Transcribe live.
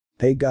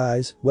Hey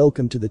guys,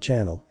 welcome to the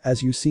channel.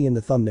 As you see in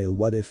the thumbnail,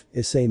 what if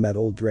Issei met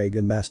old Draig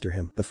and master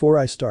him? Before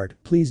I start,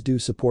 please do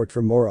support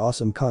for more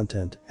awesome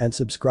content and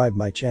subscribe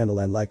my channel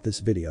and like this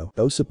video.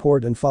 Go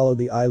support and follow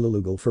the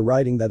IluLugal for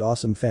writing that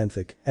awesome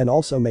fanfic, and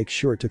also make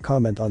sure to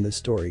comment on this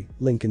story,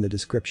 link in the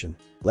description.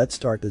 Let's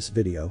start this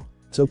video.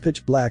 So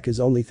pitch black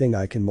is only thing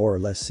I can more or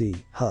less see,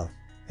 huh?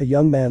 A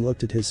young man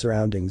looked at his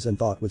surroundings and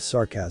thought with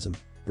sarcasm.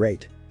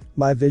 Great.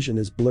 My vision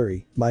is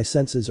blurry, my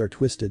senses are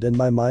twisted and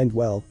my mind,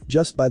 well,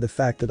 just by the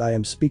fact that I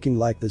am speaking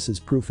like this is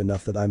proof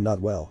enough that I'm not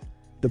well.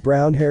 The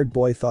brown-haired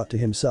boy thought to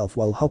himself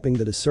while hoping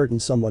that a certain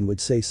someone would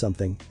say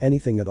something,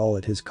 anything at all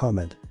at his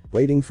comment.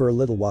 Waiting for a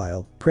little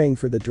while, praying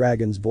for the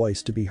dragon's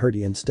voice to be heard,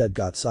 he instead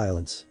got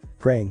silence.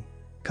 Praying.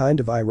 Kind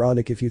of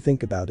ironic if you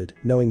think about it,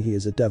 knowing he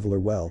is a devil, or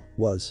well,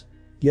 was.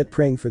 Yet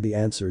praying for the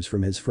answers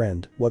from his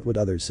friend, what would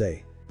others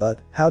say? But,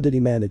 how did he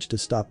manage to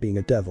stop being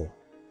a devil?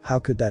 How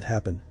could that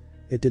happen?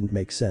 It didn't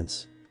make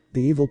sense.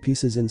 The evil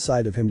pieces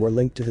inside of him were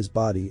linked to his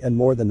body and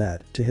more than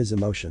that, to his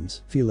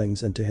emotions,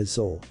 feelings and to his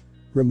soul.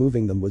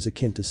 Removing them was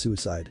akin to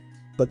suicide.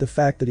 But the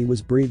fact that he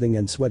was breathing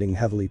and sweating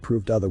heavily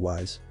proved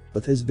otherwise.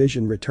 With his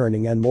vision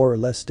returning and more or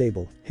less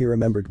stable, he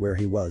remembered where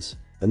he was.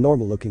 A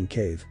normal-looking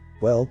cave.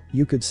 Well,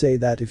 you could say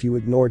that if you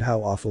ignored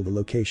how awful the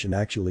location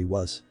actually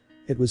was.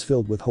 It was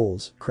filled with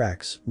holes,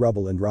 cracks,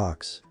 rubble and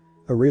rocks.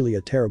 Really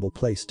a terrible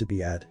place to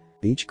be at.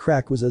 Each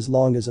crack was as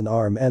long as an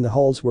arm and the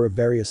holes were of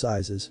various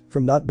sizes,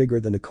 from not bigger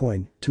than a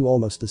coin to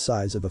almost the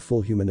size of a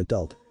full human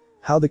adult.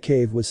 How the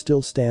cave was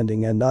still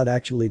standing and not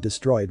actually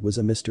destroyed was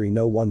a mystery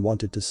no one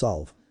wanted to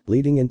solve.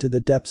 Leading into the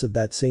depths of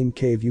that same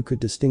cave, you could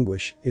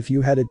distinguish, if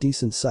you had a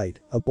decent sight,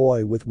 a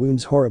boy with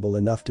wounds horrible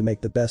enough to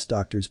make the best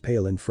doctors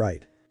pale in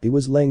fright. He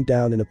was laying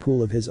down in a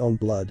pool of his own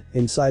blood,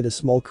 inside a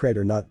small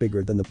crater not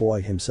bigger than the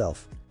boy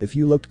himself. If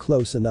you looked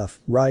close enough,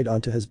 right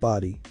onto his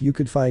body, you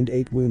could find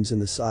 8 wounds in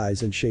the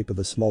size and shape of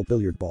a small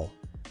billiard ball.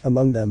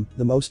 Among them,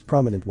 the most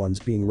prominent ones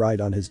being right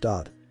on his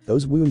dot.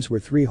 Those wounds were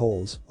 3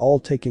 holes,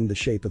 all taking the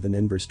shape of an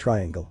inverse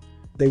triangle.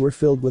 They were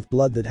filled with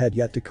blood that had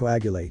yet to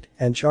coagulate,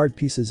 and charred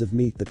pieces of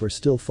meat that were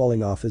still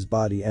falling off his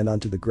body and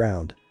onto the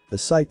ground. A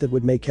sight that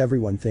would make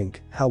everyone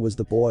think, how was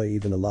the boy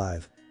even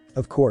alive?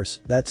 Of course,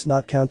 that's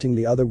not counting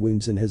the other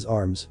wounds in his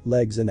arms,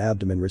 legs and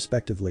abdomen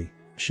respectively.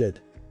 Shit.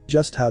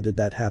 Just how did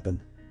that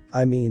happen?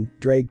 I mean,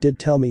 Draig did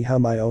tell me how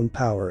my own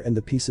power and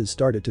the pieces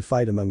started to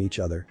fight among each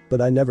other, but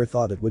I never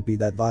thought it would be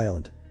that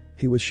violent.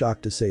 He was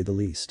shocked to say the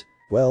least.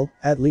 Well,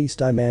 at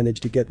least I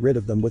managed to get rid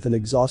of them, with an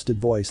exhausted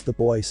voice the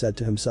boy said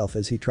to himself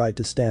as he tried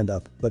to stand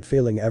up, but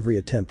failing every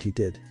attempt he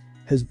did.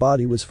 His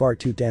body was far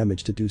too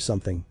damaged to do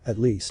something, at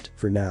least,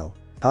 for now.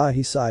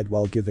 He sighed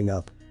while giving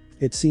up.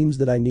 It seems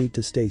that I need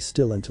to stay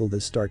still until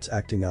this starts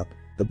acting up.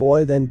 The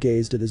boy then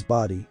gazed at his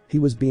body. He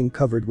was being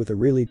covered with a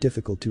really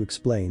difficult to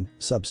explain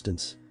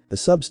substance. The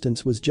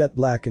substance was jet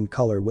black in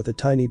color with a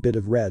tiny bit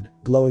of red,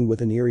 glowing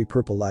with an eerie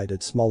purple light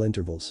at small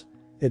intervals.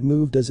 It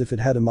moved as if it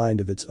had a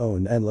mind of its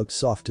own and looked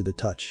soft to the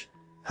touch.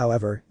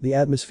 However, the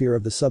atmosphere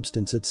of the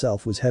substance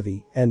itself was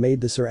heavy and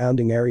made the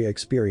surrounding area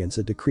experience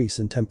a decrease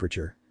in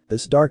temperature.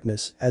 This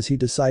darkness, as he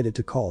decided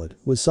to call it,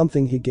 was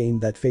something he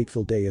gained that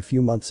fateful day a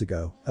few months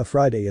ago, a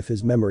Friday if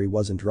his memory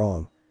wasn't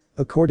wrong.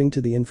 According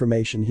to the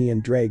information he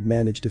and Draig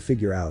managed to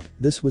figure out,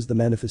 this was the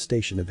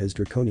manifestation of his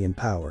draconian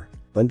power.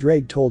 When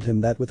Draig told him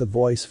that with a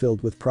voice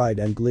filled with pride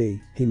and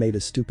glee, he made a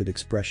stupid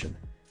expression.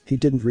 He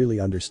didn't really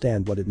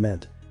understand what it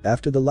meant.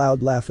 After the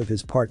loud laugh of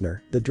his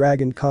partner, the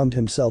dragon calmed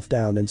himself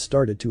down and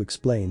started to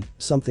explain,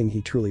 something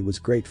he truly was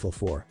grateful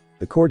for.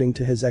 According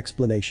to his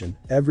explanation,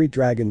 every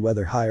dragon,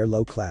 whether high or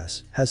low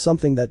class, has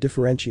something that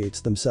differentiates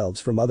themselves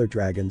from other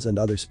dragons and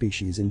other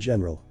species in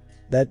general.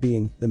 That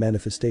being, the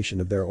manifestation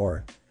of their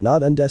aura.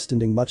 Not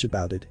understanding much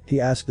about it,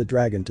 he asked the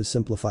dragon to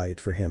simplify it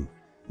for him.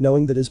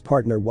 Knowing that his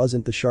partner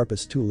wasn't the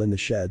sharpest tool in the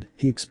shed,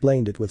 he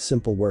explained it with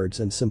simple words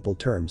and simple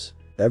terms.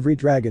 Every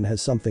dragon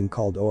has something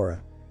called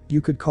aura.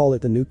 You could call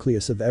it the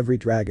nucleus of every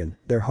dragon,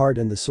 their heart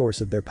and the source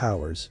of their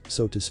powers,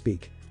 so to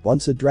speak.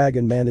 Once a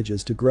dragon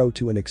manages to grow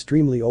to an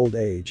extremely old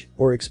age,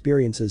 or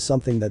experiences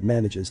something that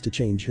manages to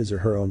change his or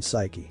her own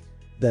psyche,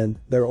 then,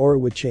 their aura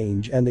would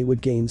change and they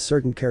would gain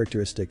certain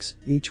characteristics,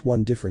 each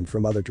one different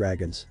from other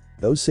dragons.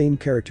 Those same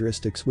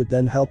characteristics would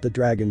then help the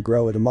dragon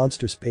grow at a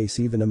monstrous pace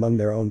even among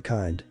their own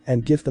kind,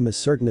 and give them a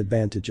certain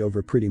advantage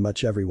over pretty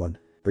much everyone.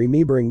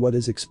 Remembering what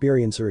his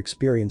experience or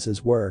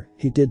experiences were,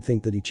 he did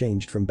think that he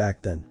changed from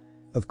back then.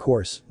 Of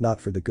course,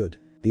 not for the good.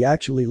 He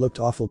actually looked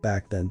awful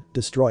back then,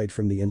 destroyed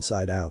from the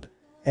inside out.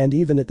 And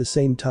even at the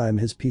same time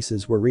his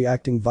pieces were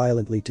reacting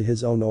violently to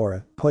his own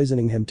aura,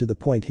 poisoning him to the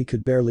point he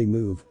could barely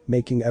move,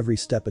 making every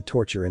step a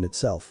torture in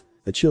itself.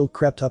 A chill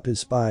crept up his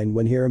spine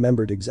when he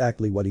remembered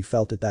exactly what he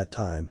felt at that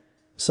time.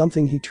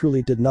 Something he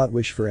truly did not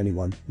wish for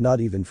anyone,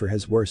 not even for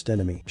his worst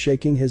enemy.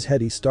 Shaking his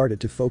head, he started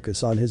to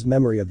focus on his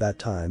memory of that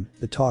time,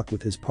 the talk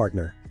with his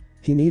partner.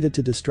 He needed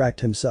to distract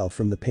himself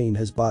from the pain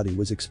his body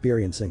was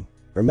experiencing.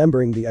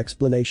 Remembering the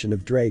explanation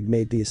of Draig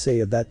made the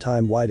Issei of that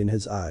time widen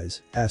his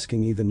eyes,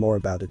 asking even more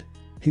about it.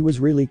 He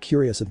was really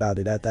curious about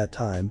it at that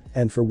time,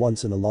 and for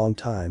once in a long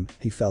time,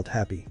 he felt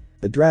happy.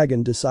 The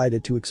dragon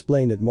decided to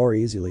explain it more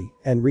easily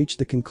and reached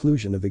the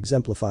conclusion of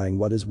exemplifying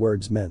what his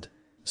words meant.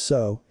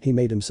 So, he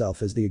made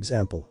himself as the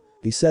example.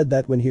 He said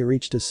that when he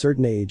reached a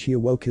certain age he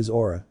awoke his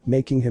aura,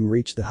 making him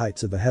reach the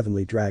heights of a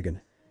heavenly dragon.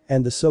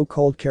 And the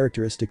so-called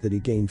characteristic that he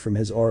gained from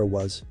his aura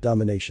was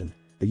domination.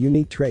 A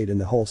unique trait in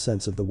the whole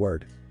sense of the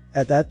word.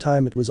 At that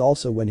time it was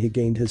also when he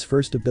gained his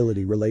first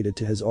ability related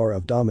to his aura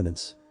of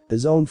dominance.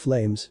 His own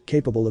flames,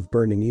 capable of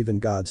burning even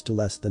gods to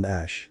less than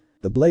ash.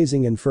 The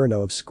blazing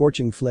inferno of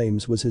scorching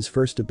flames was his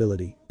first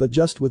ability, but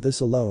just with this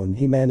alone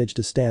he managed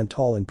to stand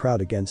tall and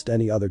proud against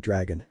any other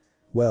dragon.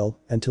 Well,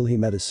 until he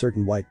met a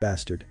certain white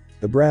bastard.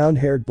 The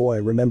brown-haired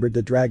boy remembered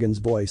the dragon's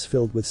voice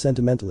filled with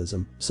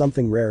sentimentalism,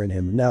 something rare in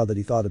him now that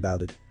he thought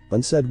about it.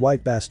 When said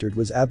white bastard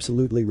was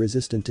absolutely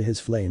resistant to his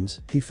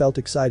flames, he felt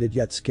excited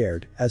yet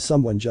scared, as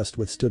someone just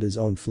withstood his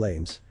own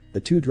flames. The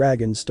two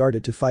dragons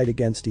started to fight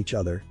against each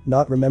other,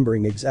 not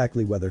remembering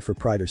exactly whether for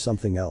pride or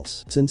something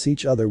else. Since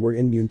each other were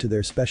immune to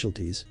their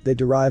specialties, they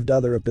derived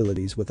other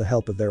abilities with the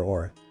help of their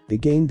aura. He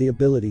gained the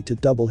ability to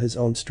double his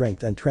own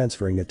strength and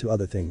transferring it to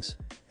other things.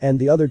 And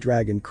the other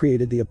dragon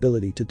created the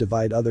ability to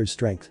divide others'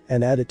 strength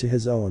and add it to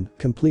his own,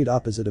 complete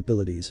opposite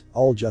abilities,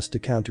 all just to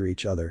counter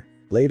each other.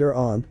 Later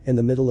on, in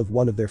the middle of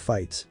one of their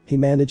fights, he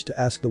managed to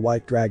ask the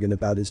white dragon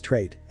about his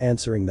trait,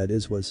 answering that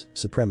his was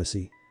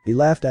supremacy. He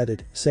laughed at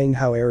it, saying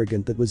how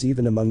arrogant that was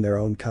even among their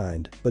own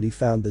kind, but he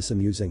found this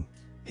amusing.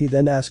 He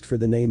then asked for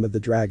the name of the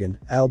dragon.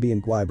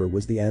 Albion Gwyber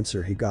was the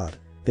answer he got.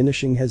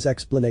 Finishing his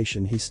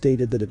explanation, he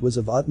stated that it was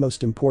of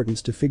utmost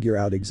importance to figure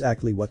out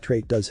exactly what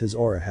trait does his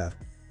aura have.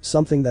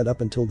 Something that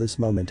up until this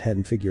moment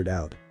hadn't figured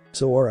out.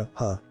 So aura,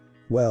 huh?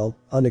 Well,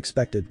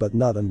 unexpected but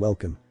not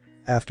unwelcome.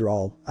 After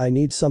all, I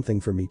need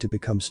something for me to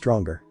become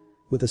stronger.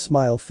 With a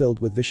smile filled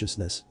with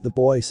viciousness, the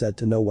boy said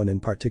to no one in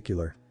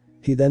particular.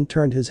 He then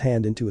turned his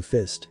hand into a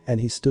fist and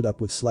he stood up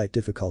with slight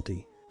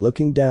difficulty.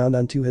 Looking down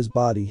onto his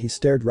body, he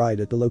stared right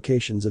at the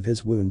locations of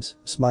his wounds,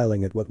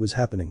 smiling at what was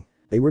happening.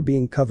 They were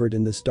being covered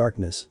in this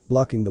darkness,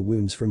 blocking the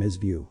wounds from his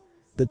view.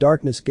 The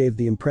darkness gave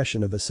the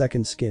impression of a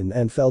second skin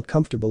and felt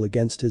comfortable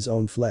against his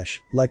own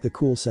flesh, like the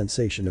cool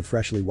sensation of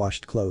freshly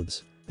washed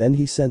clothes. Then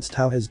he sensed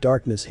how his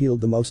darkness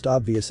healed the most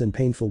obvious and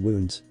painful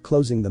wounds,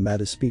 closing them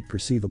at a speed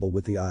perceivable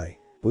with the eye.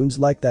 Wounds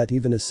like that,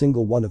 even a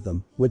single one of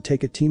them, would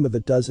take a team of a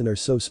dozen or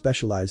so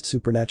specialized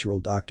supernatural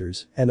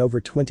doctors and over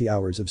 20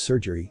 hours of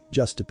surgery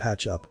just to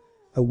patch up.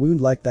 A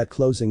wound like that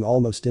closing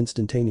almost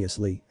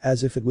instantaneously,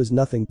 as if it was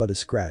nothing but a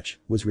scratch,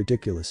 was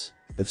ridiculous.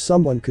 If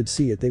someone could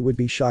see it, they would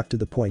be shocked to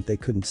the point they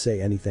couldn't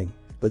say anything.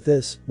 But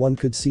this, one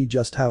could see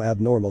just how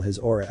abnormal his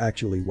aura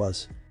actually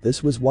was.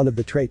 This was one of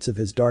the traits of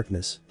his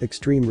darkness,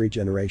 extreme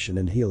regeneration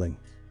and healing.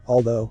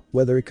 Although,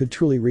 whether it could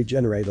truly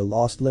regenerate a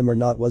lost limb or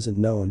not wasn't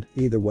known,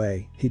 either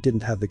way, he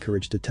didn't have the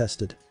courage to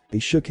test it. He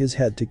shook his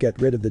head to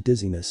get rid of the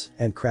dizziness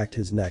and cracked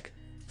his neck,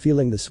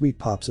 feeling the sweet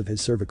pops of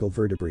his cervical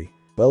vertebrae.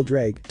 Well,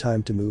 Draig,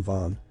 time to move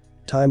on.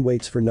 Time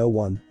waits for no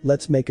one,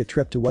 let's make a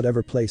trip to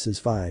whatever place is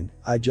fine,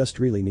 I just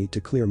really need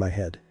to clear my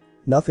head.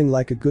 Nothing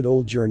like a good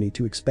old journey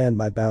to expand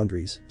my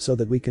boundaries so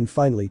that we can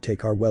finally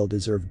take our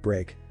well-deserved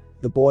break.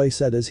 The boy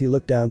said as he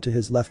looked down to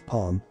his left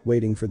palm,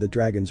 waiting for the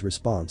dragon's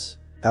response.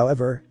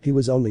 However, he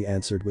was only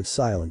answered with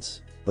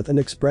silence. With an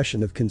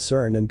expression of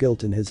concern and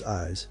guilt in his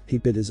eyes, he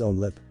bit his own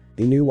lip.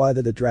 He knew why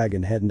the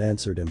dragon hadn't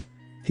answered him.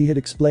 He had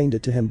explained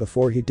it to him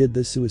before he did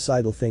this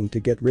suicidal thing to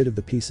get rid of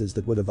the pieces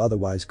that would have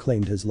otherwise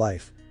claimed his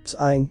life.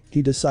 Sighing,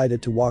 he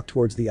decided to walk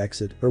towards the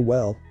exit, or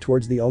well,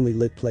 towards the only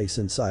lit place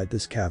inside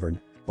this cavern.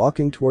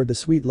 Walking toward the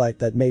sweet light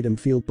that made him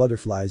feel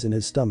butterflies in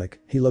his stomach,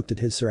 he looked at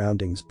his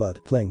surroundings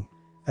but pling.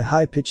 A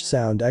high-pitched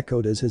sound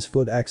echoed as his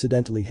foot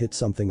accidentally hit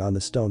something on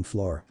the stone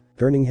floor.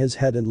 Turning his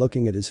head and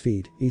looking at his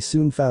feet, he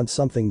soon found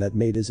something that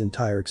made his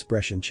entire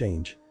expression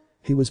change.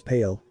 He was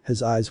pale,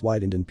 his eyes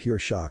widened in pure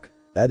shock.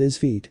 At his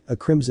feet, a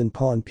crimson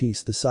pawn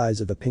piece the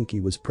size of a pinky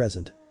was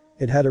present.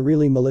 It had a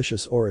really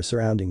malicious aura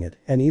surrounding it,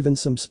 and even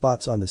some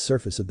spots on the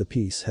surface of the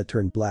piece had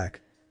turned black.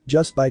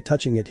 Just by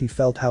touching it, he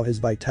felt how his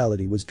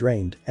vitality was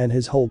drained and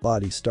his whole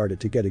body started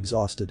to get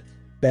exhausted.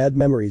 Bad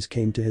memories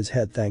came to his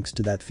head thanks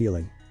to that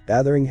feeling.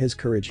 Gathering his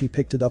courage, he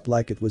picked it up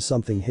like it was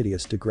something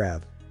hideous to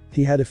grab.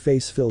 He had a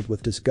face filled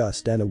with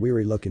disgust and a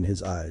weary look in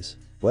his eyes.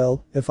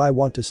 Well, if I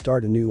want to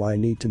start anew, I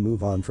need to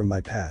move on from my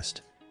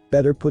past.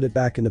 Better put it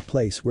back in a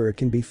place where it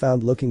can be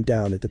found. Looking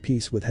down at the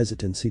piece with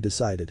hesitance, he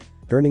decided.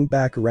 Turning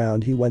back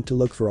around, he went to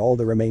look for all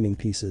the remaining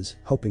pieces,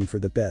 hoping for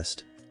the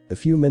best. A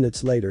few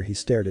minutes later, he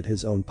stared at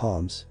his own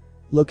palms.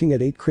 Looking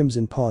at 8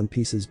 crimson pawn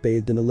pieces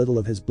bathed in a little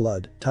of his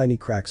blood, tiny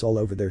cracks all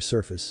over their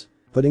surface.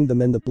 Putting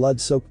them in the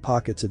blood-soaked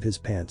pockets of his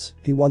pants,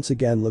 he once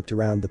again looked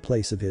around the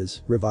place of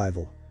his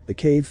revival. The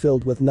cave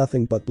filled with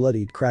nothing but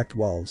bloodied, cracked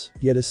walls,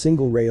 yet a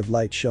single ray of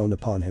light shone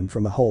upon him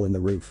from a hole in the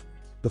roof.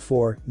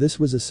 Before, this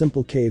was a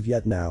simple cave,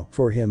 yet now,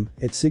 for him,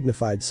 it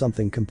signified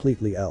something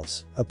completely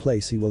else, a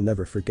place he will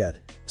never forget.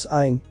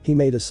 Sighing, he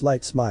made a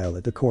slight smile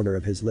at the corner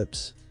of his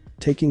lips.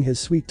 Taking his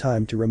sweet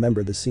time to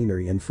remember the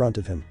scenery in front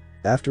of him.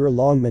 After a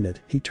long minute,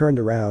 he turned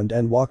around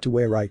and walked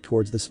away right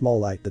towards the small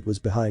light that was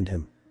behind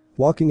him.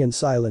 Walking in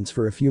silence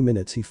for a few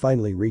minutes he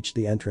finally reached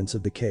the entrance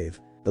of the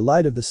cave. The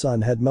light of the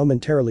sun had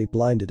momentarily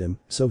blinded him,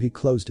 so he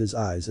closed his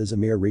eyes as a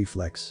mere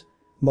reflex.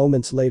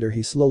 Moments later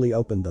he slowly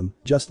opened them,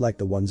 just like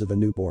the ones of a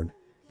newborn.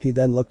 He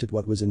then looked at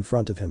what was in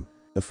front of him.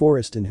 A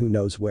forest in who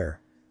knows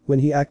where. When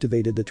he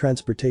activated the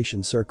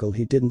transportation circle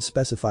he didn't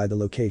specify the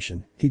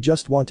location, he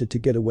just wanted to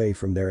get away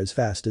from there as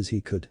fast as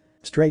he could.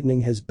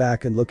 Straightening his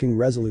back and looking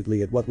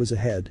resolutely at what was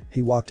ahead,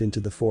 he walked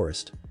into the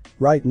forest.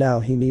 Right now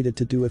he needed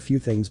to do a few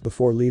things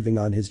before leaving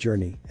on his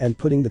journey, and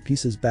putting the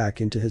pieces back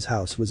into his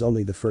house was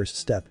only the first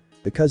step.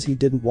 Because he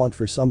didn't want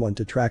for someone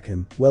to track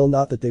him, well,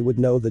 not that they would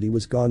know that he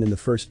was gone in the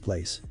first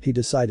place, he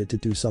decided to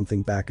do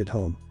something back at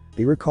home.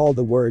 He recalled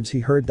the words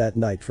he heard that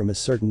night from a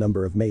certain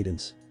number of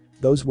maidens.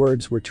 Those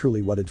words were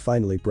truly what had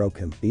finally broke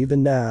him.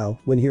 Even now,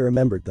 when he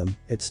remembered them,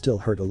 it still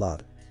hurt a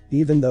lot.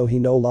 Even though he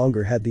no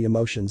longer had the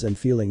emotions and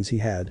feelings he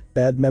had,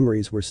 bad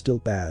memories were still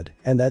bad,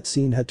 and that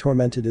scene had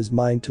tormented his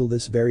mind till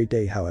this very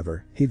day.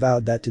 However, he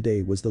vowed that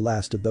today was the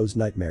last of those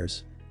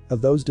nightmares. Of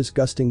those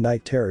disgusting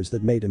night terrors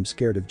that made him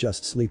scared of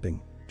just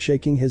sleeping.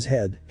 Shaking his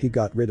head, he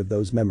got rid of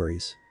those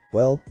memories.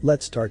 Well,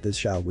 let's start this,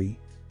 shall we?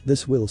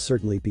 This will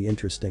certainly be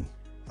interesting.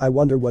 I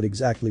wonder what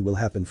exactly will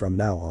happen from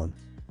now on.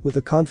 With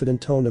a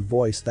confident tone of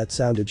voice that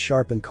sounded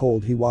sharp and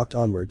cold he walked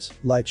onwards,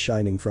 light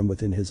shining from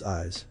within his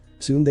eyes.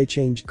 Soon they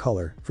changed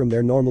color, from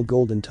their normal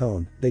golden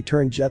tone, they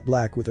turned jet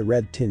black with a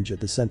red tinge at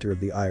the center of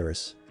the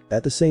iris.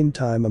 At the same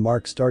time a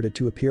mark started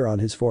to appear on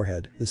his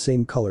forehead, the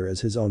same color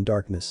as his own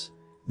darkness.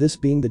 This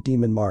being the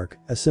demon mark,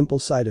 a simple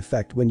side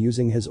effect when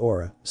using his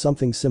aura,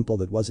 something simple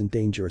that wasn't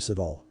dangerous at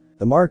all.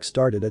 The mark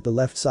started at the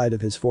left side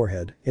of his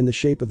forehead, in the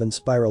shape of a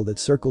spiral that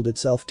circled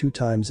itself 2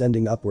 times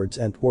ending upwards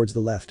and towards the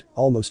left,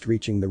 almost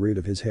reaching the root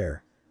of his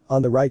hair.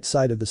 On the right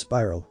side of the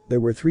spiral, there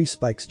were 3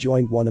 spikes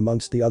joined one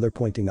amongst the other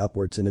pointing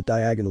upwards in a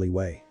diagonally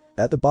way.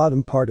 At the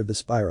bottom part of the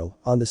spiral,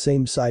 on the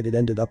same side it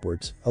ended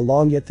upwards, a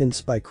long yet thin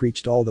spike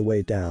reached all the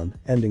way down,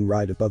 ending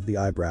right above the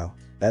eyebrow.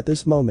 At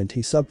this moment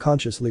he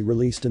subconsciously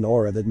released an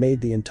aura that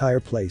made the entire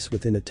place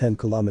within a 10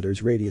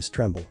 kilometers radius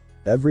tremble.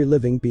 Every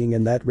living being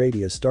in that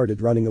radius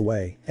started running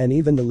away, and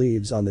even the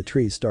leaves on the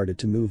trees started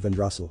to move and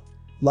rustle.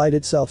 Light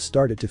itself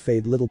started to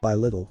fade little by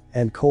little,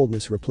 and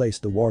coldness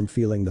replaced the warm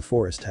feeling the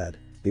forest had.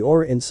 The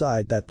aura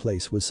inside that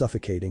place was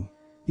suffocating.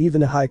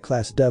 Even a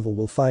high-class devil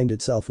will find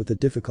itself with the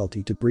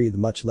difficulty to breathe,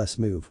 much less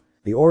move.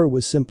 The aura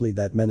was simply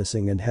that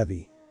menacing and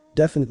heavy.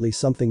 Definitely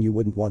something you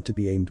wouldn't want to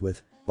be aimed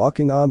with.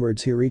 Walking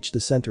onwards he reached the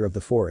center of the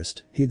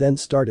forest, he then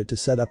started to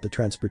set up the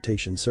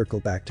transportation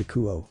circle back to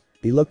Kuo.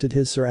 He looked at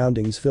his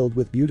surroundings filled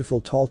with beautiful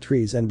tall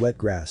trees and wet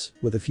grass,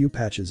 with a few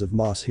patches of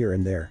moss here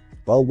and there.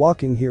 While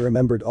walking he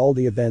remembered all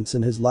the events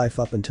in his life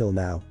up until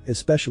now,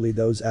 especially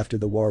those after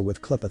the war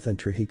with Klepeth and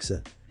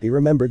Trahixa. He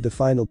remembered the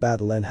final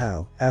battle and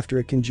how, after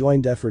a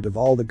conjoined effort of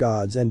all the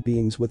gods and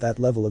beings with that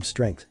level of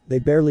strength, they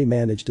barely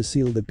managed to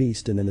seal the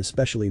beast in an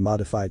especially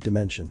modified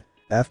dimension.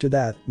 After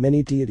that,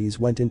 many deities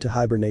went into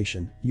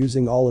hibernation,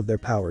 using all of their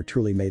power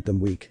truly made them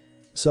weak.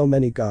 So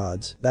many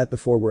gods, that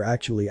before were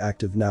actually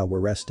active now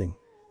were resting.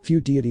 Few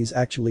deities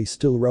actually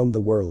still roamed the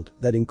world,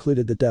 that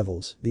included the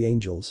devils, the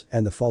angels,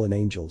 and the fallen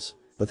angels.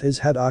 With his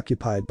head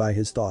occupied by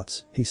his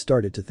thoughts, he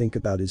started to think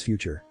about his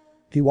future.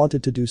 He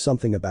wanted to do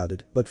something about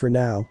it, but for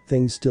now,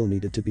 things still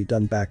needed to be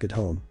done back at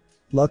home.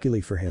 Luckily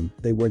for him,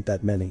 they weren't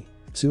that many.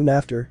 Soon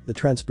after, the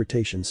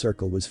transportation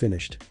circle was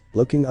finished.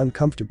 Looking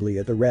uncomfortably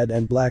at the red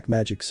and black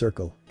magic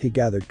circle, he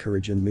gathered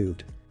courage and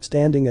moved.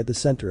 Standing at the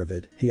center of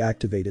it, he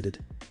activated it.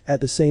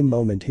 At the same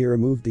moment he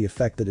removed the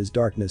effect that his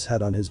darkness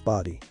had on his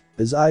body.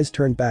 His eyes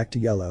turned back to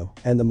yellow,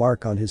 and the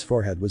mark on his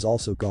forehead was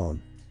also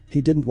gone.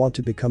 He didn't want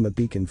to become a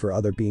beacon for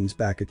other beings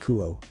back at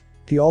Kuo.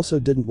 He also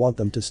didn't want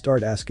them to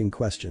start asking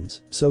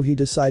questions, so he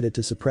decided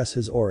to suppress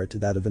his aura to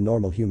that of a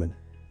normal human.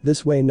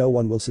 This way no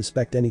one will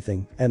suspect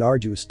anything, an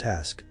arduous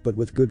task, but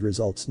with good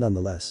results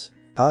nonetheless.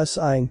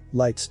 Sighing,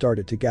 light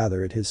started to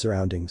gather at his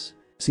surroundings.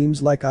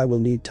 Seems like I will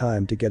need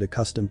time to get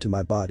accustomed to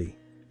my body.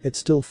 It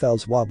still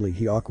felt wobbly.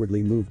 He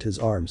awkwardly moved his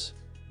arms.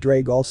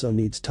 Draig also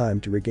needs time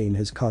to regain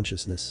his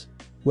consciousness.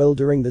 Well,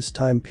 during this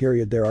time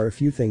period there are a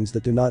few things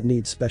that do not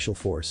need special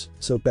force,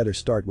 so better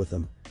start with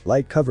them.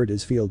 Light covered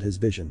his field, his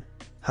vision.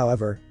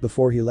 However,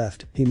 before he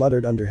left, he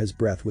muttered under his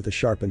breath with a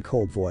sharp and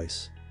cold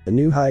voice. A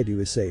new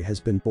Issei has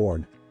been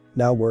born.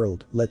 Now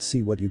world, let's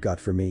see what you got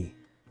for me.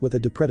 With a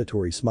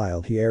depredatory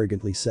smile he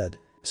arrogantly said.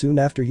 Soon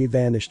after he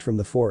vanished from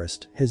the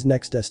forest, his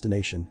next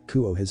destination,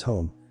 Kuo, his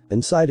home.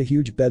 Inside a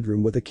huge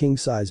bedroom with a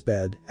king-size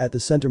bed, at the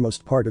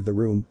centermost part of the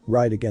room,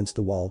 right against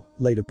the wall,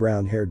 laid a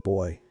brown-haired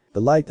boy. The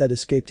light that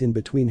escaped in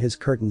between his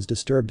curtains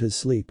disturbed his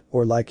sleep,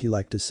 or like he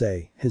liked to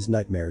say, his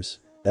nightmares.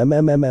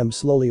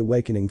 Slowly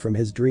awakening from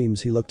his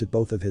dreams he looked at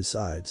both of his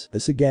sides.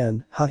 This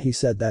again, he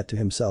said that to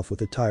himself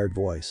with a tired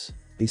voice.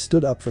 He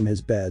stood up from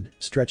his bed,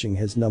 stretching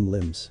his numb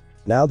limbs.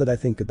 Now that I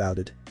think about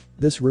it,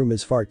 this room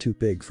is far too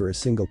big for a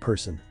single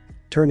person.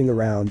 Turning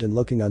around and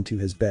looking onto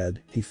his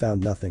bed, he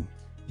found nothing.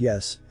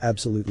 Yes,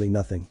 absolutely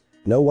nothing.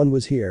 No one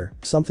was here,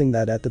 something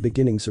that at the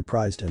beginning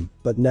surprised him,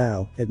 but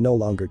now, it no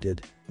longer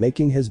did.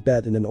 Making his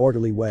bed in an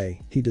orderly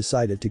way, he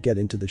decided to get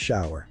into the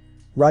shower.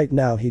 Right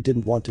now he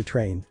didn't want to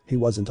train, he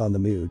wasn't on the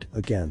mood,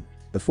 again.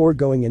 Before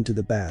going into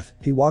the bath,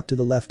 he walked to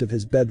the left of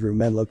his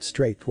bedroom and looked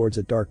straight towards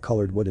a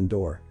dark-colored wooden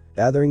door.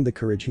 Gathering the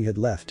courage he had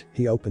left,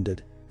 he opened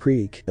it.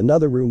 Creak,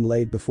 another room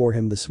laid before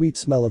him, the sweet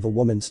smell of a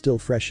woman still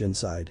fresh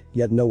inside,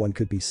 yet no one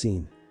could be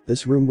seen.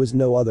 This room was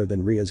no other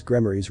than Ria's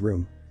Gremory's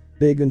room.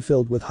 Big and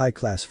filled with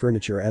high-class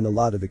furniture and a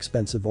lot of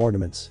expensive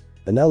ornaments.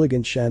 An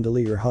elegant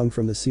chandelier hung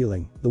from the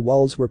ceiling, the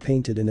walls were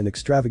painted in an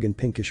extravagant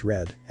pinkish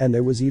red, and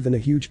there was even a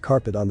huge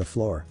carpet on the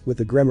floor, with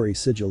the Gremory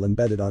sigil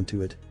embedded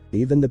onto it.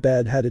 Even the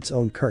bed had its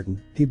own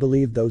curtain, he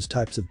believed those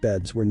types of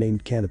beds were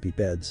named canopy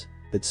beds.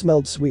 It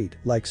smelled sweet,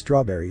 like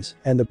strawberries,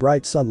 and the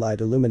bright sunlight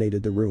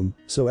illuminated the room,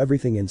 so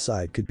everything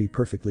inside could be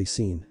perfectly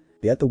seen.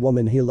 Yet the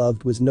woman he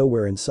loved was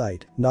nowhere in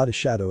sight, not a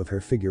shadow of her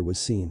figure was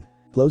seen.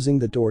 Closing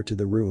the door to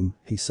the room,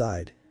 he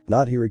sighed.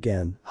 Not here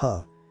again,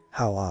 huh?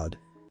 How odd.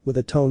 With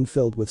a tone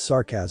filled with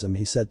sarcasm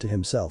he said to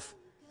himself.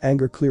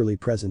 Anger clearly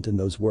present in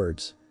those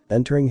words.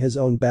 Entering his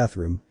own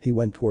bathroom, he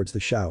went towards the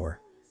shower.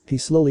 He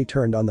slowly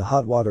turned on the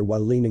hot water while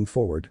leaning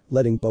forward,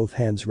 letting both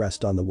hands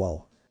rest on the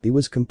wall. He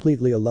was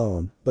completely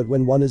alone, but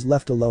when one is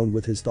left alone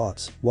with his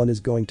thoughts, one is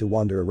going to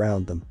wander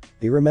around them.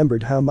 He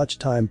remembered how much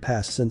time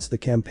passed since the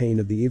campaign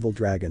of the evil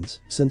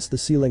dragons, since the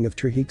sealing of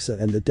Trihexa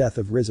and the death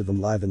of Rizavum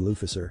Live and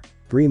Luficer.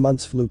 3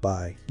 months flew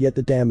by, yet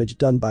the damage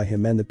done by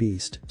him and the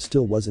beast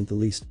still wasn't the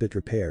least bit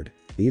repaired.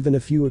 Even a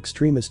few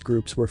extremist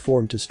groups were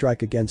formed to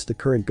strike against the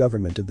current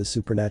government of the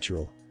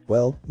supernatural.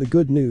 Well, the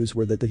good news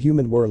were that the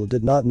human world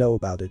did not know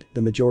about it,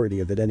 the majority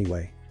of it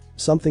anyway.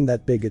 Something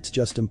that big it's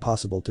just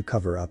impossible to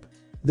cover up.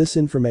 This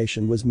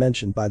information was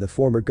mentioned by the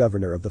former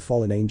governor of the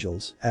fallen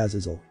angels,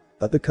 Azazel.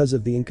 But because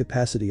of the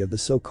incapacity of the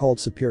so-called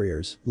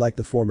superiors, like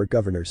the former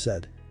governor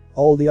said,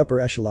 all the upper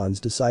echelons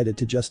decided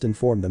to just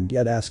inform them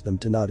yet ask them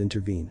to not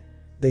intervene.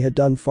 They had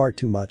done far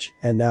too much,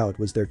 and now it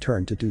was their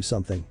turn to do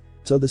something.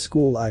 So the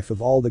school life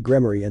of all the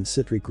Gremory and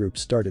Citri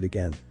groups started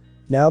again.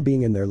 Now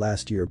being in their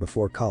last year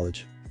before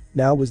college.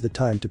 Now was the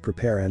time to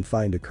prepare and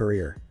find a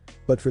career.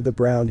 But for the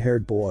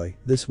brown-haired boy,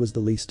 this was the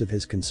least of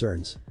his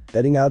concerns.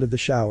 Getting out of the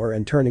shower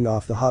and turning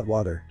off the hot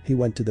water, he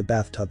went to the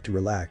bathtub to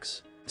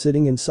relax.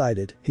 Sitting inside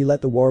it, he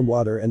let the warm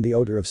water and the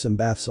odor of some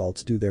bath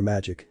salts do their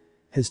magic.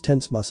 His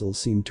tense muscles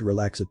seemed to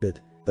relax a bit.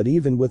 But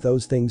even with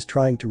those things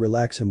trying to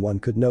relax him, one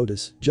could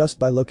notice, just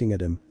by looking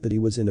at him, that he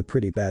was in a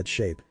pretty bad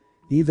shape.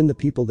 Even the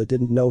people that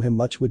didn't know him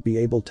much would be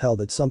able to tell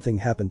that something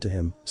happened to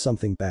him,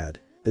 something bad.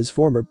 His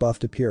former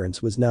buffed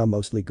appearance was now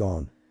mostly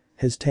gone.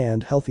 His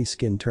tanned, healthy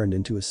skin turned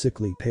into a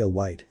sickly pale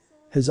white.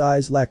 His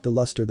eyes lacked the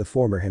luster the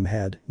former him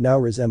had, now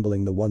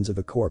resembling the ones of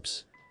a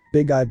corpse.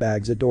 Big eye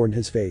bags adorned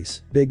his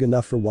face, big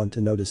enough for one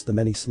to notice the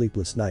many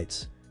sleepless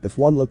nights. If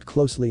one looked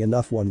closely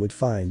enough, one would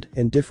find,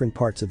 in different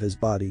parts of his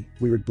body,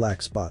 weird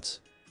black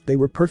spots. They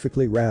were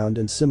perfectly round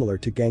and similar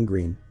to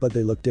gangrene, but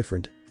they looked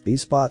different.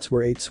 These spots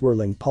were 8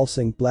 swirling,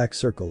 pulsing black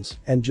circles,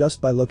 and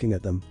just by looking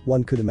at them,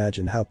 one could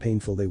imagine how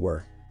painful they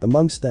were.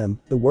 Amongst them,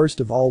 the worst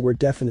of all were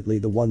definitely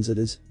the ones at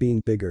his,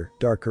 being bigger,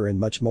 darker and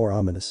much more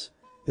ominous.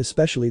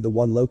 Especially the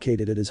one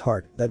located at his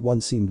heart, that one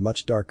seemed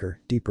much darker,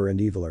 deeper and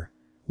eviler.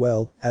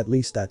 Well, at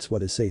least that's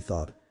what Issei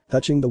thought.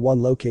 Touching the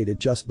one located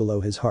just below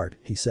his heart,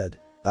 he said.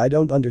 I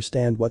don't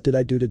understand, what did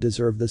I do to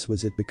deserve this?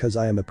 Was it because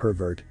I am a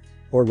pervert?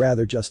 Or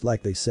rather, just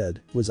like they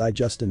said, was I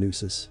just a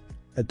nuisance?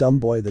 A dumb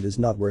boy that is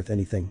not worth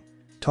anything.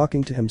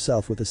 Talking to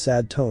himself with a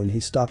sad tone, he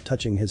stopped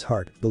touching his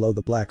heart, below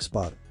the black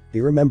spot.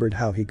 He remembered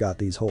how he got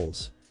these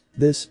holes.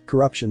 This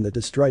corruption that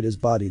destroyed his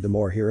body, the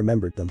more he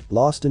remembered them.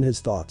 Lost in his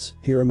thoughts,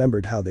 he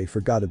remembered how they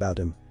forgot about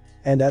him.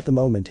 And at the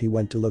moment he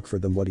went to look for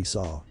them, what he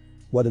saw.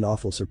 What an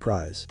awful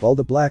surprise. While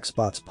the black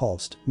spots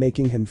pulsed,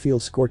 making him feel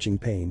scorching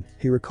pain,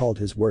 he recalled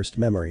his worst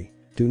memory.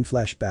 Toon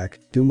flashback,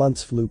 2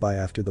 months flew by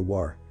after the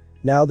war.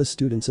 Now the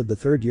students of the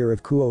 3rd year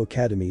of Kuo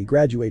Academy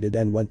graduated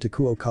and went to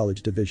Kuo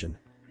College Division.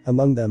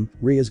 Among them,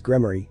 Ria's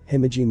Gremory,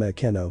 Himejima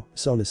Akeno,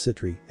 Sona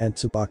Citri, and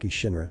Tsubaki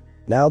Shinra.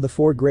 Now the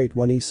 4 great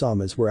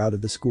One-Isamas were out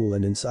of the school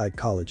and inside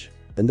college.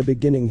 In the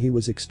beginning he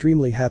was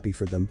extremely happy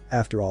for them.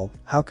 After all,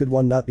 how could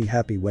one not be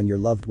happy when your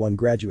loved one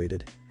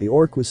graduated? The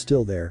orc was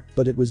still there,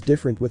 but it was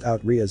different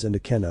without Rias and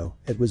Akeno,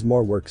 it was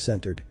more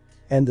work-centered.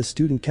 And the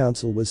student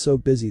council was so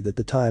busy that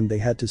the time they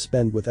had to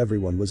spend with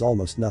everyone was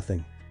almost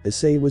nothing.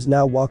 Issei was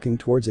now walking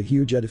towards a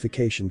huge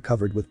edification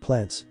covered with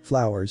plants,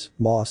 flowers,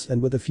 moss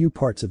and with a few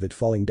parts of it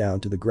falling down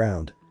to the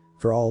ground.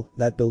 For all,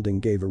 that building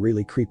gave a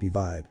really creepy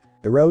vibe.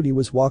 The road he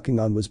was walking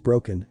on was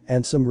broken,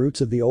 and some roots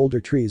of the older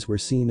trees were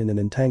seen in an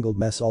entangled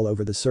mess all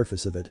over the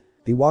surface of it.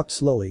 He walked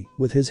slowly,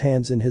 with his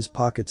hands in his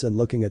pockets and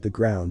looking at the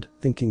ground,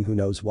 thinking who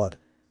knows what.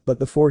 But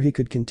before he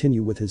could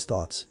continue with his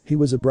thoughts, he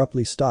was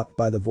abruptly stopped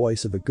by the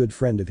voice of a good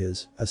friend of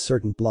his, a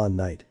certain blonde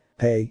knight.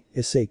 Hey,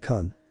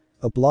 Issei-kun.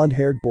 A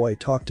blonde-haired boy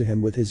talked to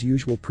him with his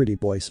usual pretty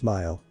boy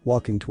smile,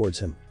 walking towards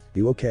him.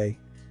 You okay?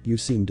 You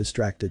seem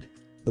distracted.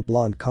 The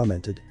blonde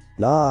commented.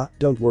 Nah,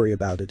 don't worry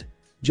about it.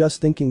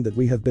 Just thinking that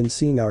we have been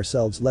seeing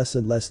ourselves less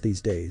and less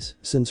these days,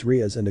 since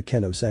Rias and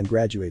Akeno-san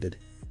graduated.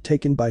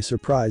 Taken by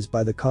surprise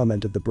by the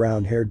comment of the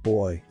brown-haired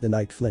boy, the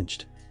knight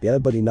flinched. Yeah,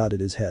 but he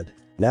nodded his head.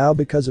 Now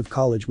because of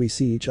college we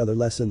see each other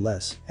less and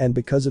less, and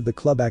because of the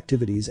club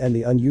activities and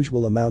the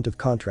unusual amount of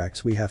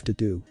contracts we have to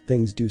do,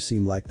 things do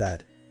seem like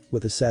that.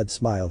 With a sad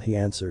smile he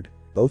answered.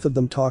 Both of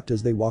them talked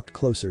as they walked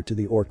closer to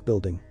the orc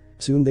building.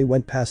 Soon they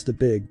went past the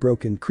big,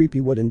 broken,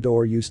 creepy wooden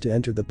door used to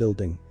enter the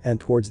building, and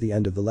towards the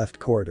end of the left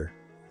corridor.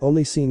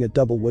 Only seeing a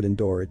double wooden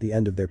door at the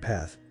end of their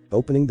path.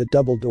 Opening the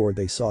double door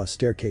they saw a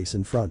staircase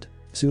in front.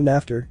 Soon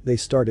after, they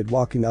started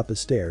walking up the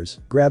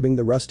stairs, grabbing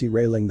the rusty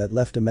railing that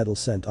left a metal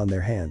scent on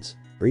their hands.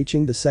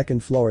 Reaching the second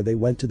floor they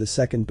went to the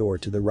second door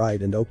to the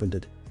right and opened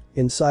it.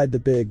 Inside the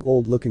big,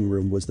 old-looking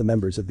room was the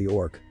members of the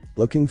orc.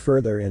 Looking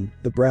further in,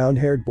 the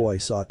brown-haired boy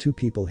saw two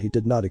people he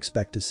did not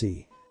expect to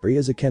see.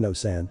 Rya's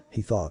Akeno-san,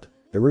 he thought.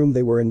 The room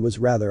they were in was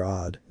rather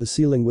odd, the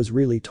ceiling was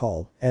really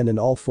tall, and in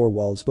all four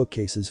walls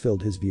bookcases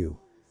filled his view.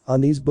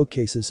 On these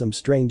bookcases some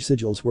strange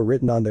sigils were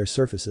written on their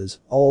surfaces,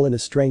 all in a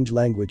strange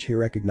language he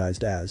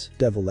recognized as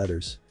devil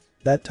letters.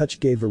 That touch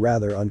gave a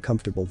rather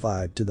uncomfortable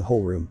vibe to the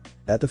whole room.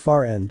 At the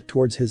far end,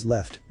 towards his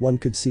left, one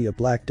could see a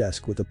black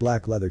desk with a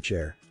black leather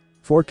chair.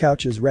 4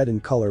 couches red in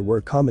color were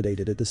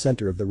accommodated at the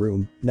center of the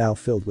room, now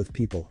filled with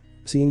people.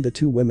 Seeing the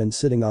 2 women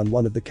sitting on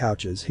one of the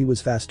couches he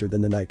was faster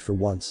than the night for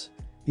once.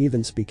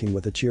 Even speaking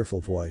with a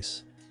cheerful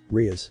voice.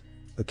 Rya's.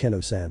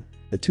 Akeno-san.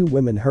 The 2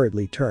 women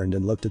hurriedly turned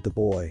and looked at the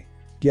boy.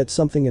 Yet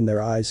something in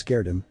their eyes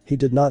scared him, he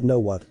did not know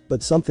what,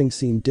 but something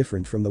seemed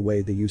different from the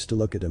way they used to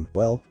look at him.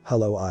 Well,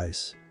 hello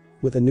Ice.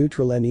 With a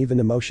neutral and even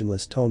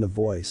emotionless tone of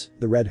voice,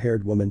 the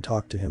red-haired woman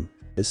talked to him.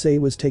 Issei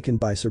was taken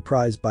by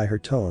surprise by her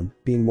tone,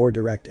 being more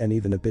direct and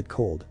even a bit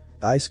cold.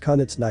 Ice-kun,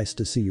 it's nice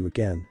to see you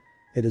again.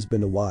 It has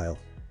been a while.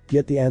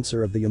 Yet the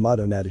answer of the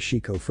Yamato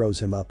Nadeshiko froze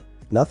him up.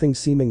 Nothing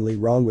seemingly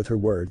wrong with her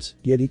words,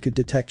 yet he could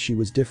detect she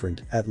was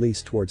different, at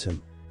least towards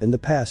him. In the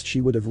past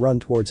she would have run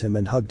towards him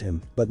and hugged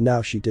him, but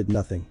now she did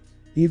nothing.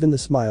 Even the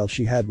smile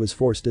she had was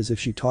forced as if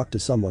she talked to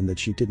someone that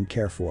she didn't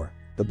care for.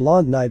 The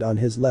blonde knight on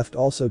his left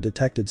also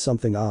detected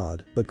something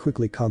odd, but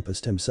quickly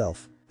composed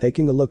himself.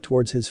 Taking a look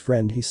towards his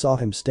friend he saw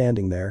him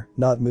standing there,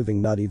 not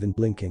moving, not even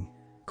blinking.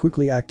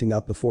 Quickly acting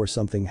up before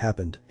something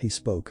happened, he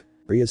spoke.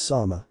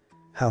 Rya-sama.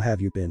 How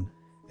have you been?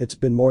 It's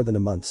been more than a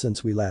month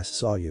since we last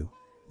saw you.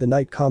 The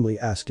knight calmly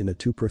asked in a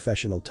too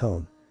professional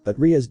tone. But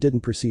Rya's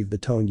didn't perceive the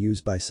tone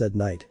used by said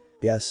knight.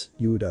 Yes,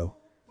 Yudo.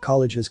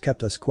 College has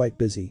kept us quite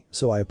busy,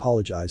 so I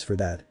apologize for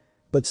that.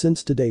 But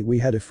since today we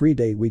had a free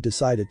day we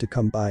decided to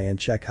come by and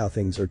check how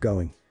things are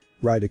going.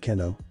 Right,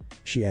 Akeno?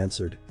 She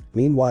answered.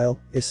 Meanwhile,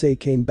 Issei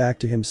came back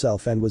to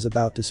himself and was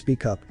about to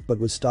speak up but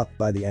was stopped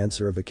by the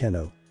answer of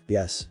Akeno.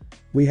 Yes.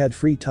 We had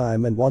free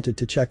time and wanted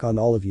to check on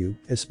all of you,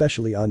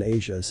 especially on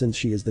Asia since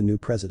she is the new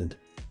president.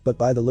 But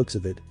by the looks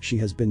of it, she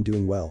has been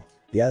doing well.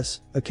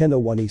 Yes, Akeno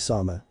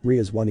Wani-sama,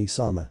 Rya's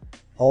Wani-sama.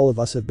 All of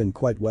us have been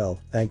quite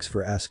well, thanks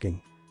for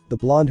asking. The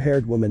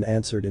blonde-haired woman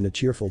answered in a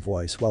cheerful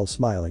voice while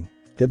smiling.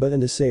 Kiba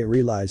and Issei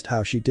realized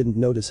how she didn't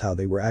notice how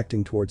they were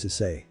acting towards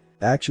Issei.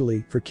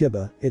 Actually, for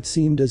Kiba, it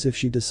seemed as if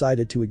she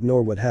decided to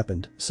ignore what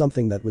happened,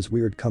 something that was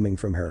weird coming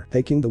from her.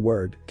 Taking the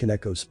word,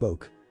 Kaneko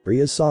spoke.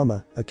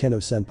 Rya-sama,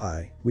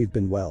 Akeno-senpai, we've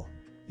been well.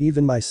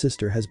 Even my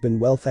sister has been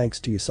well thanks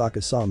to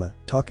Yasaka-sama,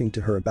 talking to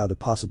her about a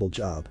possible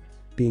job.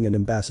 Being an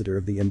ambassador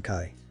of the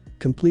Imkai.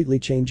 Completely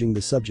changing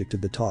the subject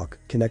of the talk,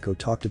 Kaneko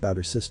talked about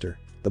her sister.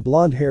 The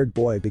blonde-haired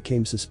boy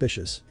became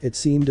suspicious, it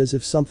seemed as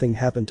if something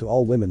happened to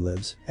all women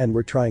lives and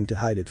were trying to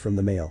hide it from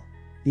the male.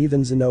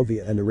 Even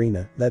Zenobia and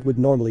Irina, that would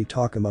normally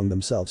talk among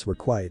themselves, were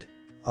quiet.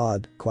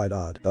 Odd, quite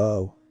odd.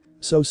 Oh.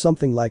 So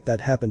something like that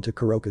happened to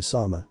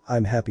Kuroka-sama,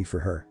 I'm happy for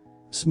her.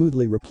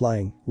 Smoothly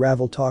replying,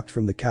 Ravel talked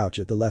from the couch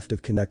at the left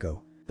of Kaneko.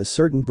 A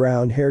certain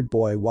brown-haired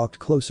boy walked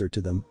closer to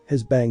them,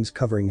 his bangs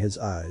covering his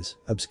eyes,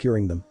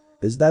 obscuring them.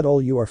 Is that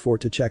all you are for?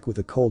 To check with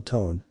a cold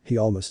tone, he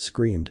almost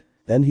screamed.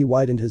 Then he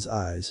widened his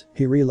eyes,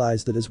 he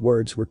realized that his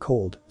words were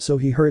cold, so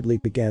he hurriedly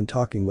began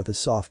talking with a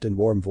soft and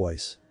warm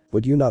voice.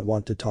 Would you not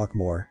want to talk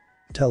more?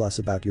 Tell us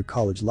about your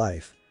college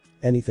life.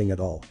 Anything at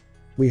all.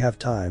 We have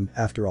time,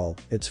 after all,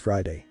 it's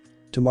Friday.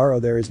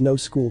 Tomorrow there is no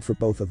school for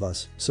both of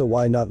us, so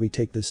why not we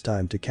take this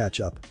time to catch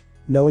up?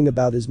 Knowing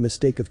about his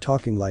mistake of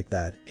talking like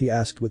that, he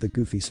asked with a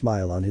goofy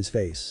smile on his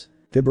face.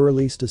 Fibber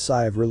released a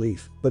sigh of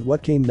relief, but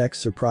what came next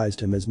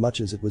surprised him as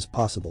much as it was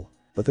possible.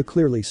 With a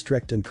clearly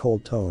strict and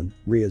cold tone,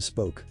 Rya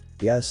spoke.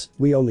 Yes,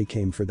 we only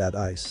came for that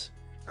ice.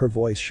 Her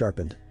voice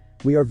sharpened.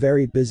 We are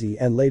very busy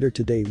and later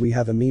today we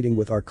have a meeting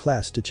with our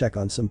class to check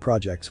on some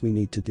projects we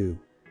need to do.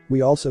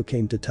 We also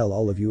came to tell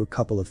all of you a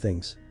couple of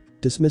things.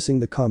 Dismissing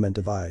the comment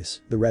of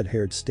ice, the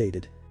red-haired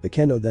stated.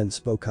 Akeno then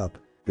spoke up.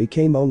 We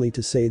came only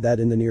to say that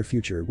in the near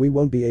future we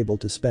won't be able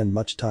to spend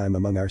much time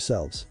among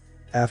ourselves.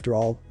 After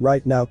all,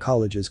 right now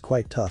college is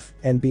quite tough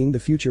and being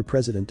the future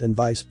president and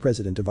vice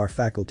president of our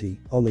faculty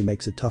only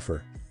makes it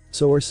tougher.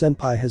 So our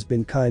senpai has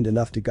been kind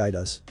enough to guide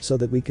us so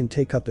that we can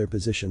take up their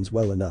positions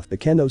well enough.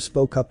 Akeno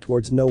spoke up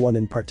towards no one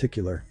in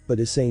particular, but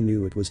Issei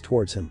knew it was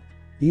towards him.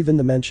 Even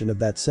the mention of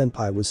that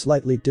senpai was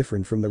slightly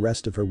different from the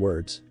rest of her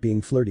words,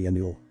 being flirty and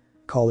you'll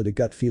call it a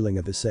gut feeling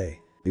of Issei.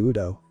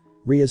 Udo.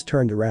 Rya's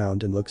turned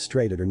around and looked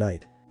straight at her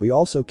knight. We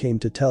also came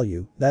to tell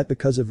you that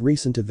because of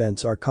recent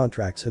events our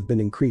contracts have been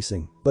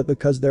increasing, but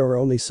because there are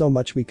only so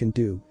much we can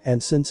do,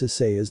 and since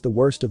Issei is the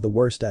worst of the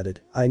worst at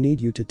it, I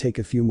need you to take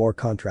a few more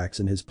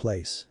contracts in his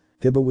place.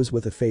 Kiba was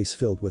with a face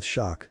filled with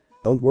shock.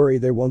 Don't worry,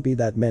 there won't be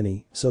that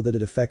many, so that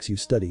it affects you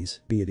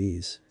studies, be at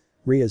ease.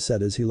 Riaz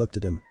said as he looked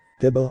at him.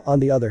 Kiba, on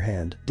the other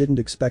hand, didn't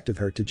expect of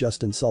her to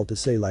just insult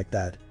Issei like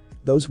that.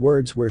 Those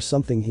words were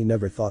something he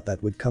never thought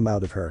that would come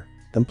out of her.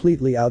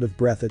 Completely out of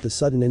breath at the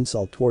sudden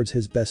insult towards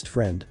his best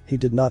friend, he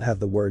did not have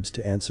the words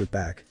to answer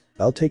back.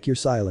 I'll take your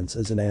silence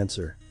as an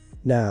answer.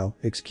 Now,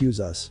 excuse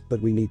us,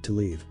 but we need to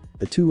leave.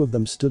 The two of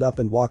them stood up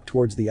and walked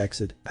towards the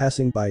exit,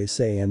 passing by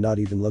Issei and not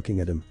even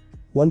looking at him.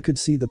 One could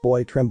see the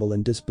boy tremble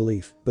in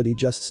disbelief, but he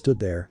just stood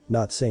there,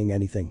 not saying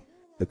anything.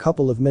 A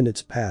couple of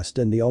minutes passed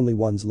and the only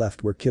ones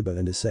left were Kiba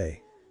and Issei.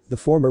 The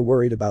former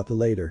worried about the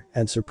later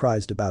and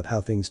surprised about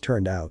how things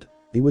turned out.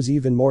 He was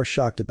even more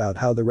shocked about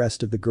how the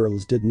rest of the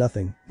girls did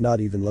nothing, not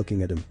even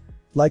looking at him.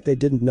 Like they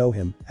didn't know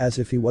him, as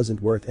if he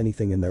wasn't worth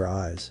anything in their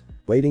eyes.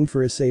 Waiting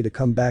for Issei to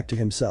come back to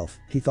himself,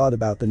 he thought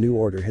about the new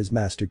order his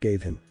master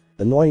gave him.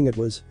 Annoying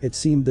it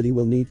seemed that he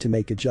will need to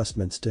make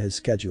adjustments to his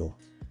schedule.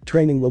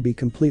 Training will be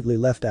completely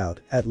left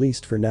out, at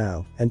least for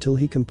now, until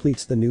he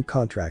completes the new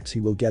contracts he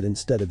will get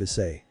instead of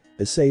Issei.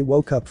 Issei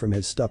woke up from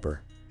his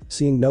stupor.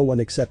 Seeing no one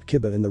except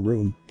Kiba in the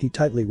room, he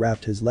tightly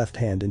wrapped his left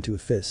hand into a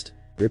fist.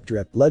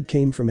 Drip. Blood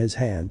came from his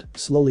hand,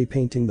 slowly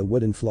painting the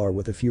wooden floor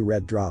with a few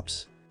red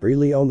drops.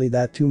 Really only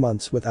that 2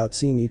 months without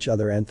seeing each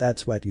other and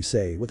that's what you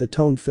say with a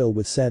tone filled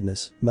with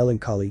sadness,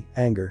 melancholy,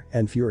 anger,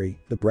 and fury,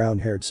 the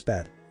brown-haired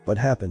spat. What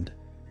happened?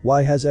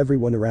 Why has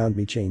everyone around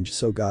me changed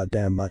so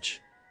goddamn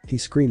much? He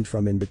screamed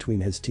from in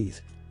between his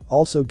teeth.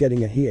 Also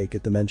getting a headache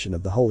at the mention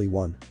of the Holy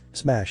One.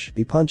 Smash,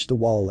 he punched the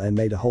wall and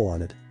made a hole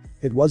on it.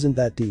 It wasn't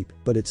that deep,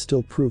 but it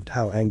still proved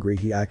how angry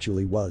he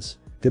actually was.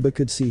 Kiba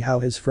could see how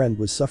his friend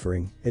was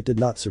suffering, it did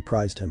not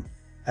surprise him.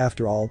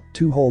 After all,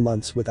 2 whole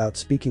months without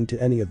speaking to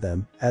any of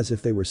them, as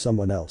if they were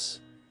someone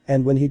else.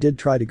 And when he did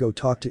try to go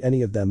talk to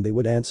any of them they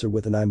would answer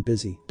with an I'm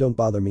busy, don't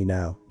bother me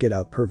now, get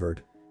out pervert.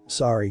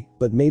 Sorry,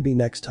 but maybe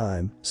next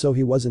time, so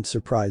he wasn't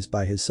surprised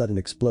by his sudden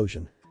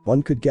explosion.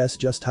 One could guess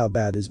just how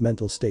bad his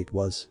mental state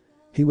was.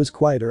 He was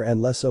quieter and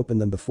less open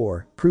than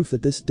before, proof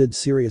that this did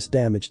serious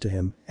damage to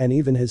him, and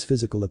even his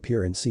physical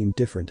appearance seemed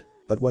different.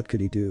 But what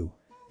could he do?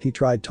 He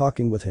tried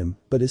talking with him,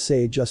 but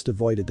Issei just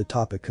avoided the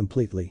topic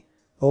completely.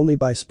 Only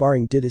by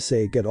sparring did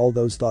Issei get all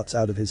those thoughts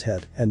out of his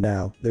head, and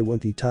now, there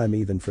won't be time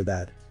even for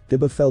that.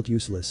 Kiba felt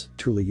useless,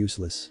 truly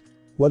useless.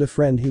 What a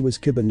friend he was.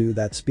 Kiba knew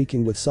that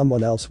speaking with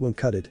someone else wouldn't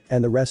cut it,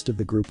 and the rest of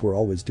the group were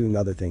always doing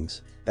other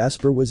things.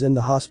 Asper was in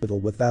the hospital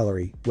with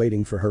Valerie,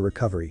 waiting for her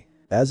recovery.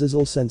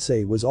 Azazel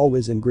Sensei was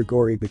always in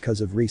Grigori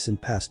because of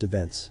recent past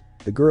events.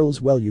 The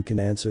girls, well, you can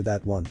answer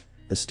that one.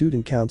 The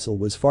student council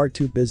was far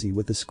too busy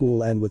with the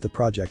school and with the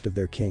project of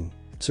their king.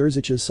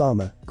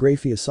 Surzicha-sama,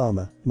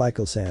 Grafia-sama,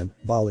 Michael-san,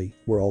 Bali,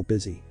 were all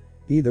busy.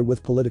 Either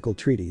with political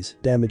treaties,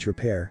 damage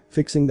repair,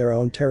 fixing their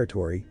own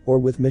territory, or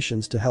with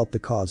missions to help the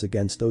cause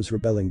against those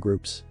rebelling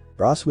groups.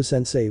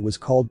 Raswa-sensei was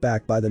called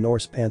back by the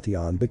Norse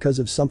pantheon because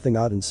of something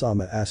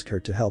Aden-sama asked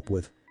her to help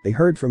with. They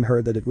heard from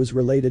her that it was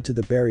related to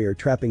the barrier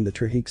trapping the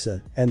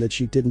Trahixa, and that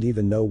she didn't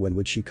even know when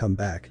would she come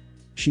back.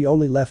 She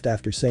only left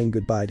after saying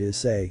goodbye to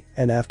Issei,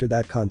 and after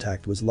that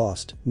contact was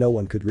lost, no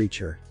one could reach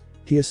her.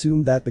 He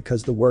assumed that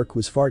because the work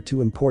was far too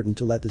important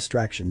to let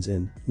distractions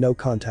in, no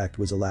contact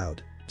was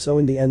allowed. So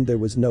in the end there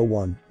was no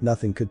one,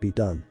 nothing could be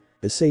done.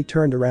 Issei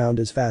turned around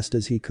as fast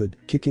as he could,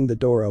 kicking the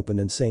door open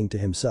and saying to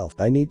himself,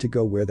 I need to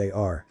go where they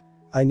are.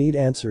 I need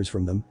answers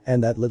from them,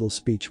 and that little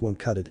speech won't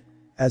cut it.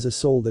 As a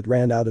soul that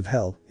ran out of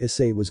hell,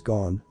 Issei was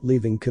gone,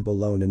 leaving Kiba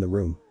alone in the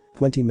room.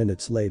 20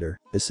 minutes later,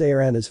 Issei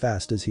ran as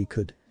fast as he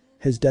could.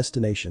 His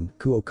destination,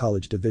 Kuo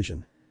College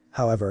Division.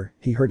 However,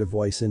 he heard a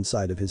voice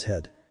inside of his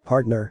head.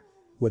 Partner?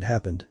 What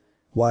happened?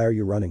 Why are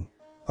you running?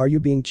 Are you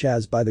being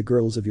chased by the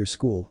girls of your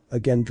school?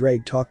 Again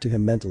Draig talked to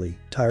him mentally,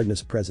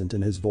 tiredness present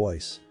in his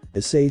voice.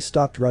 Issei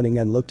stopped running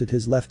and looked at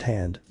his left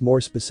hand,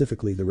 more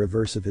specifically the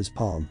reverse of his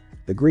palm.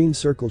 The green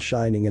circle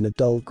shining in a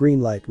dull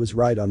green light was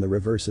right on the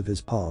reverse of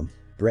his palm.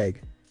 Draig.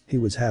 He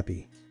was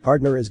happy.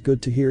 Partner, is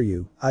good to hear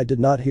you, I did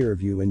not hear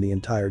of you in the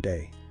entire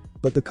day.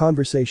 But the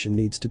conversation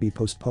needs to be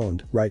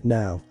postponed, right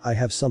now, I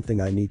have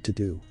something I need to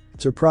do.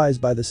 Surprised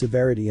by the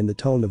severity in the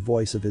tone of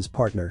voice of his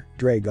partner,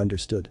 Draig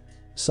understood.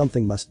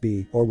 Something must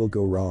be, or will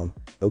go wrong.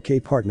 Okay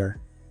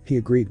partner. He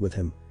agreed with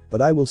him.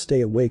 But I will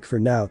stay awake for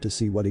now to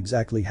see what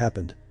exactly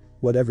happened.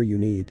 Whatever you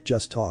need,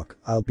 just talk,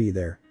 I'll be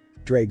there.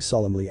 Draig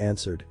solemnly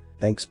answered.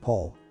 Thanks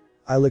Paul.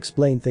 I'll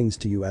explain things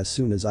to you as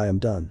soon as I am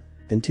done.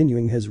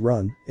 Continuing his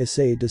run,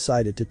 Issei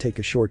decided to take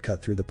a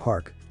shortcut through the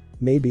park.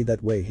 Maybe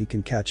that way he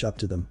can catch up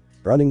to them.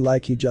 Running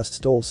like he just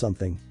stole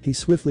something, he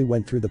swiftly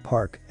went through the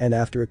park, and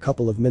after a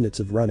couple of minutes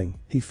of running,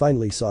 he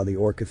finally saw the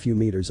orc a few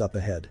meters up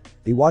ahead.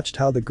 He watched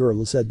how the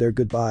girls said their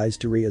goodbyes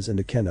to Riaz and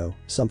Akeno,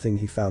 something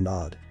he found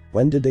odd.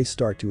 When did they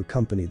start to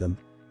accompany them?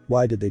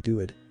 Why did they do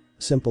it?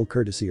 Simple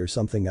courtesy or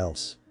something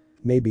else?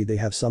 Maybe they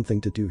have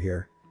something to do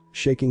here.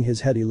 Shaking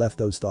his head he left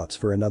those thoughts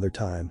for another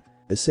time.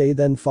 Issei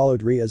then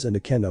followed Riaz and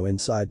Akeno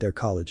inside their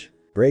college.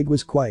 Draig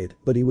was quiet,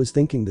 but he was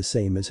thinking the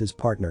same as his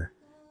partner.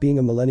 Being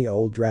a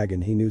millennia-old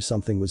dragon, he knew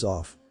something was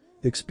off.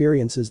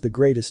 Experience is the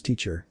greatest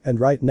teacher, and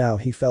right now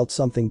he felt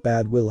something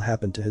bad will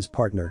happen to his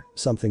partner,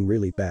 something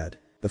really bad.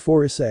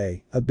 Before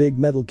Issei, a big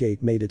metal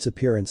gate made its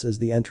appearance as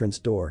the entrance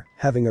door,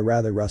 having a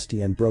rather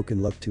rusty and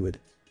broken look to it.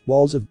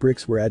 Walls of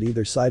bricks were at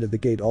either side of the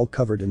gate, all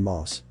covered in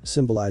moss,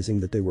 symbolizing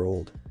that they were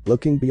old.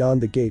 Looking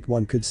beyond the gate,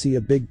 one could see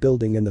a big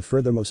building in the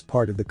furthermost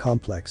part of the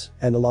complex,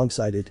 and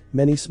alongside it,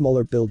 many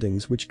smaller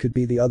buildings which could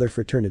be the other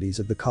fraternities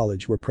of the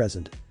college were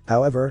present.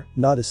 However,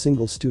 not a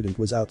single student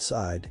was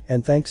outside,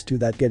 and thanks to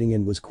that, getting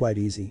in was quite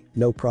easy,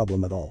 no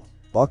problem at all.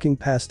 Walking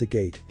past the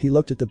gate, he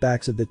looked at the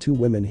backs of the two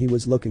women he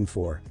was looking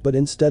for, but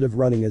instead of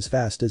running as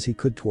fast as he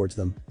could towards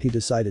them, he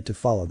decided to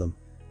follow them.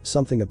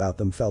 Something about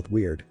them felt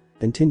weird.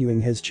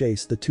 Continuing his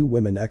chase, the two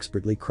women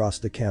expertly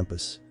crossed the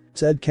campus.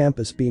 Said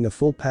campus being a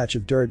full patch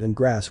of dirt and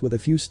grass with a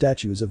few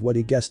statues of what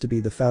he guessed to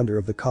be the founder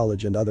of the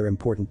college and other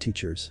important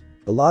teachers.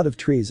 A lot of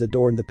trees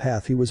adorned the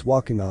path he was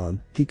walking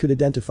on. He could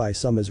identify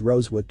some as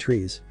rosewood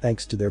trees,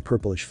 thanks to their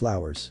purplish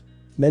flowers.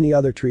 Many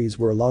other trees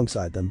were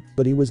alongside them,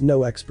 but he was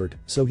no expert,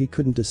 so he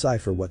couldn't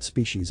decipher what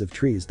species of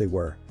trees they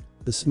were.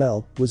 The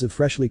smell was of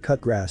freshly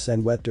cut grass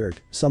and wet dirt,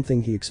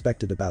 something he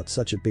expected about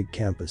such a big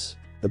campus.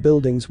 The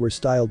buildings were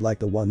styled like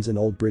the ones in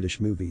old British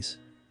movies.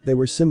 They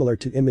were similar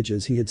to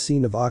images he had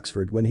seen of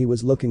Oxford when he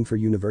was looking for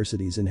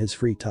universities in his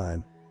free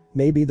time.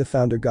 Maybe the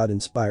founder got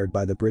inspired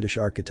by the British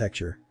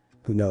architecture.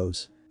 Who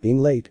knows? Being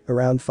late,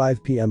 around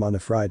 5 p.m. on a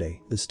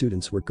Friday, the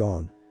students were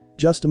gone.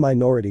 Just a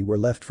minority were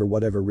left for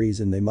whatever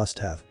reason they must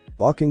have.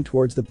 Walking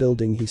towards the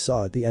building he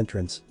saw at the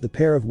entrance, the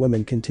pair of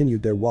women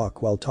continued their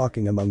walk while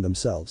talking among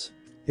themselves.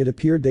 It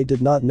appeared they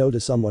did not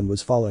notice someone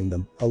was following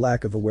them, a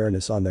lack of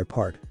awareness on their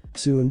part.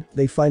 Soon,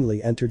 they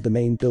finally entered the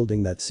main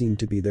building that seemed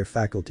to be their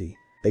faculty.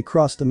 They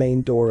crossed the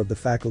main door of the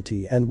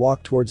faculty and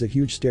walked towards a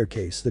huge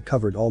staircase that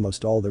covered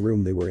almost all the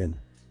room they were in.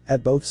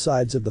 At both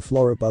sides of the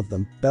floor above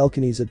them,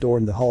 balconies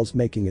adorned the halls,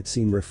 making it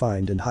seem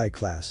refined and high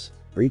class.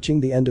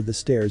 Reaching the end of the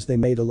stairs, they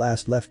made a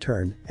last left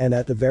turn, and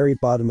at the very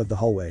bottom of the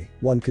hallway,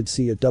 one could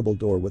see a double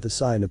door with a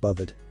sign above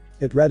it.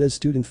 It read as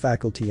student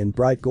faculty in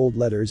bright gold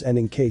letters and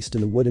encased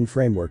in a wooden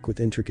framework with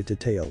intricate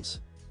details.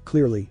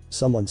 Clearly,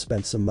 someone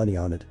spent some money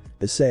on it.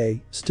 Issei,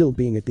 still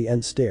being at the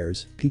end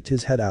stairs, peeked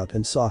his head out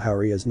and saw how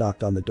Riaz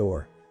knocked on the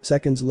door.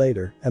 Seconds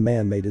later, a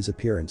man made his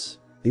appearance.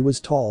 He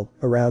was tall,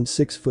 around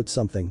 6 foot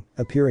something,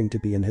 appearing to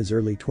be in his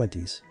early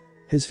 20s.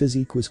 His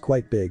physique was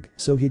quite big,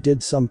 so he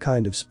did some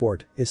kind of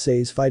sport.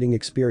 Issei's fighting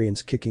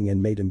experience kicking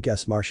in made him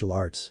guess martial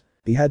arts.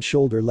 He had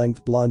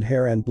shoulder-length blonde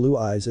hair and blue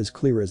eyes as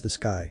clear as the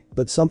sky,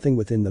 but something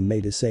within them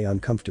made Issei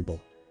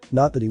uncomfortable.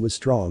 Not that he was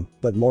strong,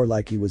 but more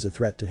like he was a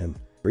threat to him.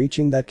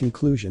 Reaching that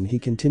conclusion, he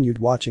continued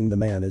watching the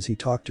man as he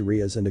talked to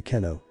Riaz and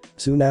Akeno.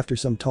 Soon after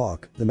some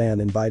talk, the man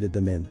invited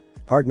them in.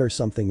 "Partner,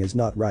 something is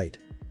not right.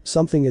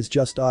 Something is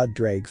just odd."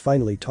 Draig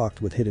finally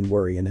talked with hidden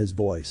worry in his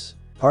voice.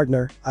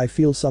 "Partner, I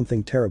feel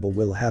something terrible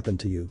will happen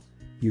to you.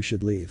 You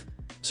should leave."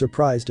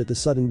 Surprised at the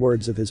sudden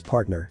words of his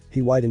partner,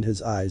 he widened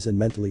his eyes and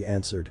mentally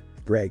answered,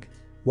 "Draig,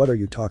 what are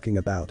you talking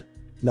about?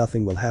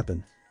 Nothing will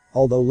happen.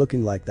 Although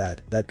looking like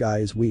that guy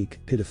is weak,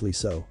 pitifully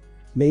so.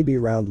 Maybe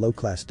around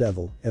low-class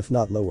devil, if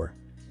not lower."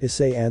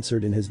 Issei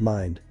answered in his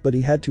mind, but he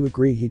had to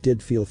agree he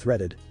did feel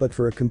threatened, but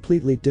for a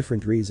completely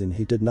different reason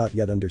he did not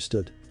yet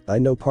understood. "I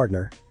know,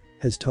 partner."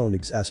 His tone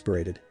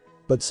exasperated.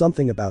 "But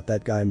something about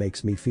that guy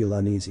makes me feel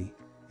uneasy.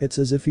 It's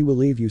as if he will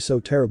leave you so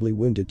terribly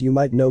wounded you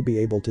might not be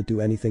able to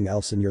do anything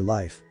else in your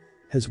life."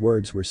 His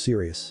words were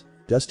serious.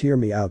 "Just hear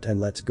me out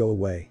and let's go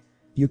away.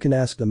 You can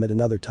ask them at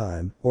another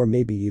time, or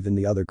maybe even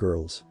the other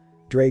girls."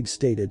 Draig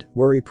stated,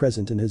 worry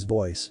present in his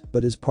voice,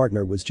 but his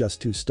partner was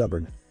just too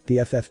stubborn.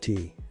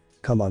 "PFFT.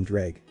 Come on,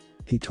 Draig,"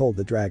 he told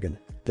the dragon.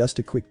 "Just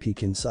a quick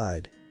peek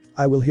inside.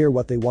 I will hear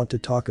what they want to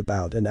talk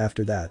about and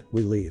after that,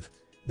 we'll leave.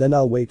 Then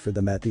I'll wait for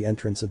them at the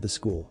entrance of the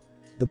school."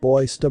 The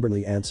boy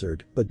stubbornly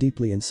answered, but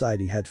deeply inside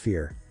he had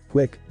fear.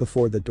 "Quick,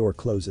 before the door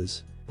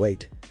closes."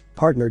 "Wait.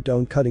 Partner,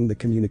 don't cutting the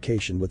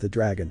communication with the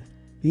dragon."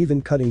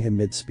 Even cutting him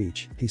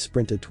mid-speech, he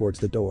sprinted towards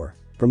the door.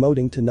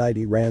 Promoting tonight,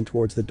 he ran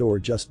towards the door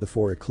just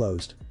before it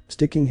closed.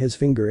 Sticking his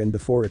finger in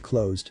before it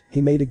closed,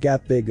 he made a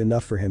gap big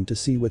enough for him to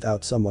see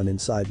without someone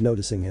inside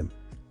noticing him.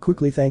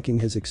 Quickly thanking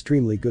his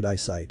extremely good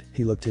eyesight,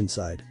 he looked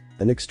inside.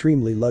 An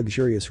extremely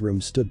luxurious room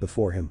stood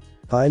before him.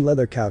 Pine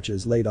leather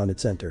couches laid on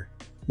its center.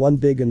 One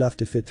big enough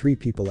to fit 3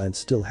 people and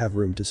still have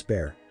room to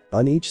spare.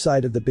 On each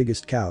side of the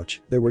biggest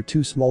couch, there were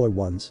 2 smaller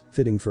ones,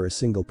 fitting for a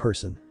single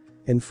person.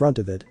 In front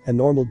of it, a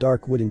normal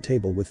dark wooden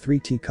table with 3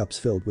 teacups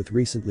filled with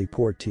recently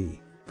poured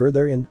tea.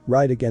 Further in,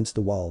 right against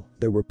the wall,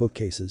 there were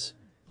bookcases.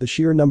 The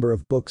sheer number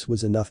of books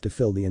was enough to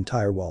fill the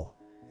entire wall.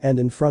 And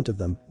in front of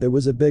them, there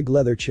was a big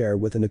leather chair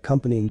with an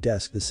accompanying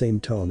desk the same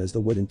tone as the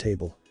wooden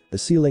table. The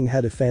ceiling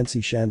had a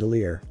fancy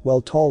chandelier,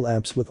 while tall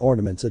lamps with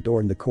ornaments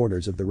adorned the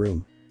corners of the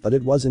room. But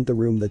it wasn't the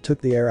room that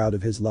took the air out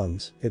of his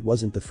lungs, it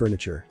wasn't the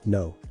furniture,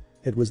 no.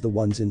 It was the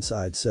ones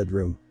inside said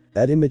room.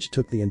 That image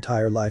took the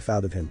entire life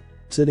out of him.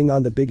 Sitting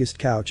on the biggest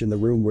couch in the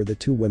room were the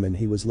 2 women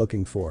he was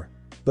looking for.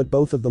 But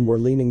both of them were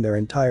leaning their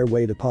entire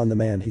weight upon the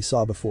man he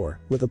saw before,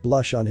 with a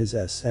blush on his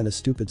face and a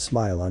stupid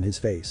smile on his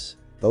face.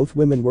 Both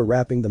women were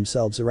wrapping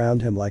themselves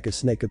around him like a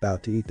snake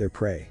about to eat their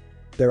prey.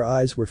 Their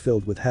eyes were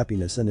filled with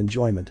happiness and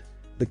enjoyment.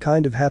 The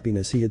kind of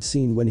happiness he had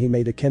seen when he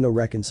made Akeno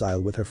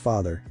reconcile with her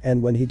father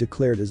and when he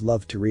declared his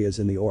love to Rias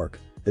in the orc.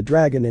 The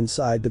dragon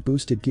inside the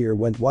boosted gear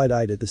went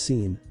wide-eyed at the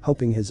scene,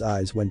 hoping his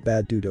eyes went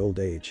bad due to old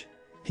age.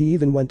 He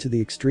even went to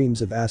the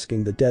extremes of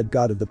asking the dead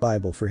god of the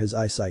Bible for his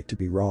eyesight to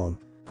be wrong.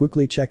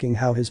 Quickly checking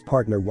how his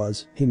partner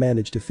was, he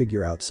managed to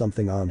figure out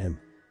something on him.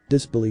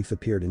 Disbelief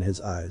appeared in his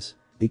eyes.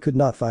 He could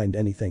not find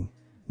anything.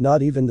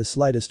 Not even the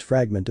slightest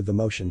fragment of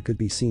emotion could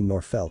be seen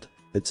nor felt.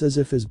 It's as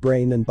if his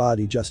brain and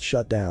body just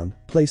shut down,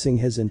 placing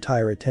his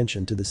entire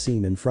attention to the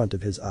scene in front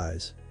of his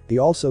eyes. He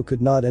also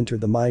could not enter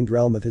the mind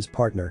realm of his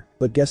partner,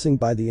 but guessing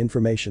by the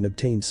information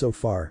obtained so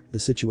far, the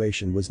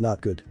situation was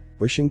not good.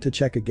 Wishing to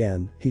check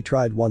again, he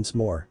tried once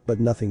more, but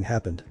nothing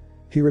happened.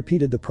 He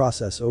repeated the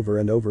process over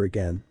and over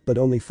again, but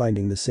only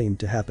finding the same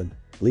to happen.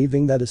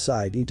 Leaving that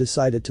aside, he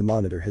decided to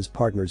monitor his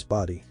partner's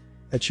body.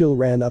 A chill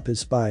ran up his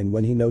spine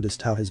when he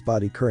noticed how his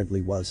body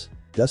currently was.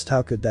 Just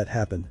how could that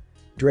happen?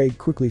 Draig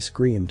quickly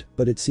screamed,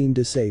 but it seemed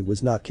Issei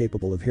was not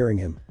capable of hearing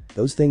him.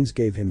 Those things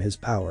gave him his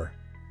power.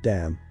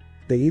 Damn.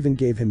 They even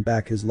gave him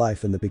back his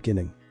life in the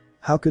beginning.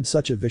 How could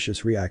such a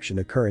vicious reaction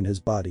occur in his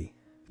body?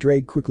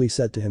 Draig quickly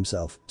said to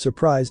himself,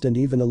 surprised and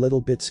even a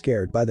little bit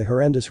scared by the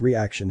horrendous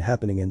reaction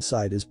happening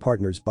inside his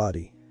partner's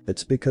body.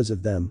 It's because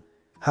of them.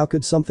 How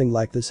could something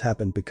like this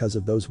happen because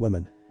of those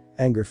women?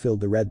 Anger filled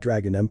the Red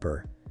Dragon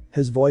Emperor.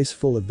 His voice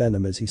full of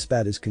venom as he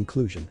spat his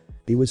conclusion.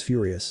 He was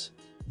furious.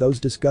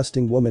 Those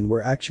disgusting women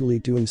were actually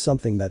doing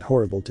something that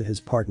horrible to his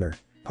partner.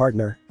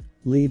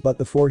 Lee, but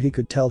before he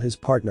could tell his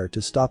partner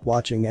to stop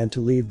watching and to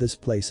leave this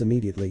place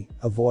immediately,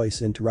 a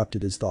voice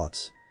interrupted his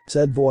thoughts.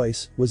 Said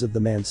voice was of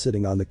the man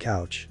sitting on the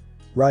couch.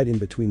 Right in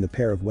between the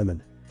pair of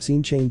women.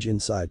 Scene change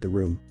inside the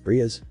room.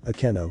 Rias,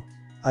 Akeno.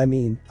 I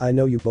mean, I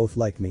know you both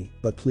like me,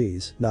 but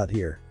please, not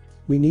here.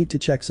 We need to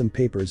check some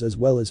papers as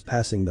well as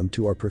passing them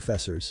to our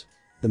professors.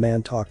 The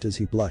man talked as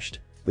he blushed.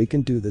 We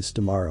can do this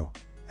tomorrow.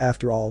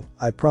 After all,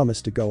 I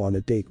promised to go on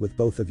a date with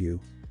both of you.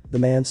 The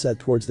man said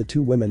towards the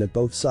two women at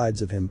both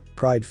sides of him,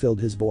 pride filled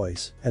his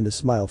voice, and a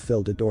smile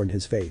adorned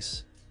his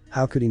face.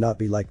 How could he not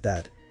be like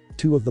that?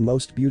 Two of the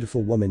most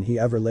beautiful women he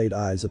ever laid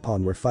eyes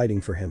upon were fighting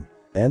for him.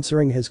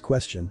 Answering his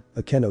question,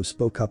 Akeno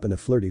spoke up in a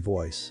flirty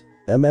voice.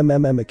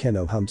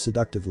 Akeno hummed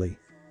seductively.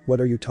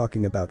 What are you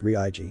talking about,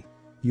 Draig?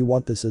 You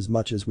want this as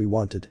much as we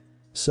wanted.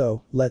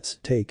 So, let's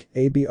take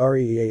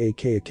Abreaak.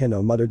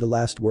 Akeno muttered the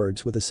last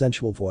words with a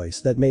sensual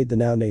voice that made the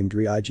now named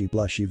Draig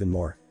blush even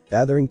more.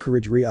 Gathering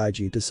courage,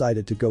 Draig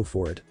decided to go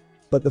for it.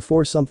 But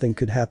before something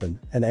could happen,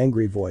 an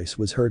angry voice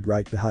was heard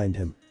right behind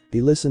him.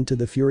 He listened to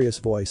the furious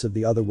voice of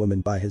the other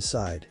woman by his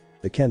side.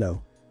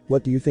 Akeno.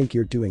 What do you think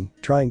you're doing,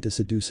 trying to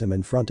seduce him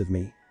in front of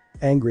me?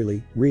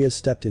 Angrily, Rias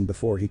stepped in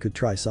before he could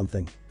try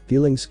something.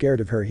 Feeling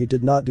scared of her, he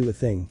did not do a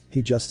thing,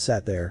 he just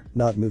sat there,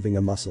 not moving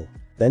a muscle.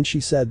 Then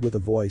she said with a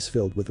voice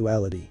filled with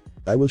duality.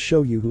 I will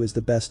show you who is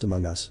the best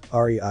among us,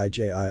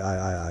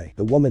 Reijii.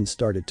 The woman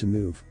started to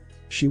move.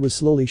 She was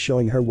slowly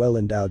showing her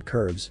well-endowed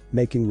curves,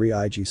 making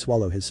Draig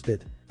swallow his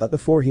spit. But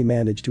before he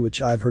managed to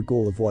achieve her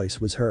goal, a voice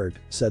was heard,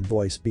 said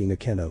voice being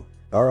Akeno.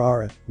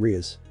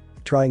 Rias.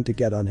 Trying to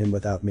get on him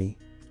without me?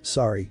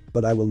 Sorry,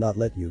 but I will not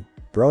let you.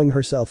 Throwing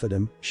herself at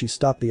him, she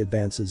stopped the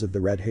advances of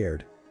the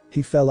red-haired.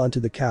 He fell onto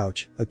the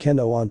couch,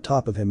 Akeno on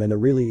top of him in a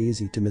really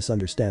easy to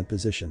misunderstand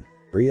position.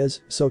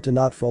 Rias, so to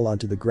not fall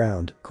onto the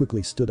ground,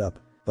 quickly stood up.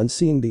 On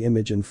seeing the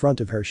image in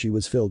front of her, she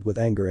was filled with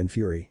anger and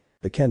fury.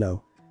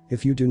 Akeno.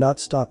 If you do not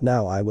stop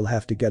now, I will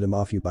have to get him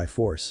off you by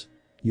force.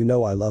 You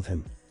know I love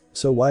him.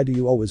 So why do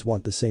you always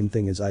want the same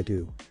thing as I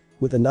do?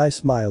 With a nice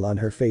smile on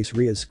her face,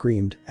 Rias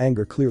screamed,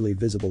 anger clearly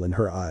visible in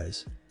her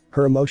eyes.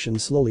 Her emotion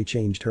slowly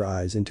changed her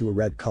eyes into a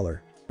red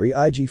color.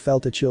 Draig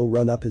felt a chill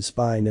run up his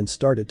spine and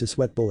started to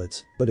sweat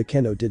bullets, but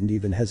Akeno didn't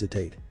even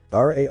hesitate.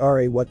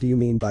 What do you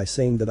mean by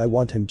saying that I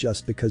want him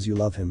just because you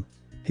love him?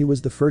 He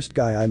was the first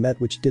guy I met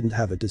which didn't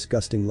have a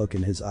disgusting look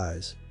in his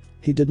eyes.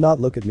 He did not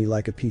look at me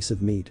like a piece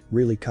of meat,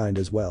 really kind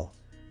as well.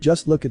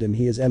 Just look at him,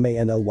 he is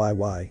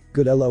manly,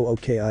 good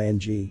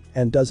looking,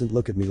 and doesn't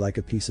look at me like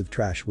a piece of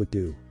trash would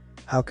do.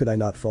 How could I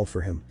not fall for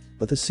him?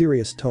 With a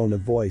serious tone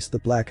of voice, the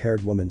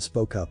black-haired woman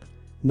spoke up.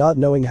 Not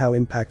knowing how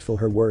impactful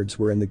her words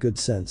were in the good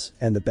sense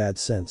and the bad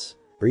sense.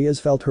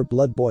 Rias felt her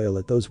blood boil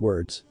at those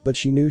words, but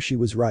she knew she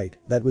was right.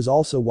 That was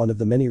also one of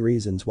the many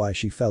reasons why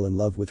she fell in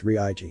love with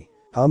Draig.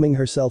 Calming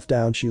herself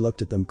down, she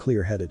looked at them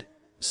clear-headed.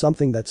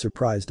 Something that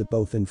surprised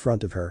both in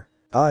front of her.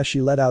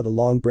 She let out a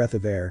long breath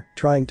of air,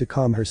 trying to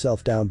calm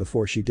herself down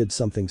before she did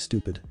something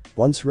stupid.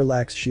 Once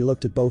relaxed, she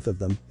looked at both of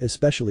them,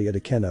 especially at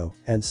Akeno,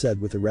 and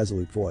said with a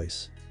resolute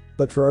voice.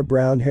 But for a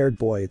brown-haired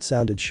boy it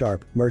sounded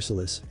sharp,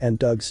 merciless, and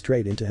dug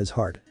straight into his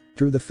heart.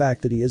 Through the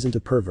fact that he isn't a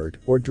pervert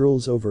or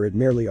drools over it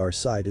merely, our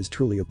side is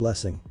truly a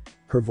blessing.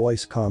 Her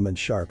voice calm and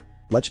sharp.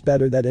 Much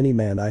better than any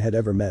man I had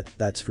ever met,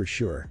 that's for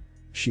sure.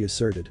 She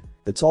asserted.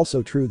 It's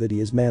also true that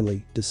he is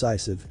manly,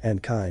 decisive,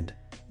 and kind.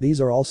 These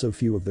are also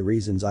few of the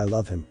reasons I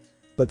love him.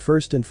 But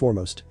first and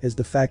foremost is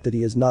the fact that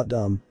he is not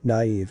dumb,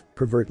 naive,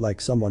 pervert like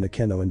someone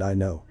Akeno and I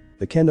know.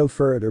 Akeno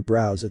furrowed her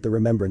brows at the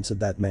remembrance of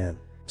that man.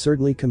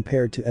 Certainly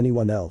compared to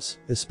anyone else,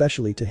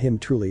 especially to him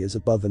truly is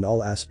above in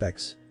all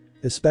aspects.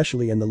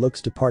 Especially in the looks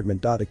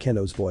department.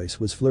 Akeno's voice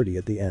was flirty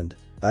at the end.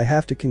 I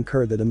have to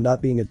concur that him not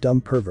being a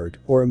dumb pervert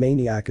or a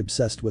maniac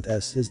obsessed with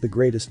S is the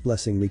greatest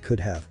blessing we could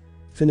have.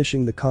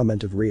 Finishing the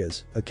comment of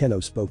Ria's,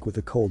 Akeno spoke with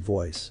a cold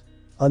voice.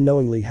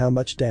 Unknowingly how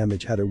much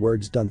damage had her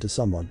words done to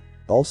someone.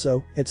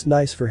 Also, it's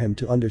nice for him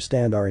to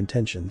understand our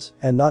intentions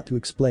and not to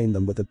explain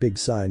them with a big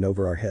sign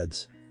over our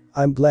heads.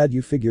 I'm glad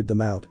you figured them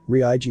out,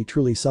 Draig.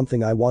 Truly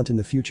something I want in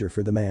the future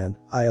for the man,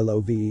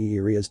 ILOVE.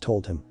 Rias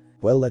told him.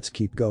 Well, let's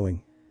keep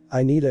going.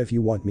 I need if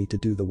you want me to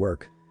do the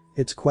work.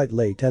 It's quite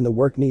late and the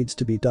work needs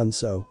to be done,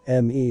 so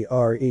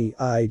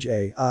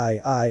MEREIJII.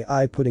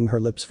 Putting her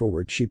lips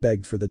forward, she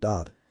begged for the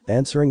dot.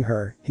 Answering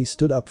her, he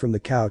stood up from the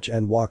couch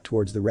and walked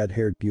towards the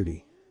red-haired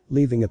beauty.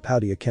 Leaving a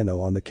pouty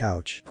Akeno on the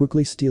couch,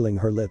 quickly stealing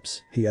her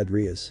lips, he had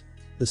Ria's.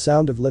 The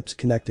sound of lips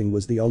connecting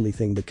was the only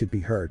thing that could be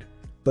heard.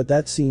 But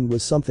that scene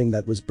was something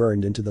that was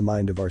burned into the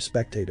mind of our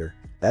spectator.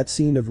 That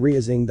scene of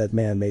Ria's-ing that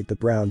man made the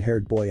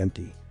brown-haired boy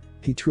empty.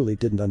 He truly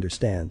didn't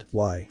understand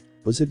why.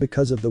 Was it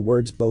because of the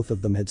words both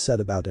of them had said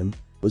about him?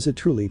 Was it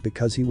truly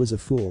because he was a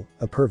fool,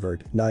 a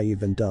pervert,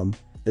 naive and dumb?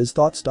 His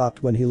thought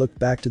stopped when he looked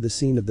back to the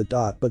scene of the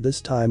dot, but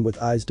this time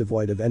with eyes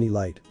devoid of any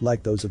light,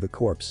 like those of a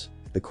corpse.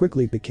 It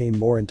quickly became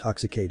more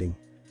intoxicating.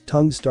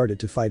 Tongues started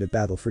to fight a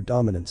battle for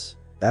dominance.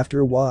 After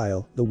a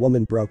while, the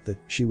woman broke that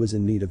she was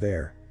in need of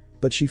air.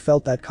 But she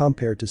felt that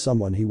compared to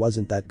someone he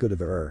wasn't that good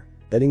of a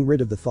Getting rid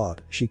of the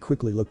thought, she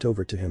quickly looked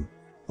over to him.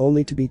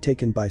 Only to be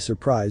taken by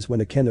surprise when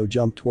Akeno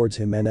jumped towards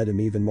him and at him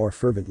even more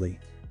fervently.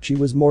 She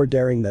was more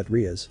daring than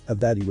Ria's,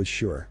 of that he was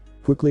sure.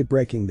 Quickly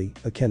breaking the,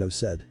 Akeno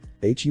said.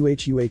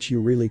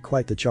 You really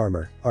quite the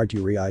charmer, aren't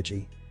you,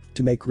 Draig?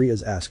 To make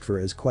Ria's ask for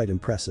is quite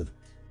impressive.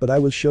 But I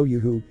will show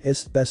you who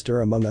is bester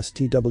among us.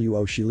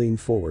 TWO. She leaned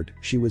forward,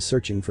 she was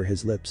searching for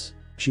his lips.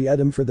 She had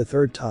him for the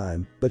third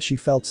time, but she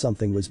felt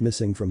something was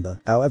missing from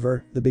the.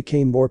 However, the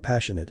became more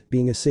passionate.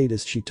 Being a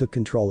sadist, she took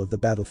control of the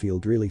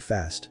battlefield really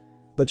fast.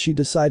 But she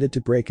decided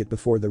to break it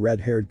before the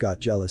red-haired got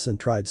jealous and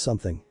tried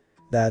something.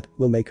 That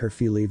will make her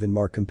feel even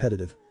more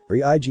competitive.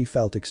 Draig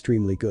felt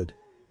extremely good.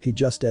 He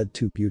just had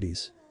two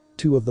beauties.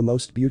 Two of the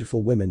most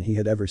beautiful women he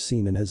had ever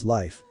seen in his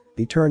life.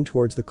 He turned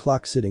towards the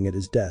clock sitting at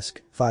his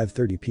desk,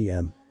 5:30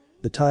 p.m.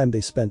 The time they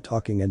spent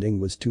talking and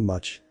ing was too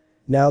much.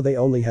 Now they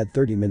only had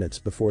 30 minutes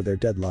before their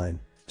deadline.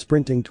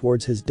 Sprinting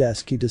towards his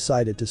desk, he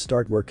decided to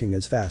start working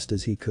as fast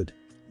as he could.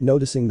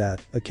 Noticing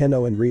that,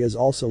 Akeno and Ria's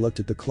also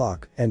looked at the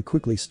clock and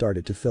quickly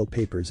started to fill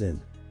papers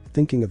in.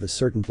 Thinking of a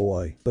certain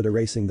boy, but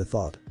erasing the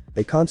thought.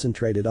 They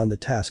concentrated on the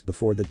task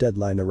before the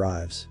deadline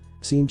arrives.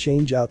 Scene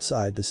change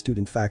outside the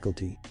student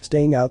faculty.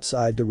 Staying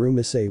outside the room,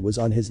 Issei was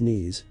on his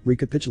knees,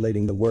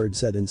 recapitulating the words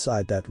said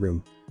inside that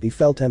room. He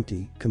felt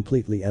empty,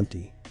 completely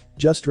empty.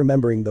 Just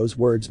remembering those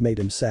words made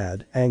him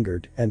sad,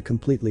 angered, and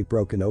completely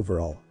broken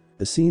overall.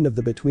 The scene of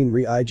the between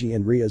Draig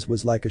and Ria's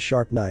was like a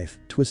sharp knife,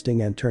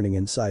 twisting and turning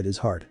inside his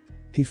heart.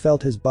 He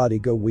felt his body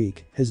go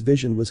weak, his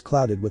vision was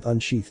clouded with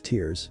unsheathed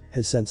tears,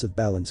 his sense of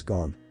balance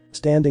gone.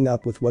 Standing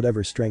up with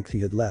whatever strength he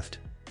had left.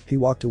 He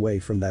walked away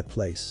from that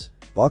place.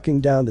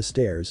 Walking down the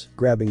stairs,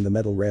 grabbing the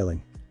metal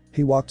railing.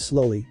 He walked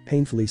slowly,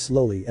 painfully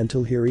slowly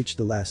until he reached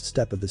the last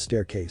step of the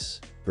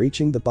staircase.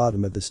 Reaching the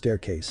bottom of the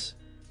staircase.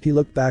 He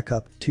looked back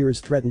up, tears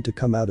threatened to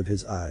come out of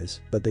his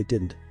eyes, but they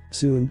didn't.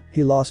 Soon,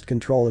 he lost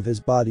control of his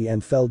body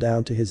and fell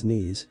down to his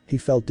knees. He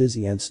felt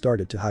dizzy and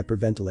started to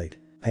hyperventilate.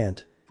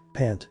 Pant.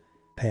 Pant.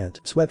 Pant.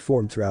 Sweat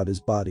formed throughout his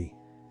body.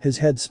 His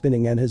head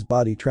spinning and his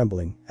body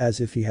trembling, as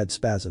if he had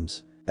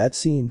spasms. That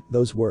scene,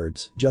 those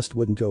words, just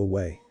wouldn't go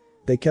away.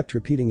 They kept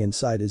repeating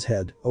inside his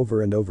head,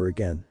 over and over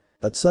again.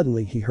 But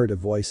suddenly he heard a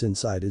voice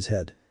inside his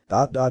head.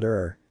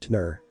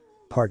 Tner.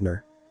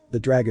 Partner. The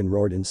dragon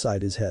roared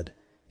inside his head.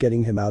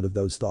 Getting him out of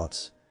those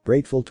thoughts.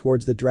 Grateful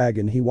towards the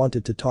dragon, he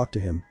wanted to talk to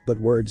him, but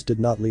words did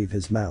not leave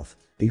his mouth.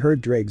 He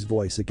heard Draig's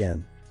voice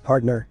again.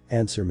 Partner,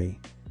 answer me.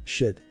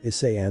 Shit,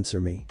 Issei, answer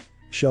me.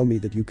 Show me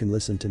that you can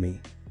listen to me.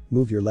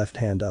 Move your left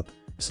hand up.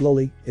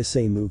 Slowly,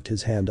 Issei moved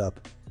his hand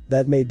up.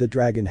 That made the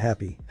dragon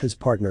happy. His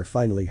partner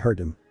finally heard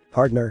him.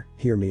 Partner,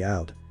 hear me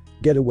out.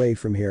 Get away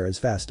from here as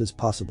fast as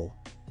possible.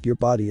 Your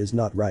body is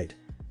not right.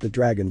 The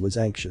dragon was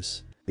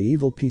anxious. The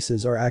evil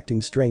pieces are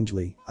acting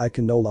strangely, I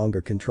can no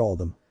longer control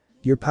them.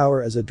 Your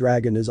power as a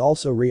dragon is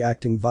also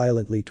reacting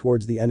violently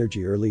towards the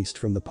energy released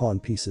from the pawn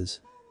pieces.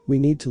 We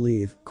need to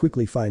leave,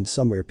 quickly find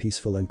somewhere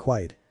peaceful and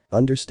quiet.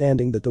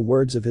 Understanding that the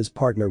words of his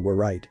partner were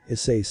right,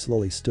 Issei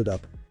slowly stood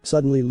up.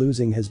 Suddenly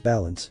losing his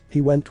balance,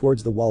 he went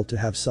towards the wall to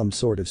have some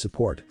sort of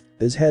support.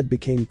 His head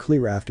became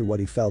clear after what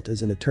he felt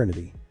as an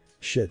eternity.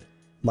 Shit.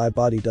 My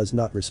body does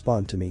not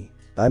respond to me.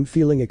 I'm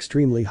feeling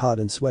extremely hot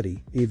and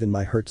sweaty, even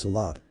my hurts a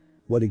lot.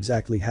 What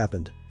exactly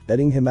happened?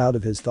 Letting him out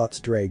of his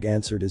thoughts, Draig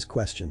answered his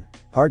question.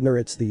 Partner,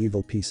 it's the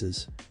evil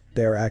pieces.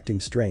 They are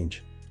acting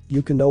strange.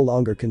 You can no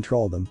longer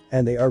control them,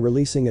 and they are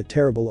releasing a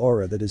terrible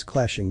aura that is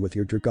clashing with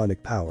your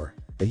dragonic power.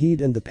 The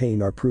heat and the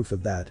pain are proof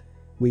of that.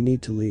 We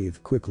need to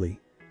leave quickly.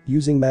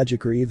 Using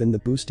magic or even the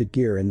boosted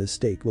gear in this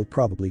state will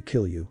probably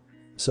kill you.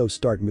 So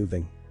start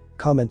moving,"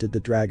 commented the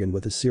dragon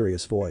with a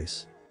serious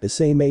voice.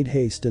 Issei made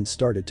haste and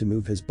started to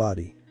move his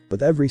body.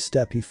 With every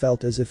step he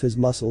felt as if his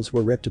muscles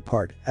were ripped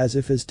apart, as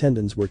if his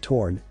tendons were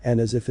torn,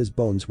 and as if his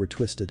bones were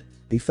twisted.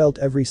 He felt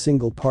every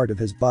single part of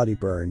his body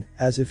burn,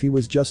 as if he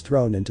was just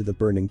thrown into the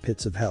burning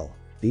pits of hell.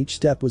 Each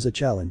step was a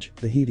challenge,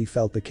 the heat he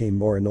felt became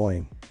more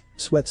annoying.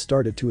 Sweat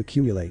started to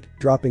accumulate,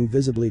 dropping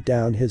visibly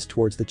down his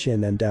towards the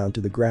chin and down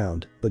to the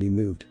ground, but he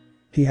moved.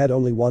 He had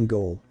only one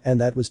goal, and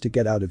that was to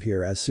get out of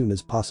here as soon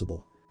as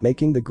possible.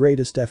 Making the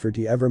greatest effort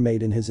he ever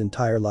made in his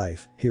entire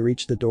life, he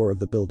reached the door of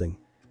the building.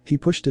 He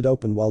pushed it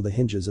open while the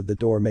hinges of the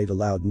door made a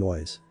loud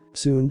noise.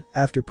 Soon,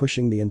 after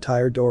pushing the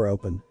entire door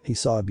open, he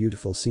saw a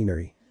beautiful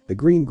scenery. The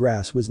green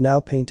grass was now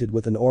painted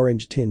with an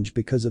orange tinge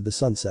because of the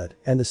sunset,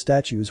 and the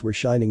statues were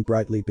shining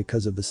brightly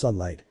because of the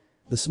sunlight.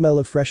 The smell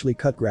of freshly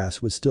cut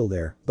grass was still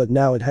there, but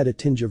now it had a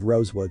tinge of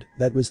rosewood,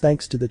 that was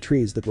thanks to the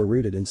trees that were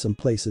rooted in some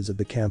places of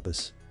the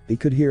campus. He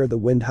could hear the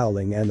wind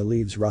howling and the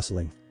leaves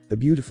rustling. A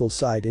beautiful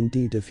sight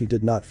indeed if he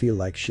did not feel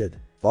like shit.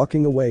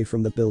 Walking away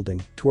from the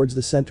building, towards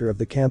the center of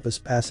the campus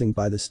passing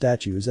by the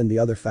statues and the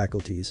other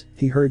faculties,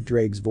 he heard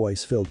Draig's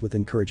voice filled with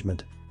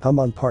encouragement. "Come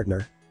on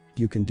partner.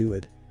 You can do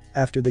it.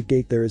 After the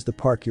gate there is the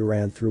park you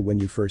ran through when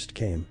you first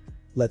came.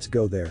 Let's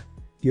go there.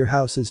 Your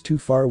house is too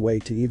far away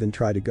to even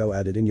try to go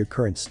at it in your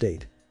current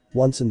state.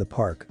 Once in the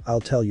park,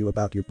 I'll tell you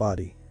about your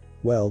body.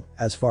 Well,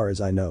 as far as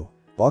I know."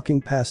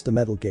 Walking past the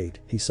metal gate,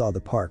 he saw the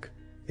park.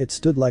 It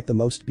stood like the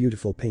most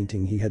beautiful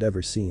painting he had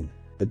ever seen.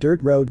 The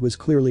dirt road was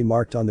clearly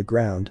marked on the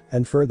ground,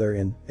 and further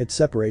in, it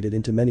separated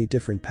into many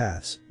different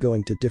paths,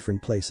 going to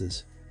different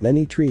places.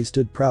 Many trees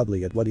stood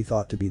proudly at what he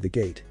thought to be the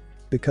gate.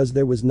 Because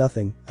there was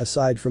nothing,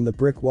 aside from the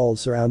brick walls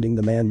surrounding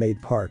the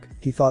man-made park,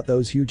 he thought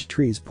those huge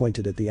trees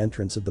pointed at the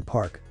entrance of the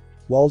park.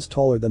 Walls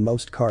taller than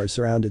most cars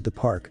surrounded the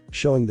park,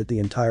 showing that the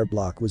entire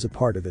block was a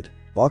part of it.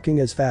 Walking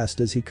as fast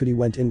as he could he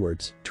went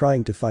inwards,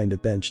 trying to find a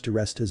bench to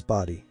rest his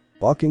body.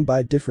 Walking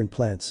by different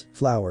plants,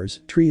 flowers,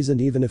 trees and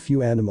even a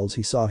few animals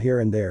he saw here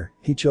and there,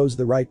 he chose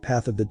the right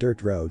path of the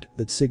dirt road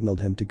that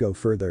signaled him to go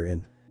further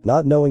in.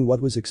 Not knowing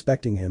what was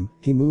expecting him,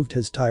 he moved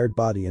his tired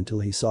body until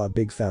he saw a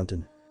big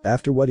fountain.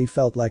 After what he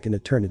felt like an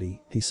eternity,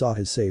 he saw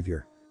his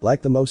savior.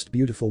 Like the most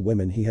beautiful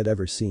women he had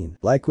ever seen.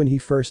 Like when he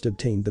first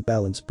obtained the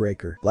balance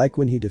breaker. Like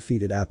when he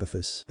defeated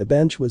Apophis. A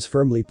bench was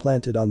firmly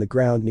planted on the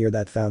ground near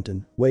that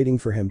fountain, waiting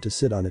for him to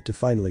sit on it to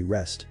finally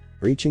rest.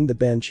 Reaching the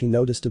bench he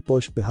noticed a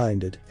bush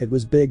behind it. It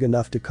was big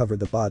enough to cover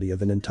the body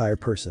of an entire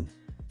person.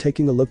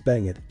 Taking a look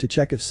bang it, to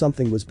check if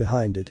something was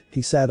behind it,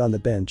 he sat on the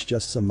bench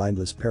just some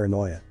mindless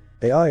paranoia.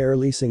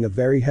 Releasing a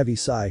very heavy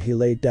sigh he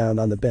laid down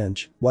on the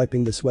bench,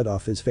 wiping the sweat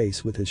off his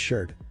face with his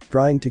shirt.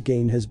 Trying to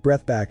gain his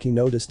breath back he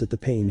noticed that the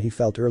pain he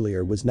felt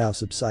earlier was now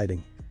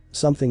subsiding.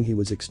 Something he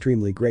was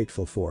extremely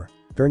grateful for.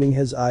 Turning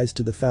his eyes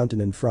to the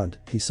fountain in front,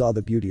 he saw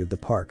the beauty of the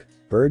park.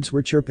 Birds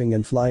were chirping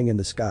and flying in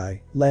the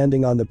sky,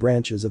 landing on the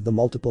branches of the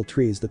multiple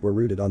trees that were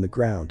rooted on the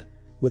ground.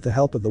 With the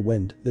help of the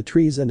wind, the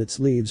trees and its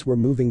leaves were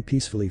moving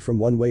peacefully from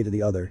one way to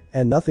the other,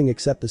 and nothing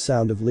except the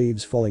sound of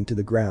leaves falling to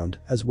the ground,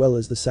 as well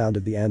as the sound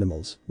of the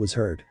animals, was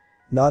heard.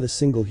 Not a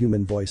single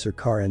human voice or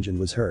car engine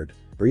was heard.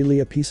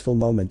 Really a peaceful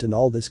moment in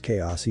all this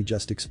chaos he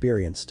just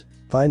experienced.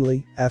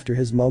 Finally, after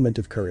his moment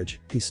of courage,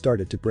 he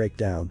started to break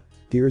down.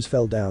 Tears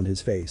fell down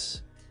his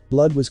face.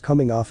 Blood was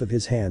coming off of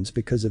his hands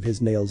because of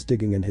his nails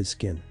digging in his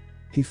skin.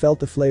 He felt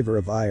the flavor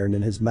of iron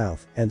in his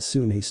mouth, and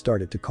soon he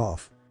started to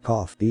cough.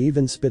 He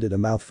even spitted a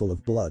mouthful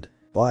of blood.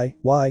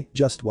 Why,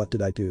 just what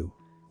did I do?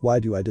 Why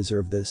do I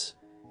deserve this?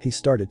 He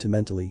started to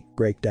mentally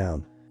break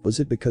down. Was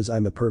it because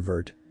I'm a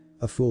pervert?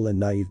 A fool and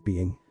naive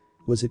being?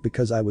 Was it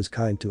because I was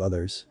kind to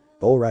others?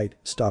 Alright,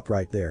 stop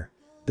right there.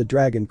 The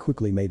dragon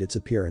quickly made its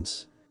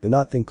appearance. Do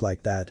not think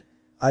like that.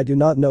 I do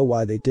not know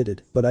why they did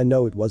it, but I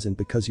know it wasn't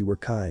because you were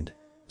kind.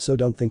 So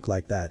don't think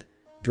like that.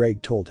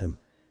 Draig told him.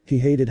 He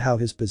hated how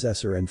his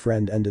possessor and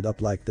friend ended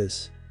up like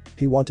this.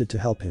 He wanted to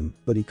help him,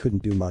 but he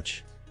couldn't do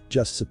much.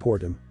 Just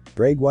support him.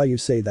 Draig, why you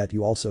say that?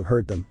 You also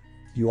heard them.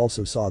 You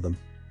also saw them.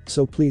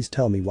 So please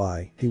tell me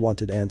why. He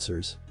wanted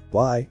answers.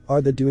 Why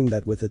are they doing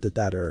that with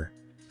it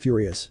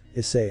Furious,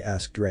 Issei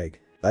asked Draig.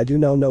 I do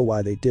not know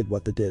why they did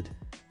what they did.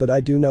 But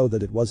I do know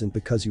that it wasn't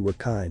because you were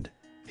kind.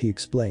 He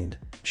explained.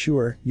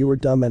 Sure, you were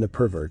dumb and a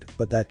pervert,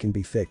 but that can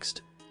be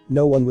fixed.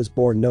 No one was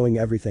born knowing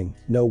everything,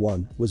 no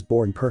one was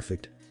born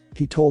perfect.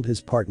 He told his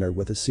partner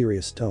with a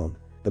serious tone.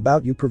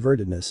 About you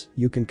pervertedness,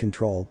 you can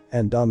control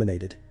and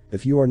dominate it.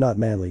 If you are not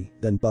manly,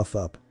 then buff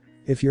up.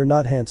 If you're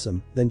not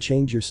handsome, then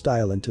change your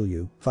style until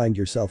you find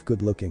yourself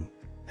good looking.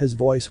 His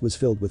voice was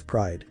filled with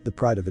pride, the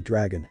pride of a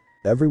dragon.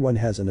 Everyone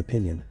has an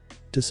opinion.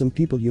 To some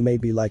people you may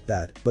be like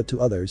that, but to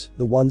others,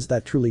 the ones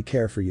that truly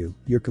care for you,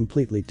 you're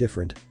completely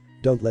different.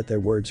 Don't let their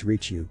words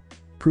reach you.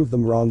 Prove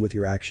them wrong with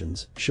your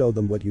actions, show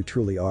them what you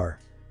truly are.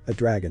 A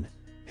dragon.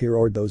 He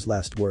roared those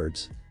last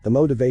words. The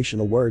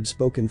motivational words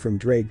spoken from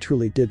Draig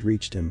truly did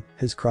reach him,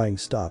 his crying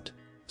stopped.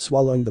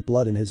 Swallowing the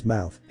blood in his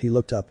mouth, he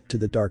looked up to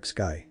the dark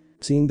sky.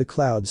 Seeing the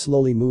clouds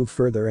slowly move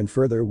further and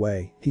further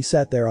away, he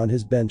sat there on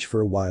his bench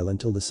for a while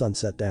until the sun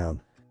set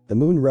down. The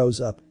moon rose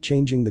up,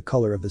 changing the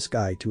color of the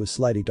sky to a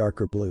slightly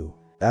darker blue.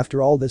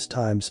 After all this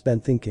time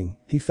spent thinking,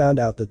 he found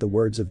out that the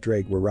words of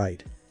Draig were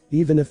right.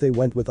 Even if they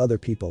went with other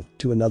people,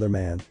 to another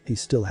man, he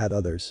still had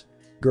others.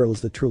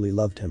 Girls that truly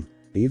loved him.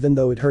 Even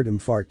though it hurt him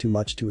far too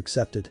much to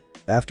accept it.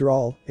 After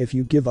all, if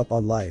you give up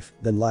on life,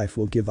 then life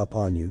will give up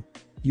on you.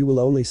 You will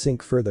only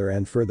sink further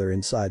and further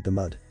inside the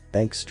mud.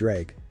 Thanks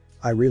Draig.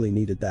 I really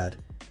needed that.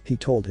 He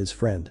told his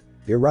friend.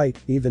 You're right,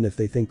 even if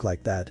they think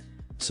like that.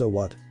 So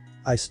what?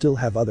 I still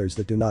have others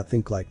that do not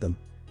think like them.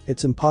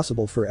 It's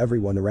impossible for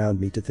everyone around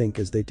me to think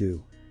as they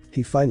do.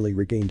 He finally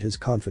regained his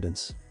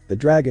confidence. The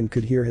dragon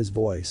could hear his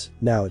voice,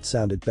 now it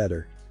sounded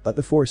better. But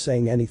before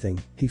saying anything,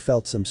 he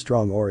felt some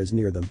strong auras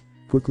near them.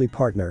 Quickly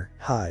partner,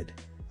 hide.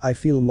 I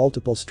feel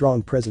multiple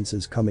strong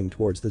presences coming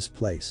towards this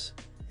place.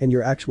 In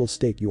your actual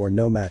state you are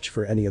no match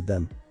for any of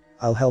them.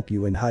 I'll help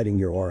you in hiding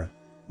your aura.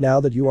 Now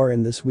that you are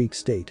in this weak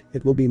state,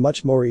 it will be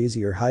much more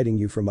easier hiding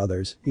you from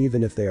others,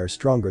 even if they are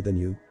stronger than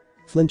you.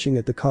 Flinching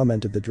at the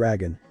comment of the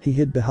dragon, he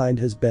hid behind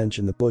his bench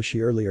in the bush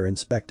he earlier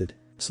inspected.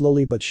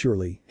 Slowly but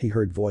surely, he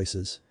heard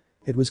voices.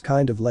 It was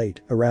kind of late,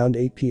 around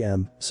 8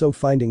 p.m, so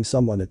finding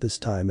someone at this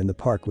time in the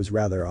park was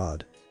rather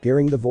odd.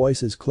 Hearing the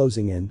voices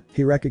closing in,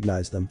 he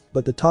recognized them,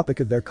 but the topic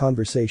of their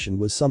conversation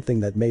was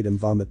something that made him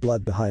vomit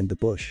blood behind the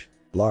bush.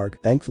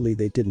 Blarg, thankfully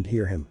they didn't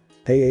hear him.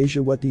 Hey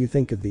Asia, what do you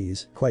think of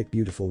these? Quite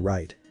beautiful,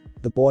 right?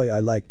 The boy I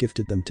like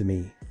gifted them to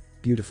me.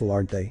 Beautiful,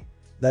 aren't they?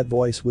 That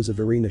voice was of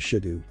Irina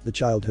Shidu, the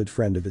childhood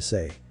friend of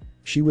Issei.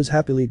 She was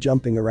happily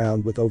jumping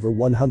around with over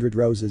 100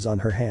 roses on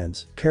her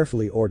hands,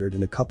 carefully ordered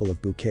in a couple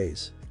of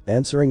bouquets.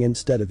 Answering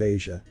instead of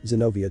Asia,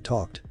 Zenobia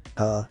talked.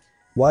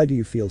 Why do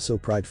you feel so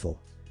prideful?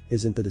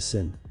 Isn't that a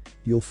sin?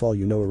 You'll fall,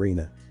 you know,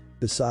 Irina.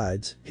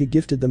 Besides, he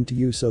gifted them to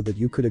you so that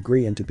you could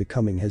agree into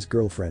becoming his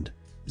girlfriend.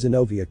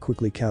 Zenobia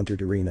quickly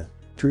countered Irina.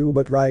 True,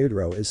 but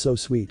Ryudro is so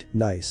sweet,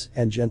 nice,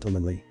 and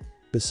gentlemanly.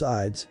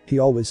 Besides, he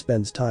always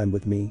spends time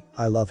with me,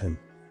 I love him.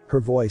 Her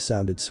voice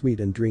sounded sweet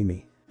and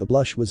dreamy. The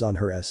blush was on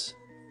her S.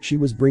 She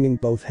was bringing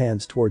both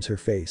hands towards her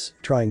face,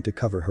 trying to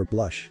cover her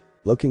blush.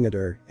 Looking at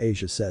her,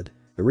 Asia said.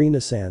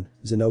 Irina-san,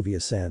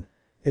 Zenobia-san.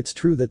 It's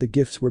true that the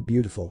gifts were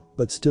beautiful,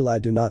 but still I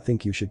do not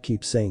think you should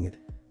keep saying it.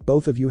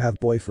 Both of you have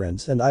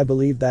boyfriends and I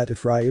believe that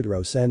if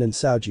Ryudro-san and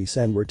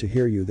Saoji-san were to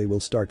hear you they will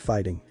start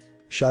fighting.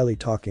 Shyly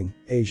talking,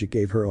 Asia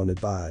gave her own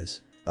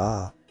advice.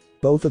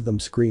 Both of them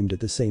screamed at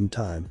the same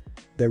time.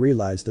 They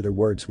realized that her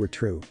words were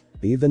true.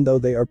 Even though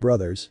they are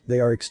brothers, they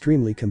are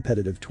extremely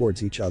competitive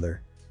towards each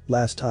other.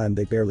 Last time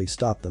they barely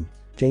stopped them.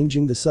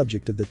 Changing the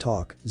subject of the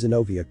talk,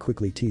 Zenobia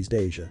quickly teased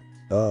Asia.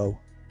 Oh.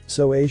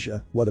 So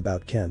Asia, what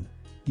about Ken?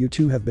 You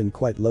two have been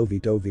quite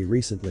lovey-dovey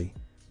recently.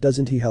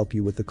 Doesn't he help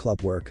you with the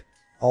club work?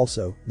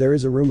 Also, there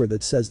is a rumor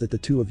that says that the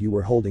two of you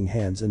were holding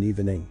hands in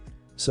evening.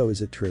 So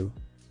is it true?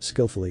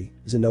 Skillfully,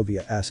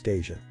 Zenobia asked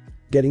Asia.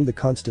 Getting the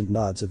constant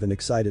nods of an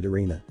excited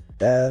Irina.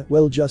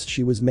 Well, just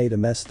she was made a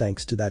mess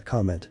thanks to that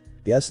comment.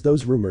 Yes,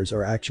 those rumors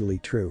are actually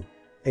true.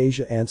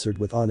 Asia answered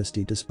with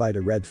honesty despite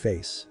a red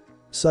face.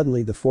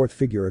 Suddenly the fourth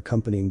figure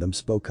accompanying them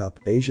spoke up.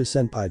 Asia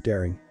senpai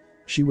daring.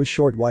 She was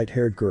short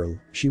white-haired girl,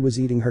 she was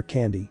eating her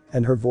candy,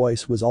 and her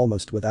voice was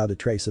almost without a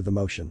trace of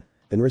emotion.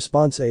 In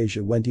response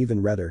Asia went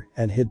even redder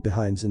and hid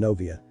behind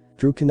Zenobia.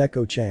 True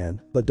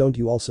Kaneko-chan, but don't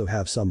you also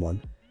have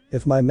someone?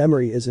 If my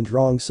memory isn't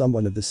wrong,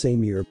 someone of the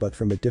same year but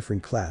from a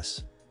different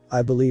class.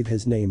 I believe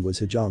his name was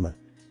Hijama.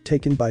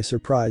 Taken by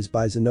surprise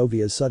by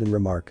Zenobia's sudden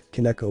remark,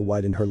 Kaneko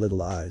widened her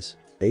little eyes.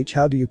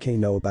 How do you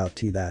know about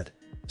that?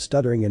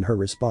 Stuttering in her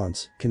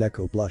response,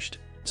 Kaneko blushed.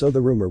 So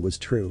the rumor was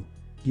true.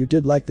 You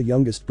did like the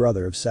youngest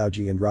brother of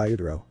Saoji and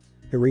Ryudro.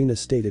 Irina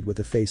stated with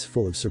a face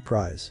full of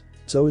surprise.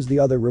 So is the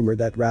other rumor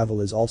that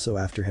Ravel is also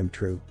after him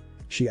true?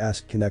 She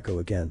asked Kaneko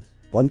again.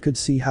 One could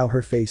see how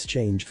her face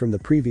changed from the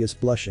previous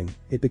blushing,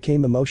 it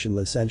became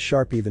emotionless and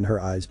sharp, even her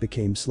eyes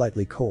became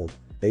slightly cold.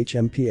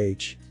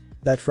 HMPH.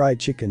 That fried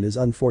chicken is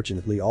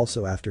unfortunately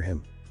also after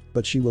him.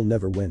 But she will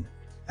never win.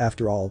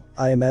 After all,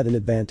 I am at an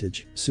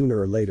advantage, sooner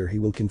or later he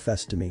will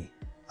confess to me.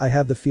 I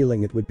have the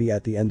feeling it would be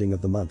at the ending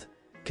of the month.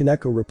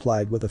 Kaneko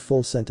replied with a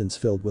full sentence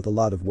filled with a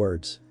lot of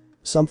words.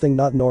 Something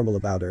not normal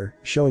about her,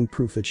 showing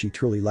proof that she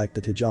truly liked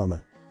the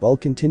Hijama. While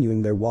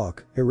continuing their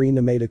walk,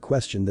 Irina made a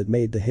question that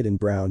made the hidden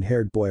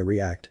brown-haired boy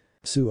react.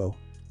 Suo.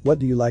 What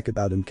do you like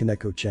about him,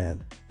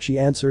 Kaneko-chan? She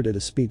answered at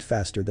a speed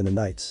faster than a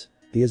knight's.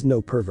 He is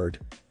no pervert.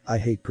 I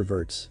hate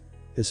perverts.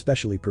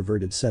 Especially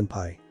perverted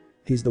senpai.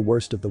 He's the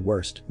worst of the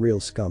worst, real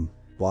scum.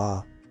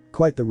 Wah.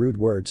 Quite the rude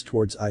words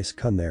towards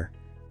Ice-kun there.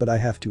 But I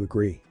have to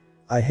agree.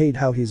 I hate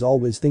how he's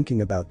always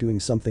thinking about doing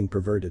something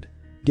perverted.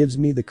 Gives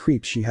me the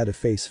creeps. She had a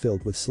face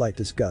filled with slight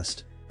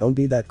disgust. Don't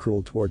be that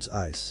cruel towards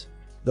Ice.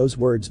 Those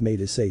words made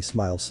Issei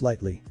smile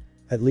slightly.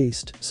 At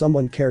least,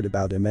 someone cared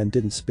about him and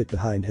didn't spit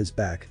behind his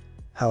back.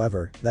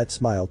 However, that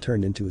smile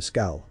turned into a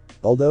scowl.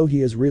 Although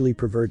he is really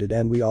perverted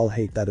and we all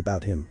hate that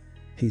about him.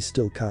 He's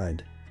still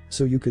kind.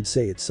 So you could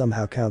say it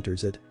somehow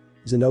counters it.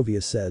 Zenobia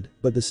said,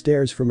 but the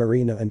stares from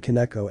Irina and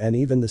Kaneko and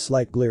even the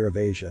slight glare of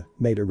Asia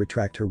made her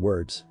retract her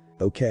words.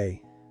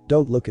 Okay.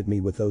 Don't look at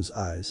me with those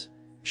eyes.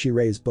 She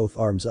raised both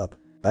arms up.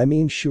 I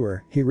mean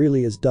sure, he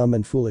really is dumb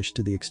and foolish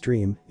to the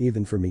extreme,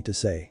 even for me to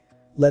say.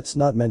 Let's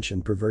not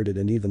mention perverted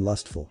and even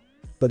lustful.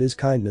 But his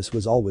kindness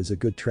was always a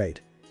good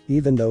trait.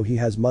 Even though he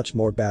has much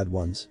more bad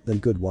ones than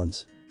good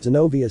ones.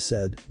 Zenobia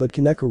said, but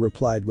Kaneko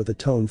replied with a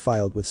tone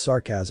filled with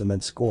sarcasm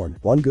and scorn.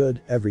 One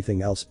good,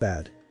 everything else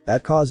bad.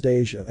 That caused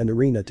Asia and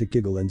Irina to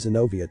giggle and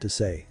Zenobia to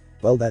say,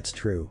 well that's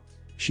true.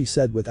 She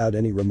said without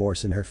any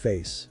remorse in her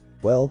face.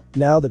 Well,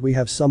 now that we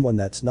have someone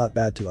that's not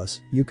bad to us,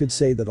 you could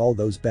say that all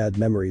those bad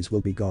memories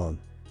will be gone.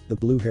 The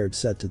blue-haired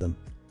said to them.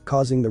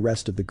 Causing the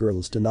rest of the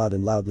girls to nod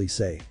and loudly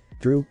say.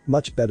 True,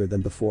 much better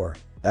than before.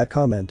 That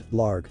comment,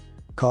 larg.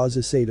 Caused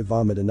Issei to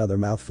vomit another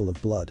mouthful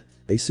of blood.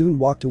 They soon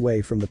walked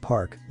away from the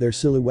park, their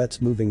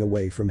silhouettes moving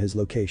away from his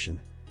location.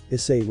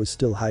 Issei was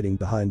still hiding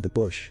behind the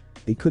bush.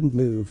 He couldn't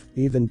move,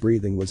 even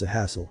breathing was a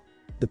hassle.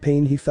 The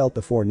pain he felt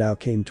before now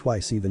came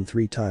twice, even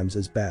 3 times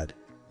as bad.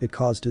 It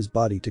caused his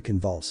body to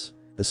convulse.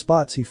 The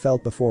spots he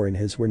felt before in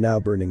his were now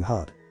burning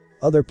hot.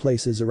 Other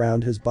places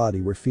around his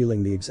body were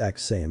feeling the exact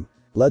same.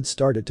 Blood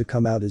started to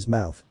come out his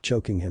mouth,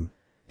 choking him.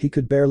 He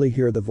could barely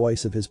hear the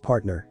voice of his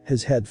partner,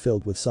 his head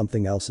filled with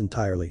something else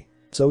entirely.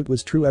 So it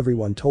was true,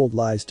 everyone told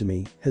lies to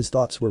me, his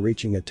thoughts were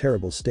reaching a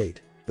terrible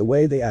state. The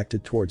way they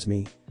acted towards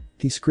me.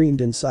 He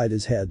screamed inside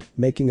his head,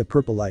 making a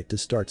purple light to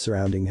start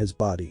surrounding his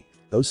body.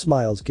 Those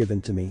smiles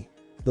given to me.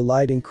 The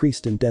light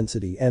increased in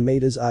density and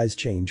made his eyes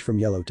change from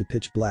yellow to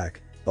pitch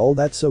black. All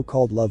that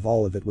so-called love,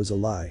 all of it was a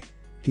lie.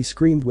 He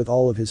screamed with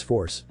all of his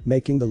force,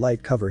 making the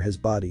light cover his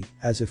body,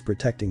 as if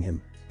protecting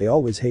him. They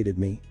always hated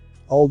me.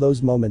 All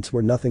those moments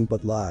were nothing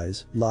but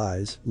lies,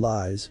 lies,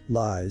 lies,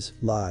 lies,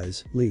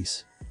 lies,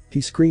 lies. He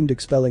screamed,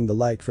 expelling the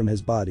light from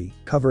his body,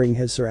 covering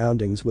his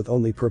surroundings with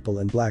only purple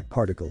and black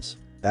particles.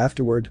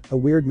 Afterward, a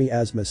weird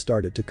miasma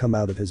started to come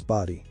out of his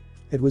body.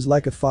 It was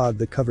like a fog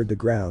that covered the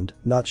ground,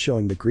 not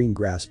showing the green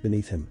grass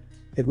beneath him.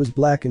 It was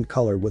black in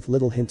color with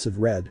little hints of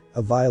red,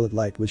 a violet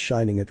light was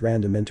shining at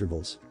random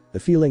intervals. The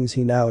feelings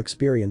he now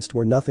experienced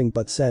were nothing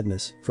but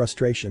sadness,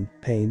 frustration,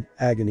 pain,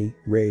 agony,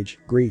 rage,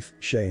 grief,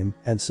 shame,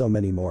 and so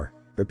many more.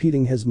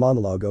 Repeating his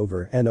monologue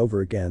over and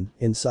over again,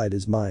 inside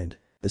his mind.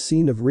 The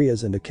scene of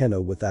Riaz and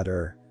Akeno with that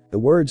the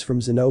words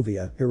from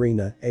Zenobia,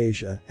 Irina,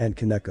 Asia, and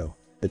Kaneko.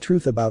 The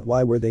truth about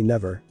why were they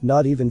never,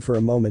 not even for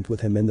a moment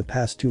with him in the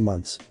past 2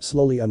 months,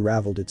 slowly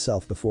unraveled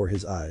itself before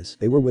his eyes.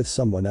 They were with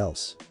someone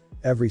else.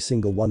 Every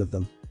single one of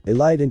them. They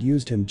lied and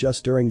used him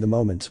just during the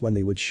moments when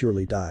they would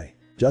surely die.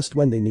 Just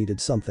when they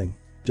needed something.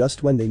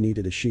 Just when they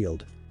needed a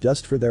shield.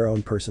 Just for their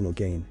own personal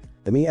gain.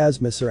 The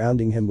miasma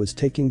surrounding him was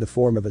taking the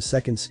form of a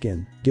second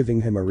skin,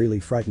 giving him a really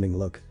frightening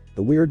look.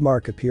 The weird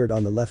mark appeared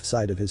on the left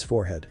side of his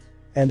forehead.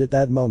 And at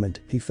that moment,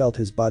 he felt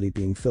his body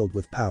being filled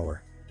with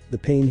power. The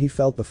pain he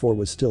felt before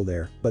was still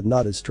there, but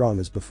not as strong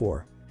as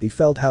before. He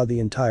felt how the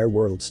entire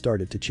world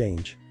started to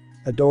change.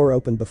 A door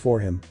opened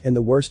before him, in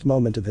the worst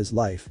moment of his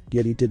life,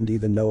 yet he didn't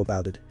even know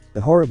about it.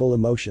 The horrible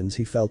emotions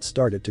he felt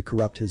started to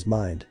corrupt his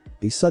mind.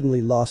 He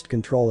suddenly lost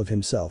control of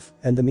himself,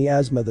 and the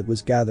miasma that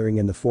was gathering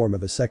in the form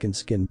of a second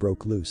skin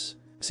broke loose.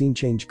 Scene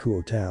change: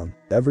 Kuo Town.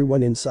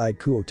 Everyone inside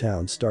Kuo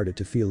Town started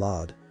to feel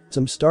odd.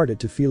 Some started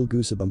to feel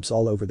goosebumps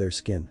all over their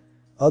skin.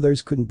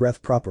 Others couldn't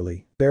breathe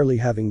properly, barely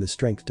having the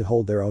strength to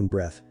hold their own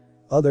breath.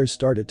 Others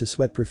started to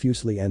sweat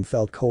profusely and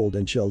felt cold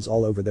and chills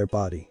all over their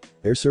body.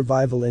 Their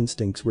survival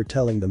instincts were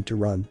telling them to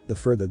run, the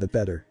further the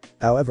better.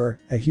 However,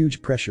 a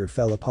huge pressure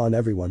fell upon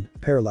everyone,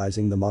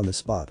 paralyzing them on the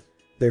spot.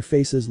 Their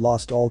faces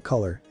lost all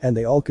color, and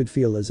they all could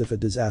feel as if a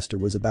disaster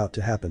was about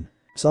to happen.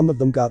 Some of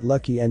them got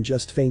lucky and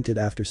just fainted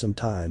after some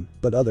time,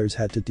 but others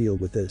had to deal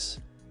with this.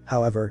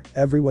 However,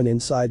 everyone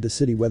inside the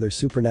city, whether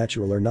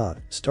supernatural or not,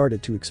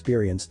 started to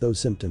experience those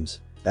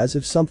symptoms. As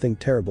if something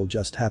terrible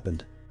just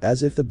happened.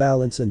 As if the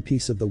balance and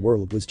peace of the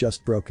world was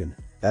just broken.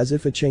 As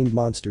if a chained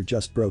monster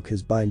just broke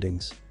his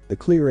bindings. The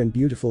clear and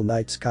beautiful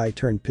night sky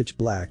turned pitch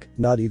black,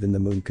 not even the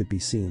moon could be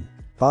seen.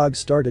 Fog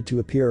started to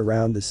appear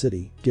around the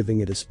city,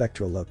 giving it a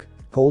spectral look.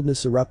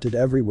 Coldness erupted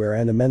everywhere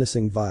and a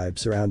menacing vibe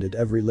surrounded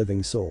every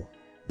living soul.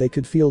 They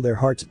could feel their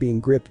hearts being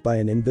gripped by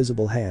an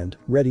invisible hand,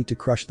 ready to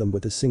crush them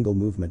with a single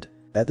movement.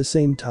 At the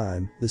same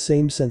time, the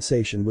same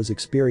sensation was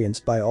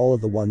experienced by all of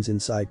the ones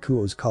inside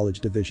Kuo's college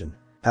division.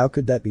 How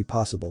could that be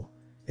possible?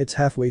 It's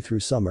halfway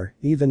through summer,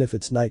 even if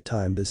it's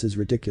nighttime, this is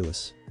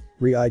ridiculous.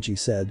 Ryuji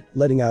said,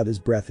 letting out his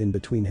breath in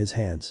between his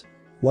hands.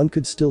 One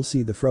could still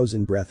see the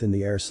frozen breath in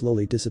the air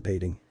slowly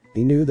dissipating.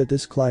 He knew that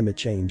this climate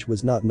change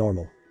was not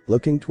normal.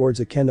 Looking towards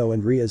Akeno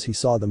and Riaz, he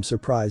saw them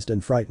surprised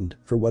and frightened,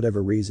 for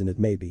whatever reason it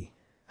may be.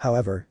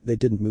 However, they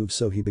didn't move,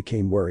 so he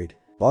became worried.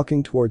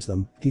 Walking towards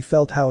them, he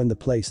felt how in the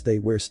place they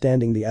were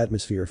standing the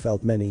atmosphere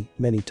felt many,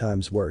 many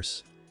times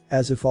worse.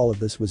 As if all of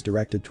this was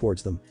directed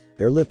towards them.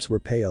 Their lips were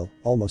pale,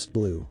 almost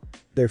blue.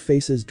 Their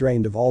faces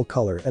drained of all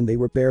color and they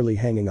were barely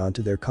hanging on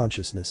to their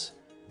consciousness.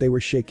 They were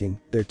shaking,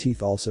 their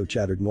teeth also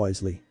chattered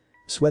noisily.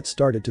 Sweat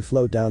started to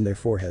flow down their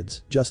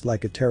foreheads, just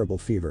like a terrible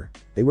fever.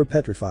 They were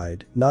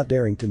petrified, not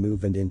daring to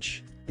move an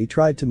inch. He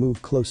tried to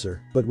move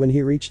closer, but when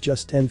he reached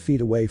just 10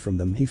 feet away from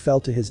them he fell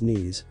to his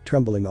knees,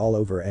 trembling all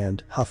over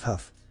and,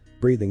 huff,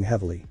 breathing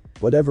heavily.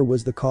 Whatever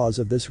was the cause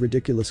of this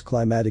ridiculous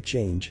climatic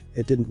change,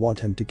 it didn't want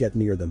him to get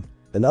near them.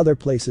 In other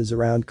places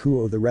around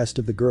Kuo, the rest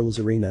of the girls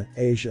Arena,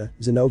 Asia,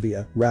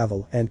 Zenobia,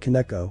 Ravel, and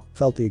Kaneko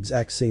felt the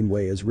exact same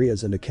way as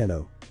Riaz and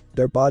Akeno.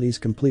 Their bodies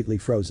completely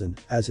frozen,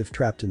 as if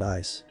trapped in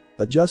ice.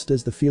 But just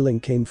as the feeling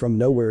came from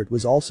nowhere, it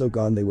was also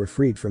gone. They were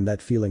freed from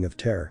that feeling of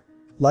terror.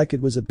 Like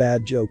it was a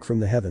bad joke from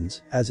the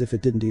heavens, as if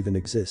it didn't even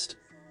exist.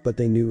 But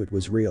they knew it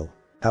was real.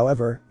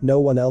 However, no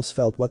one else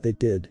felt what they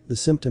did. The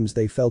symptoms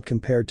they felt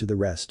compared to the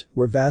rest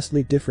were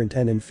vastly different,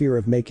 and in fear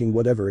of making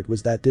whatever it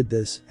was that did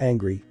this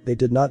angry, they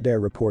did not dare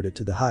report it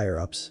to the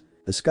higher-ups.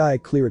 The sky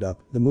cleared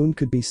up, the moon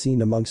could be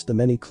seen amongst the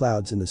many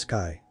clouds in the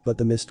sky, but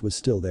the mist was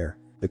still there.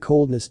 The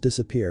coldness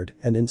disappeared,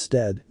 and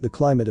instead, the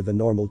climate of a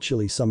normal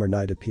chilly summer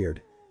night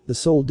appeared. The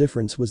sole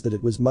difference was that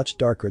it was much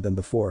darker than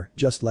before,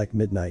 just like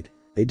midnight.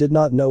 They did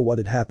not know what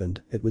had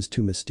happened, it was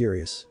too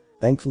mysterious.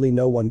 Thankfully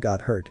no one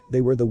got hurt,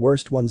 they were the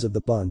worst ones of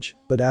the bunch,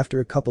 but after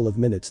a couple of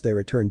minutes they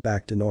returned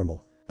back to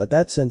normal. But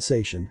that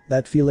sensation,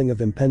 that feeling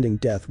of impending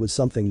death was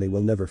something they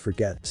will never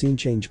forget. Scene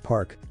change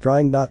park.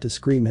 Trying not to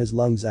scream his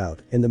lungs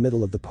out, in the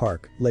middle of the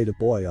park, laid a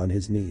boy on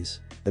his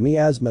knees. The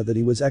miasma that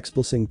he was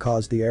expulsing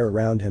caused the air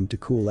around him to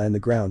cool and the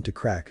ground to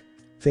crack.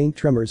 Faint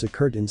tremors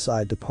occurred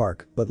inside the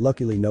park, but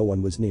luckily no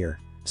one was near.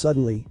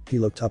 Suddenly, he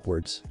looked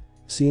upwards.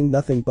 Seeing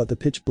nothing but the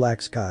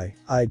pitch-black sky,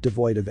 eyed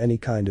devoid of any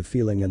kind of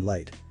feeling and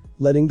light.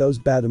 Letting those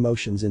bad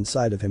emotions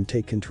inside of him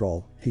take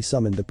control, he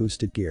summoned the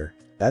boosted gear.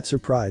 That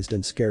surprised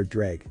and scared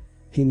Draig.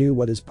 He knew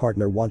what his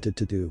partner wanted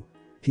to do.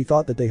 He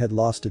thought that they had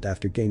lost it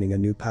after gaining a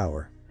new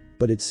power.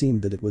 But it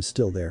seemed that it was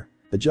still there.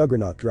 The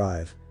Juggernaut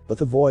drive. But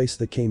the voice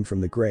that came from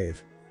the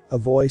grave. A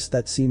voice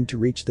that seemed to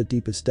reach the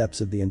deepest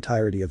depths of the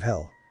entirety of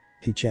hell.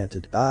 He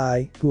chanted,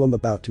 "I, who am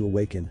about to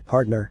awaken,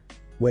 partner.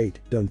 Wait,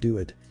 don't do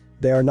it.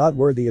 They are not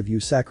worthy of you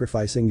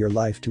sacrificing your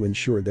life to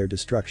ensure their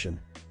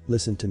destruction.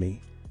 Listen to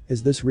me.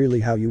 Is this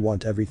really how you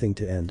want everything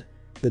to end?"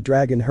 The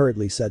dragon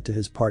hurriedly said to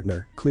his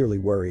partner, clearly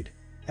worried.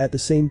 At the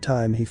same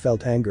time he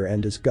felt anger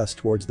and disgust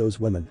towards those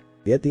women.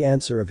 Yet the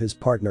answer of his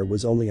partner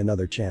was only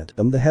another chant.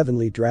 "I'm the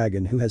heavenly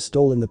dragon who has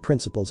stolen the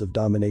principles of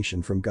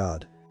domination from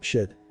God."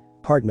 Shit.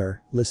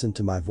 Partner, listen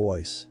to my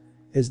voice.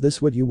 Is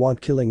this what you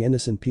want, killing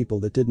innocent people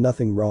that did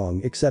nothing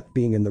wrong except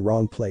being in the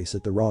wrong place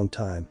at the wrong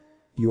time?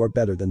 You are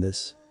better than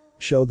this.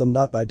 Show them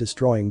not by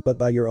destroying but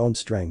by your own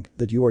strength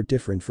that you are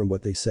different from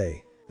what they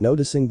say.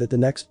 Noticing that the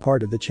next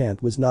part of the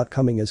chant was not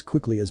coming as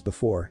quickly as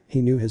before,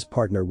 he knew his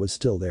partner was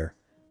still there.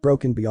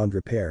 Broken beyond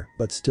repair,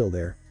 but still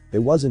there.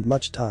 There wasn't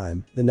much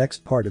time, the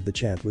next part of the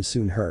chant was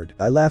soon heard.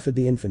 "I laugh at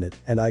the infinite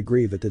and I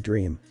grieve at the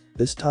dream."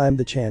 This time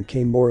the chant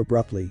came more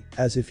abruptly,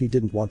 as if he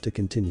didn't want to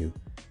continue.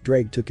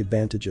 Draig took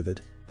advantage of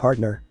it.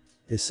 "Partner.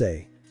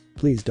 Issei.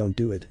 Please don't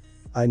do it.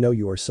 I know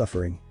you are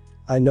suffering.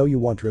 I know you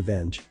want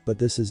revenge, but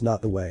this is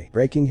not the way."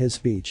 Breaking his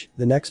speech,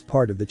 the next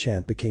part of the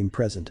chant became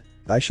present.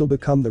 "I shall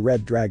become the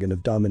red dragon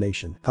of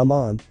domination. Come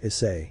on,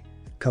 Issei.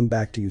 Come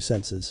back to your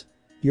senses.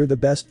 You're the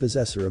best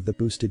possessor of the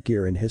boosted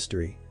gear in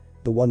history.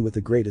 The one with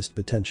the greatest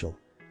potential.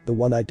 The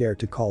one I dare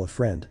to call a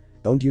friend.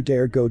 Don't you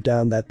dare go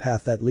down that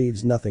path that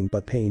leaves nothing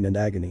but pain and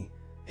agony."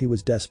 He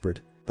was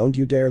desperate. "Don't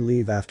you dare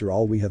leave after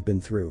all we have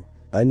been through.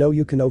 I know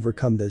you can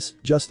overcome this,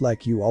 just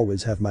like you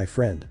always have, my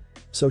friend.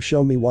 So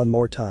show me one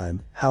more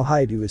time how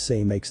Haidu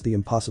Issei makes the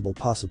impossible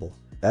possible."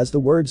 As the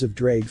words of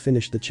Draig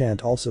finished, the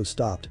chant also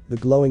stopped. The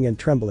glowing and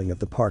trembling of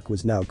the park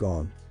was now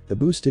gone. The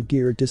boosted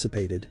gear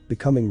dissipated,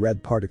 becoming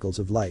red particles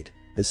of light.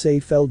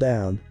 Issei fell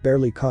down,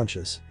 barely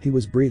conscious. He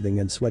was breathing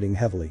and sweating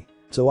heavily.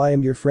 "So I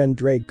am your friend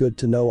Draig. Good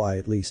to know I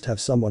at least have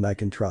someone I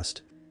can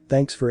trust.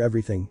 Thanks for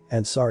everything,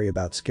 and sorry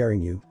about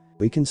scaring you.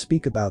 We can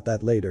speak about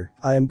that later.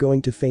 I am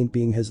going to faint."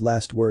 Being his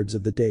last words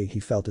of the day, he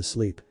fell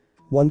asleep.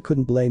 One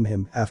couldn't blame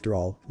him, after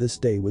all, this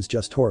day was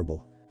just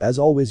horrible. "As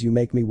always you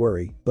make me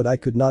worry, but I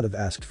could not have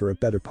asked for a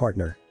better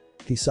partner."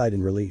 He sighed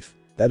in relief.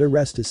 "Better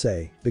rest,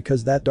 Issei,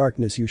 because that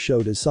darkness you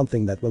showed is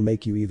something that will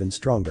make you even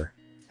stronger.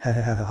 Ha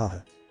ha ha ha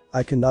ha.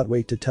 I cannot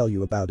wait to tell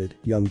you about it,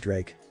 young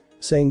Draig."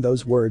 Saying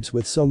those words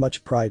with so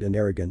much pride and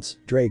arrogance,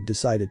 Draig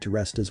decided to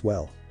rest as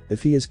well.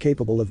 If he is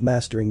capable of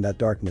mastering that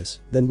darkness,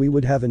 then we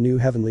would have a new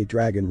heavenly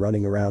dragon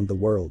running around the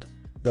world.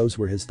 Those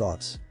were his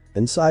thoughts.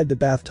 Inside the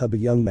bathtub, a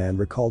young man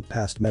recalled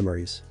past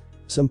memories.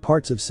 Some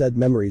parts of said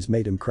memories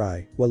made him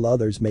cry, while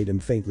others made him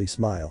faintly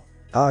smile.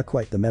 "Ah,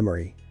 quite the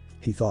memory,"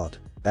 he thought.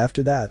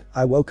 "After that,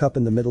 I woke up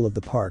in the middle of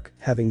the park,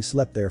 having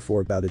slept there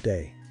for about a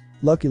day.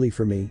 Luckily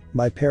for me,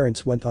 my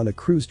parents went on a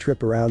cruise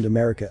trip around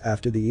America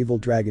after the Evil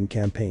Dragon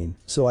campaign,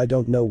 so I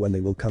don't know when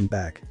they will come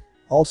back.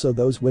 Also,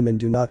 those women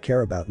do not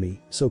care about me,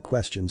 so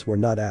questions were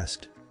not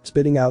asked."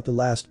 Spitting out the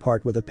last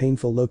part with a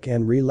painful look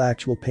and real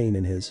actual pain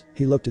in his,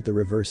 he looked at the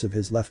reverse of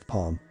his left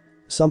palm.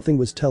 Something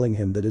was telling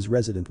him that his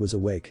resident was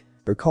awake.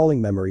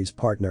 "Recalling memories,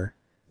 partner."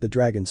 The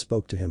dragon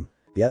spoke to him.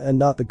 "Yeah, and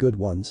not the good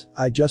ones.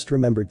 I just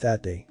remembered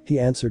that day," he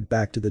answered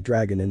back to the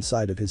dragon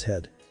inside of his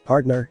head.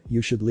 "Partner,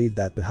 you should leave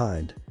that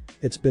behind.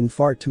 It's been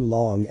far too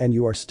long and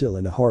you are still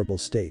in a horrible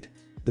state.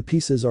 The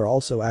pieces are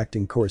also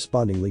acting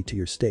correspondingly to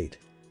your state.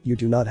 You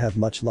do not have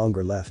much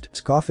longer left.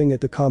 Scoffing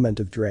at the comment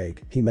of Draig,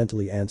 he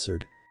mentally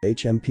answered.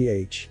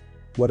 HMPH.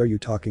 What are you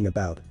talking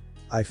about?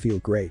 I feel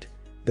great.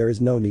 There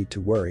is no need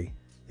to worry.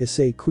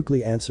 Issei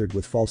quickly answered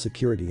with false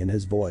security in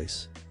his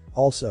voice.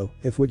 Also,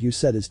 if what you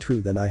said is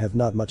true then I have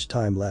not much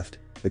time left.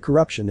 The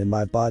corruption in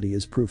my body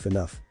is proof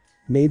enough.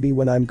 Maybe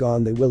when I'm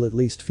gone they will at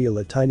least feel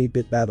a tiny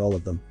bit bad, all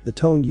of them. The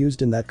tone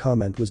used in that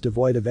comment was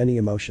devoid of any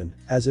emotion,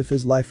 as if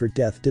his life or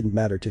death didn't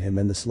matter to him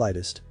in the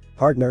slightest.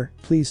 Partner,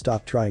 please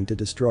stop trying to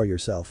destroy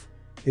yourself.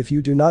 If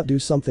you do not do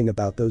something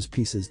about those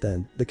pieces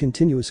then, the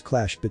continuous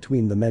clash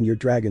between them and your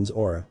dragon's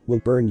aura will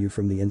burn you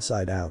from the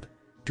inside out.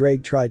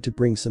 Draig tried to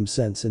bring some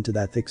sense into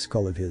that thick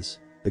skull of his.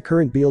 The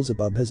current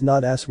Beelzebub has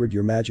not answered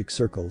your magic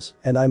circles,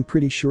 and I'm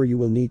pretty sure you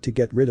will need to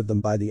get rid of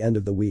them by the end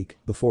of the week,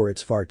 before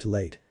it's far too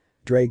late.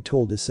 Draig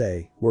told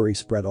Issei, worry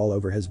spread all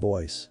over his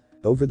voice.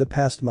 Over the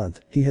past month,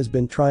 he has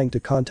been trying to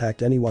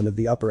contact anyone of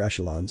the upper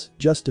echelons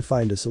just to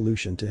find a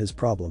solution to his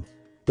problem.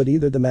 But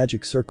either the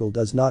magic circle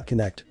does not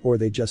connect or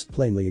they just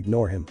plainly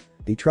ignore him.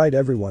 He tried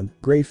everyone,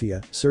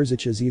 Grafia,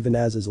 Surziches, even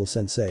Azazel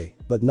Sensei,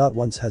 but not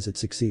once has it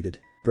succeeded.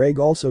 Draig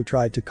also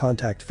tried to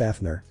contact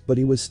Fafnir, but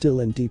he was still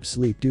in deep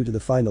sleep due to the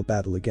final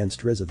battle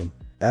against Rizavim.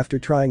 After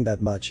trying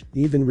that much,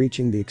 even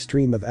reaching the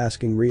extreme of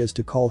asking Riaz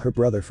to call her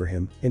brother for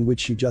him, in which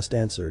she just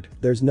answered,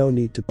 there's no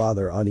need to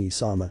bother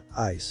Ani-sama,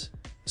 Ice.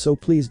 So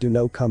please do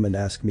no come and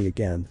ask me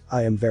again,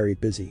 I am very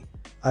busy.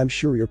 I'm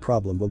sure your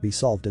problem will be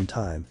solved in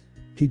time.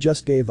 He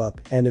just gave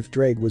up, and if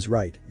Draig was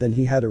right, then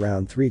he had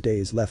around 3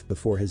 days left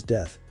before his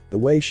death. The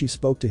way she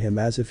spoke to him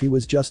as if he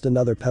was just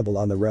another pebble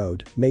on the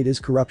road made his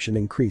corruption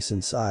increase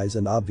in size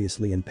and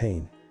obviously in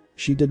pain.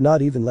 She did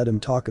not even let him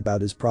talk about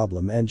his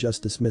problem and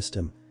just dismissed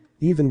him.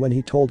 Even when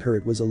he told her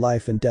it was a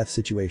life and death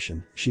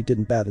situation, she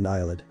didn't bat an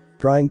eyelid.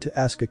 Trying to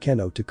ask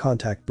Akeno to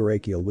contact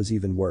Barakiel was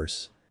even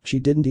worse. She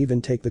didn't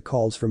even take the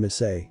calls from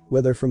Issei,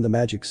 whether from the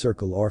magic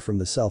circle or from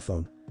the cell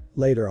phone.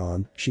 Later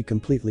on, she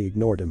completely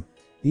ignored him.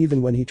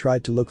 Even when he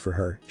tried to look for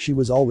her, she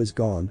was always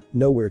gone,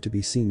 nowhere to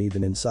be seen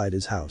even inside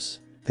his house.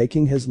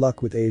 Taking his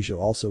luck with Asia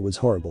also was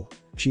horrible.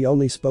 She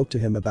only spoke to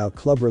him about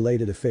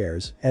club-related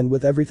affairs, and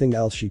with everything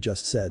else she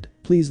just said,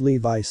 please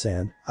leave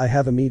Ai-san, I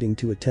have a meeting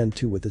to attend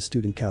to with the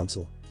student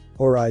council.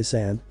 Or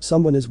Ai-san,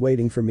 someone is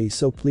waiting for me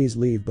so please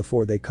leave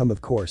before they come,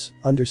 of course,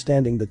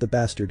 understanding that the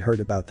bastard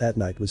heard about that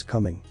night was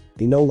coming.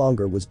 He no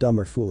longer was dumb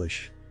or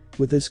foolish.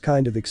 With this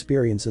kind of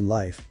experience in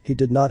life, he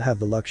did not have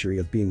the luxury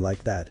of being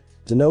like that.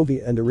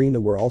 Zenobia and Irina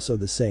were also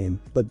the same,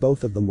 but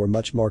both of them were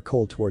much more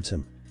cold towards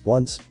him.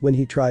 Once, when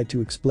he tried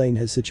to explain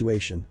his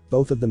situation,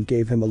 both of them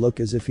gave him a look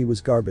as if he was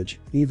garbage,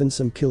 even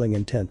some killing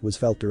intent was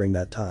felt during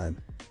that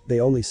time. They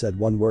only said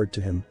one word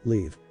to him,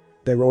 leave.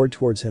 They roared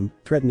towards him,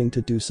 threatening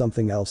to do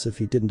something else if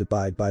he didn't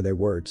abide by their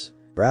words.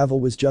 Ravel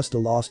was just a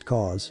lost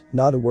cause,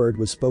 not a word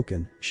was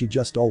spoken, she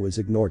just always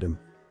ignored him.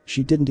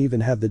 She didn't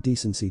even have the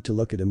decency to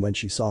look at him when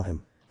she saw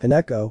him.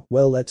 Haneko,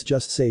 well, let's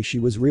just say she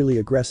was really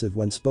aggressive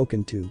when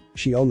spoken to,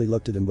 she only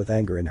looked at him with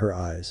anger in her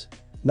eyes.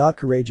 Not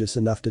courageous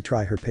enough to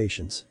try her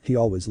patience, he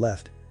always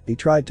left. He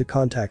tried to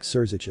contact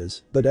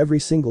Surziches, but every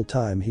single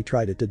time he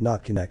tried it did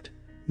not connect.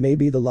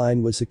 Maybe the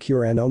line was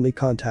secure and only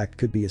contact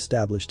could be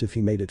established if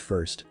he made it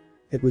first.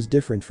 It was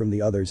different from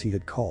the others he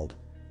had called.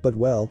 But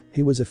well,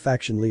 he was a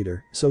faction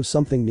leader, so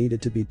something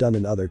needed to be done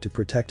in order to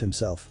protect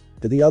himself.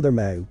 To the other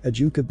Mau,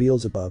 Ajuka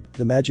Beelzebub,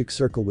 the magic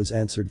circle was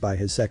answered by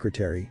his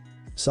secretary.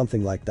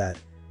 Something like that.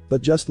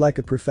 But just like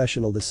a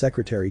professional, the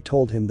secretary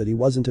told him that he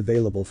wasn't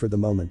available for the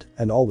moment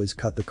and always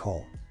cut the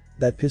call.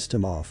 That pissed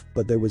him off,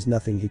 but there was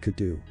nothing he could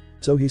do.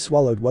 So he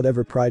swallowed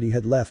whatever pride he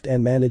had left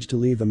and managed to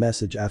leave a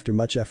message after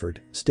much effort,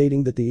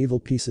 stating that the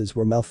evil pieces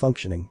were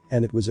malfunctioning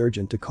and it was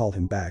urgent to call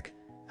him back.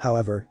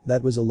 However,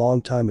 that was a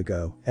long time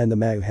ago, and the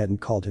Mau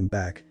hadn't called him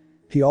back.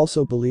 He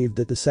also believed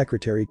that the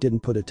secretary didn't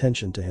put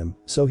attention to him,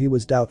 so he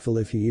was doubtful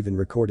if he even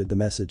recorded the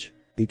message.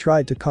 He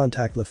tried to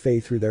contact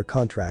LaFay through their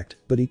contract,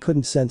 but he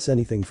couldn't sense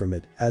anything from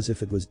it, as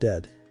if it was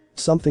dead.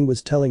 Something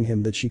was telling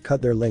him that she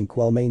cut their link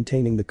while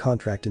maintaining the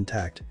contract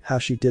intact. How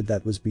she did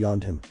that was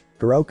beyond him.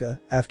 Hiroka,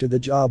 after the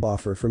job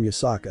offer from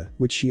Yasaka,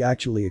 which she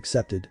actually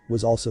accepted,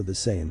 was also the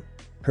same.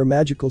 Her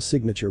magical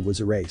signature was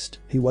erased,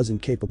 he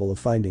wasn't capable of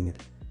finding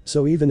it.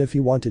 So even if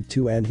he wanted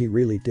to, and he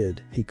really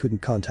did, he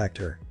couldn't contact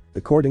her.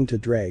 According to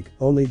Draig,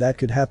 only that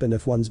could happen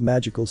if one's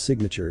magical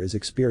signature is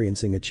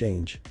experiencing a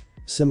change.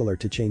 Similar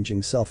to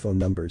changing cell phone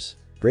numbers.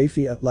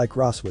 Grafia, like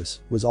Roswis,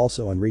 was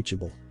also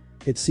unreachable.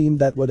 It seemed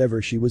that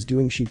whatever she was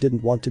doing she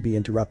didn't want to be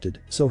interrupted,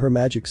 so her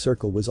magic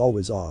circle was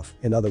always off,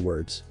 in other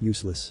words,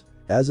 useless.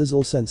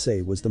 Azazel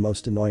Sensei was the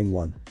most annoying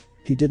one.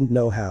 He didn't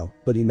know how,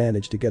 but he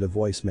managed to get a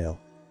voicemail.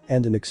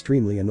 And an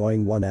extremely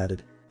annoying one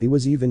added. He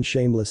was even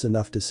shameless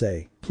enough to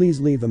say, please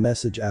leave a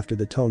message after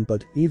the tone,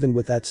 but even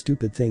with that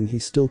stupid thing he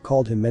still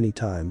called him many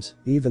times,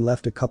 even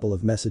left a couple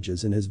of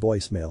messages in his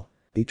voicemail.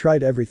 He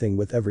tried everything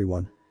with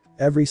everyone.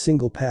 Every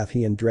single path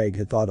he and Draig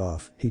had thought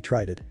of, he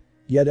tried it.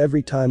 Yet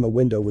every time a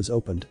window was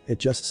opened, it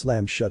just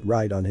slammed shut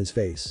right on his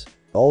face.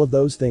 All of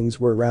those things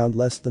were around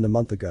less than a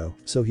month ago,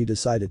 so he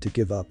decided to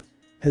give up.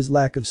 His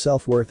lack of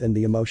self-worth and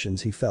the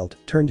emotions he felt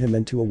turned him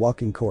into a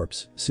walking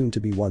corpse, soon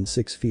to be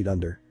 6 feet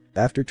under.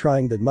 After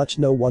trying that much,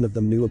 no one of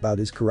them knew about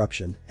his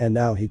corruption, and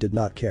now he did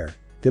not care.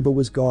 Dibba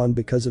was gone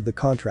because of the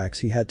contracts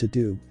he had to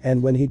do,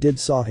 and when he did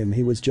saw him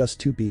he was just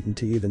too beaten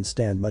to even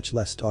stand, much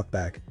less talk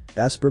back.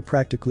 Asper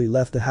practically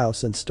left the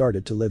house and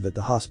started to live at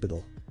the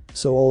hospital.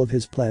 So all of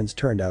his plans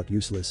turned out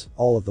useless,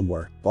 all of them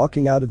were.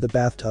 Walking out of the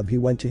bathtub he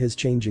went to his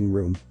changing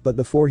room, but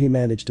before he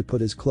managed to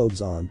put his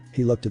clothes on,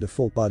 he looked at a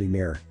full body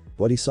mirror.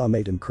 What he saw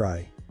made him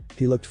cry.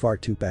 He looked far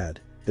too bad.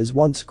 His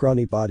once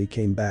scrawny body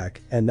came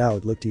back, and now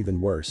it looked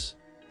even worse.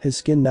 His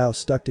skin now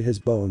stuck to his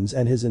bones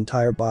and his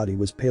entire body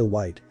was pale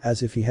white,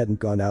 as if he hadn't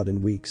gone out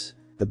in weeks.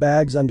 The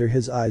bags under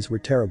his eyes were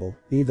terrible,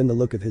 even the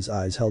look of his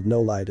eyes held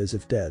no light, as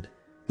if dead.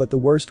 But the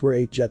worst were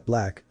 8 jet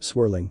black,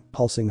 swirling,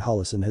 pulsing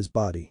hollows in his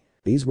body.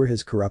 These were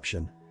his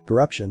corruption.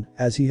 Corruption,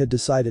 as he had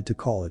decided to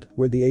call it,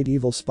 were the 8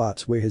 evil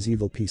spots where his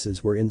evil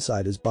pieces were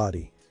inside his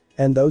body.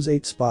 And those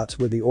 8 spots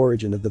were the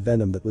origin of the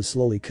venom that was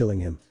slowly killing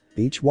him.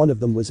 Each one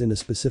of them was in a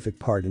specific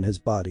part in his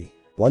body.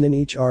 1 in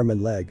each arm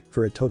and leg,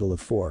 for a total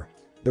of 4.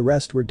 The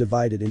rest were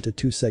divided into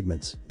 2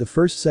 segments. The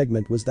first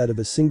segment was that of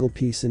a single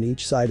piece in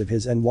each side of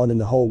his and one in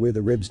the hole where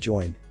the ribs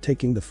join,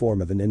 taking the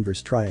form of an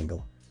inverse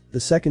triangle. The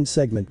second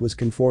segment was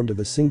conformed of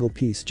a single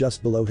piece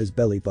just below his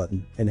belly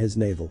button and his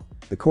navel.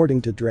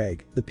 According to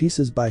Draig, the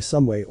pieces by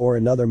some way or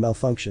another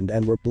malfunctioned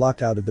and were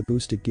blocked out of the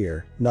boosted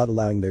gear, not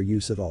allowing their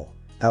use at all.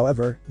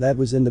 However, that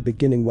was in the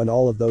beginning when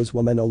all of those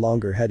women no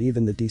longer had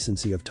even the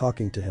decency of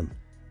talking to him.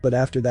 But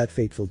after that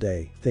fateful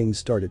day, things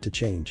started to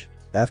change.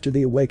 After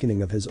the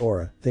awakening of his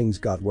aura, things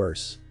got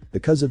worse.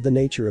 Because of the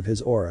nature of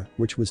his aura,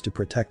 which was to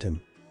protect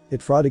him.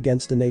 It fought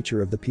against the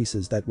nature of the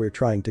pieces that were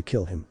trying to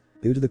kill him.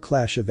 Due to the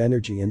clash of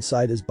energy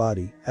inside his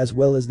body, as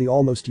well as the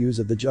almost use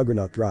of the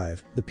Juggernaut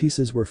drive, the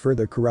pieces were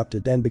further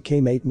corrupted and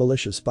became 8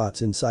 malicious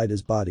spots inside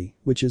his body,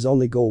 which his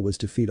only goal was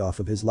to feed off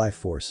of his life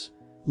force.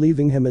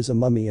 Leaving him as a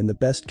mummy in the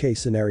best case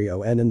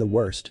scenario, and in the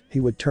worst, he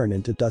would turn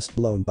into dust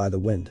blown by the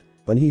wind.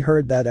 When he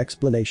heard that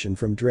explanation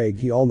from Draig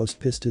he almost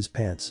pissed his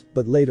pants,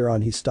 but later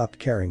on he stopped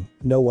caring,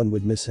 no one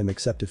would miss him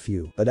except a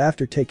few. But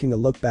after taking a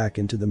look back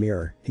into the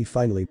mirror, he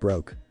finally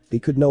broke. He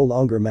could no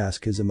longer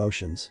mask his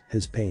emotions,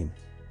 his pain.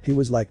 He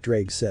was, like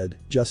Draig said,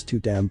 just too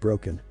damn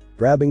broken.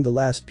 Grabbing the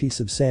last piece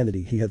of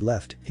sanity he had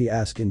left, he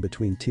asked in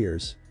between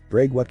tears.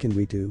 "Draig, what can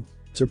we do?"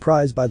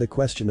 Surprised by the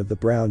question of the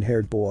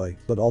brown-haired boy,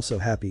 but also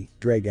happy,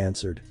 Draig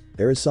answered.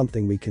 "There is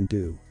something we can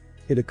do.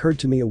 It occurred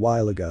to me a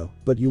while ago,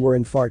 but you were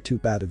in far too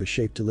bad of a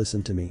shape to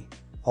listen to me.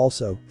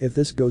 Also, if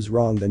this goes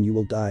wrong then you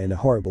will die in a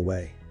horrible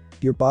way.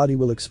 Your body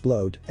will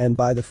explode, and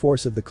by the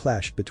force of the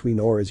clash between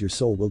auras your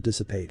soul will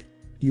dissipate.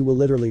 You will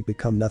literally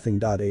become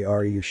nothing.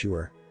 Are you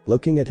sure?"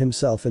 Looking at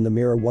himself in the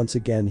mirror once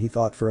again he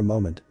thought for a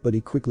moment, but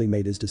he quickly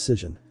made his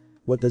decision.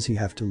 What does he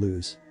have to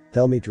lose?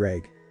 Tell me,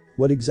 Draig.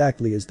 What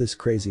exactly is this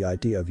crazy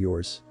idea of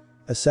yours?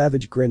 A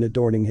savage grin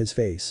adorning his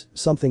face,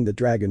 something the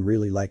dragon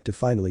really liked to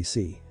finally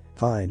see.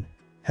 Fine.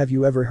 Have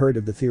you ever heard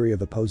of the theory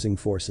of opposing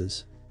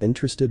forces?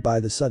 Interested by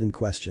the sudden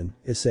question,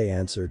 Issei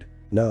answered.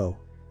 No.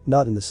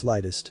 Not in the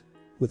slightest.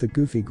 With a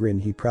goofy grin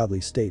he proudly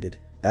stated.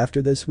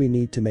 After this we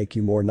need to make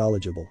you more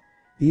knowledgeable.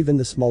 Even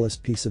the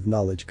smallest piece of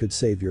knowledge could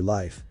save your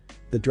life.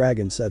 The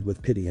dragon said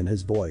with pity in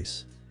his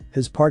voice.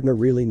 His partner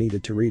really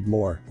needed to read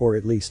more, or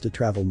at least to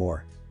travel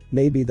more.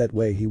 Maybe that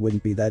way he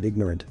wouldn't be that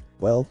ignorant.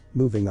 Well,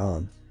 moving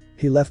on.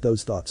 He left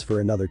those thoughts for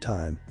another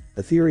time.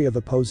 The theory of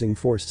opposing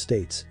force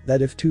states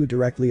that if 2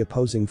 directly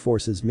opposing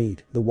forces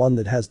meet, the one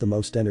that has the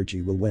most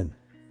energy will win,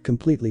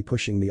 completely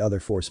pushing the other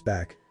force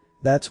back.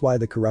 That's why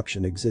the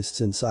corruption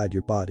exists inside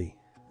your body.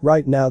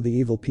 Right now the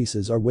evil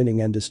pieces are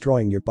winning and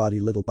destroying your body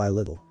little by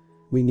little.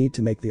 We need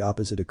to make the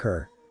opposite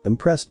occur.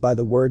 Impressed by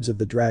the words of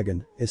the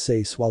dragon,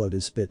 Issei swallowed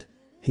his spit.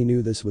 He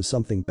knew this was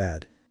something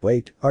bad.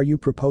 Wait, are you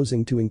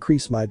proposing to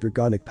increase my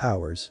dragonic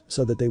powers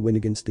so that they win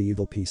against the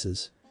evil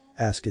pieces?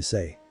 Asked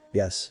Issei.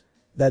 Yes.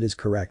 That is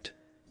correct.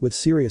 With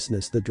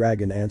seriousness the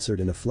dragon answered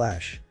in a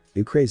flash.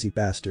 You crazy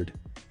bastard.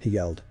 He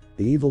yelled.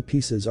 The evil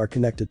pieces are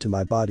connected to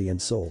my body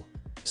and soul.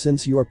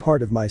 Since you are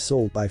part of my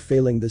soul, by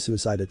failing the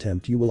suicide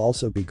attempt you will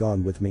also be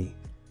gone with me.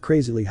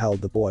 Crazily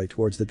howled the boy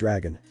towards the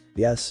dragon.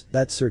 Yes,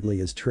 that certainly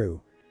is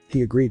true.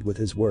 He agreed with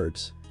his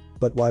words.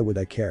 But why would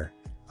I care?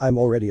 I'm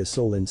already a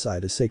soul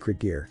inside a sacred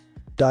gear.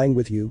 Dying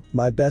with you,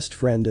 my best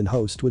friend and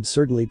host, would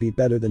certainly be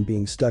better than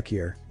being stuck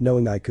here,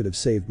 knowing I could have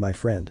saved my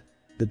friend.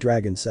 The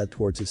dragon said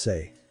towards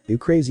Issei. You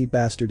crazy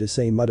bastard,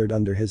 Issei muttered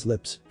under his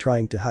lips,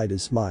 trying to hide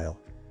his smile.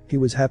 He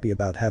was happy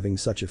about having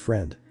such a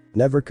friend.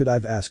 Never could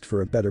I've asked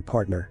for a better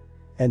partner.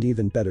 And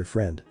even better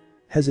friend.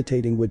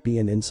 Hesitating would be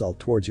an insult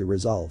towards your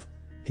resolve.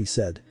 He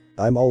said.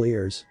 I'm all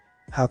ears.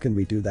 How can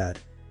we do that?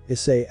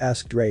 Issei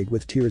asked Draig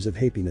with tears of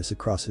happiness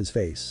across his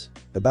face.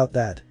 About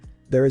that.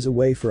 There is a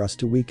way for us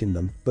to weaken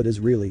them, but is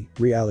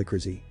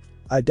realicrazy.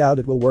 I doubt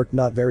it will work.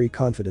 Not very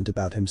confident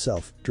about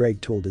himself,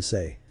 Draig told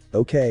Issei.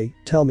 Okay,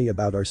 tell me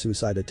about our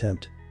suicide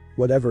attempt.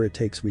 Whatever it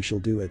takes we shall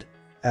do it.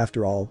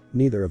 After all,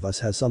 neither of us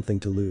has something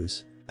to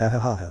lose.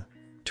 Ahahaha.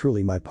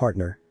 Truly my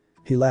partner.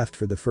 He laughed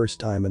for the first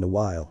time in a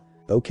while.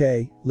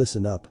 Okay,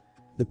 listen up.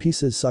 The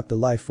pieces suck the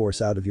life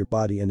force out of your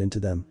body and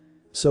into them.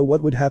 So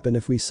what would happen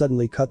if we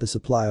suddenly cut the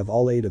supply of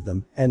all 8 of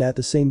them and at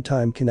the same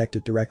time connect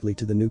it directly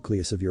to the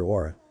nucleus of your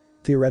aura?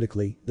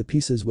 Theoretically, the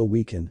pieces will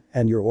weaken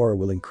and your aura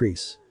will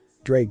increase.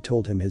 Draig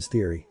told him his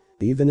theory.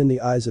 Even in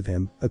the eyes of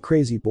him, a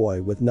crazy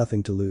boy with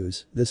nothing to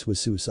lose, this was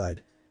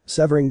suicide.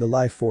 Severing the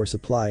life force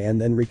supply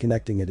and then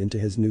reconnecting it into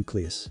his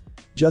nucleus.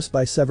 Just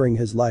by severing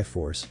his life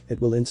force,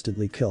 it will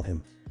instantly kill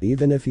him.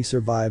 Even if he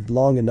survived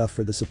long enough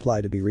for the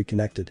supply to be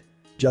reconnected.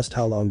 Just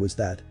how long was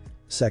that?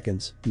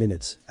 Seconds,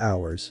 minutes,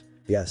 hours.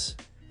 Yes.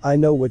 I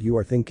know what you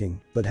are thinking,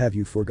 but have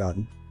you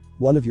forgotten?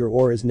 One of your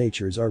aura's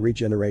natures are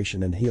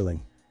regeneration and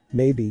healing.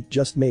 Maybe,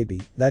 just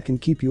maybe, that can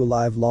keep you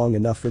alive long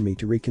enough for me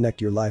to reconnect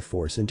your life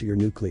force into your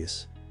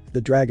nucleus. The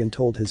dragon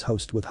told his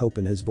host with hope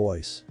in his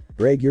voice.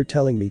 Draig, you're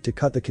telling me to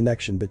cut the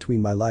connection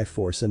between my life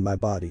force and my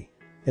body.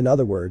 In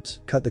other words,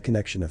 cut the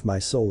connection of my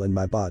soul and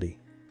my body.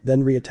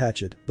 Then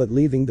reattach it, but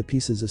leaving the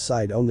pieces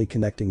aside, only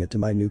connecting it to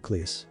my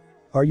nucleus.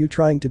 Are you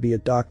trying to be a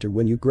doctor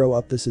when you grow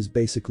up? This is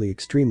basically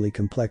extremely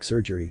complex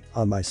surgery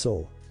on my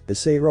soul.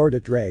 Issei roared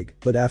at Draig,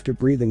 but after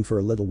breathing for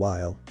a little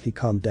while, he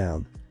calmed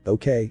down.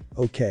 Okay.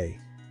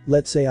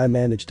 Let's say I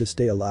manage to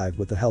stay alive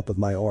with the help of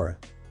my aura.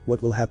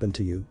 What will happen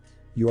to you?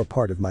 You are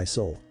part of my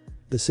soul.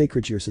 The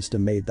sacred gear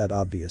system made that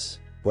obvious.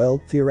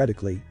 Well,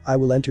 theoretically, I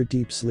will enter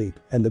deep sleep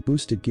and the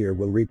boosted gear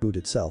will reboot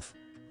itself.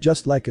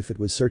 Just like if it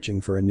was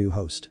searching for a new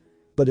host.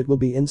 But it will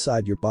be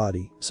inside your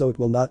body, so it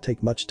will not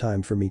take much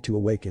time for me to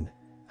awaken.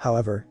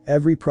 However,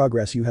 every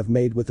progress you have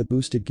made with the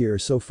boosted gear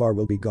so far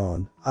will be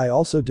gone. I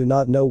also do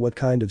not know what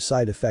kind of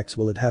side effects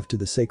will it have to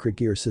the sacred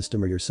gear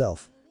system or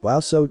yourself.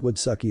 Wow, so it would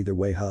suck either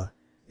way, huh?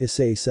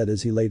 Issei said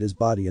as he laid his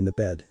body in the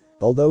bed.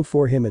 Although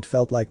for him it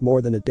felt like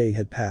more than a day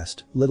had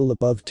passed, little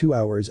above 2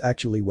 hours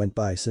actually went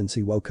by since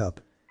he woke up.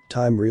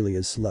 Time really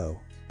is slow.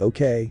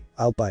 Okay,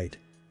 I'll bite.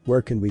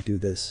 Where can we do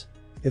this?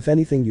 If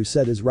anything you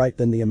said is right,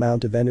 then the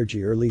amount of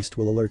energy released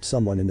will alert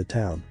someone in the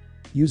town.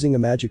 Using a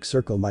magic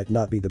circle might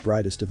not be the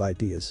brightest of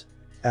ideas.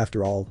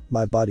 After all,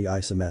 my body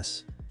is a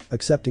mess.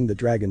 Accepting the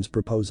dragon's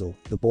proposal,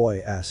 the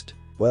boy asked.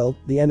 Well,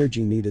 the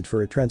energy needed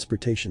for a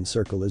transportation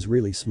circle is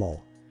really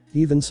small.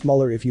 Even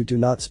smaller if you do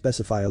not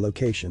specify a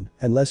location,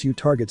 unless you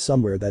target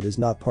somewhere that is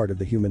not part of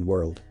the human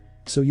world.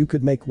 So you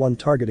could make one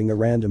targeting a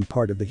random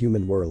part of the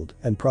human world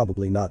and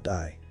probably not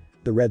die.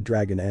 The red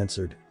dragon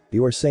answered.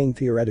 You are saying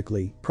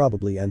theoretically,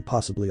 probably and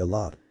possibly a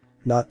lot.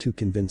 Not too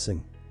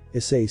convincing.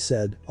 Issei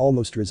said,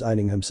 almost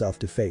resigning himself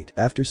to fate.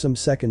 After some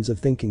seconds of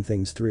thinking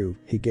things through,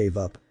 he gave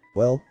up.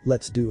 Well,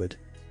 let's do it.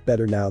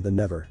 Better now than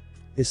never.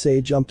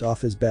 Issei jumped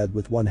off his bed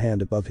with one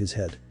hand above his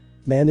head.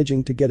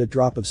 Managing to get a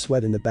drop of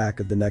sweat in the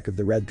back of the neck of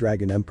the Red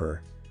Dragon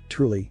Emperor.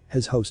 Truly,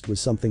 his host was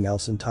something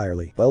else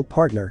entirely. Well,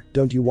 partner,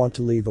 don't you want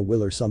to leave a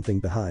will or something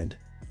behind?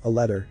 A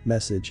letter,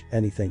 message,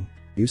 anything.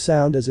 You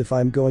sound as if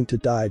I'm going to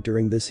die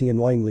during this, he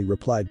annoyingly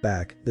replied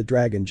back. The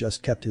dragon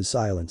just kept his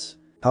silence.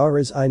 However,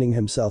 resigning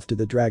himself to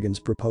the dragon's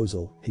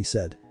proposal, he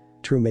said.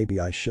 True, maybe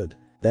I should.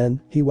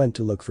 Then, he went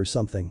to look for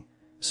something.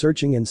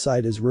 Searching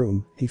inside his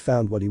room, he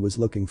found what he was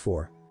looking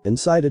for.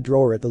 Inside a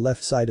drawer at the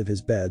left side of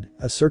his bed,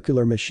 a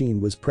circular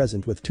machine was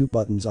present with 2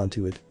 buttons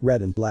onto it,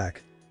 red and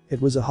black. It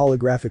was a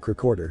holographic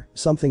recorder,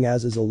 something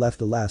Azazel left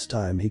the last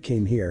time he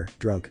came here,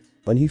 drunk.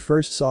 When he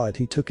first saw it,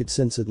 he took it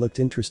since it looked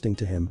interesting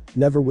to him.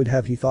 Never would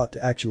have he thought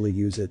to actually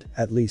use it,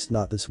 at least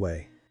not this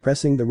way.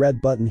 Pressing the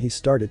red button, he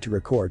started to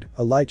record,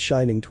 a light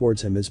shining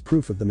towards him as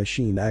proof of the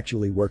machine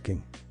actually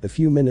working. A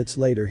few minutes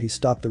later he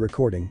stopped the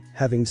recording,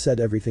 having said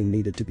everything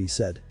needed to be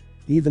said.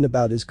 Even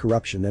about his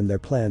corruption and their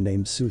plan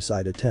named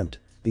suicide attempt.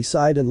 He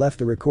sighed and left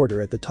the recorder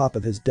at the top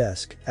of his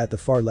desk, at the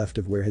far left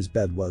of where his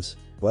bed was.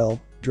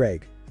 Well,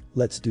 Draig.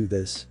 Let's do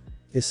this.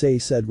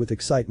 Issei said with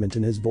excitement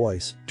in his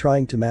voice,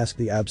 trying to mask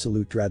the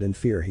absolute dread and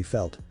fear he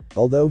felt.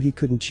 Although he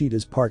couldn't cheat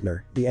his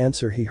partner, the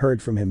answer he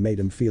heard from him made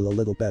him feel a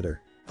little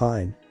better.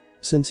 Fine.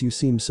 Since you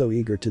seem so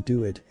eager to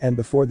do it, and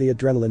before the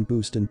adrenaline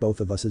boost in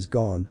both of us is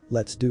gone,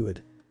 let's do it.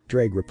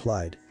 Draig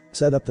replied.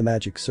 Set up the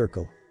magic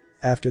circle.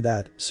 After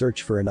that,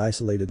 search for an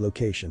isolated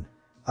location.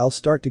 I'll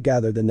start to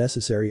gather the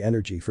necessary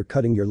energy for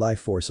cutting your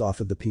life force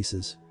off of the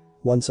pieces.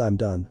 Once I'm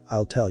done,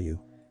 I'll tell you.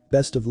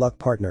 Best of luck,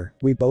 partner.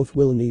 We both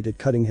will need it.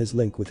 Cutting his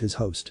link with his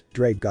host,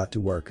 Draig got to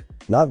work.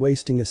 Not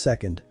wasting a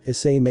second,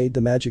 Issei made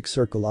the magic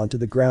circle onto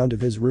the ground of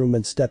his room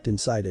and stepped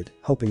inside it,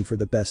 hoping for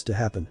the best to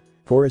happen.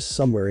 Forest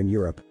somewhere in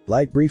Europe.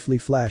 Light briefly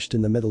flashed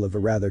in the middle of a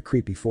rather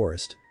creepy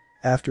forest.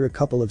 After a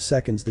couple of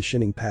seconds the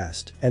shining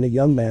passed, and a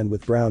young man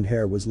with brown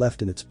hair was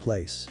left in its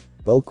place.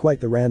 Well,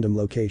 quite the random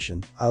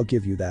location, I'll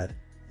give you that.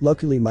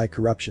 Luckily my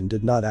corruption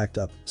did not act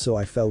up, so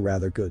I felt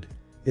rather good.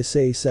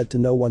 Issei said to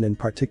no one in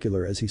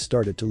particular as he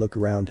started to look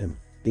around him.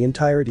 The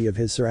entirety of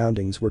his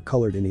surroundings were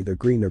colored in either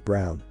green or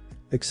brown.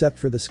 Except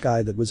for the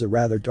sky that was a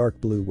rather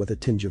dark blue with a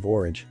tinge of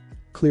orange.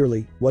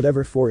 Clearly,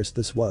 whatever forest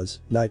this was,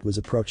 night was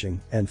approaching,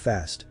 and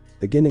fast.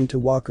 Beginning to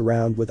walk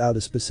around without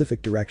a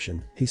specific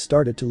direction, he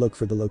started to look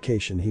for the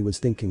location he was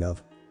thinking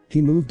of.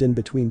 He moved in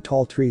between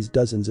tall trees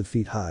dozens of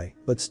feet high,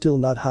 but still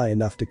not high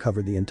enough to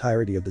cover the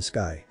entirety of the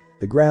sky.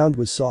 The ground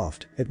was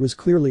soft, it was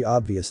clearly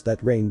obvious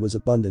that rain was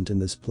abundant in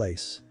this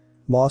place.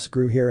 Moss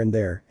grew here and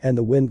there, and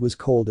the wind was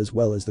cold as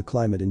well as the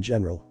climate in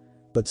general.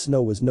 But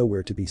snow was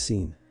nowhere to be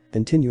seen.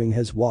 Continuing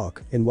his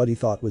walk in what he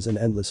thought was an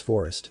endless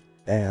forest.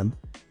 Damn.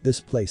 This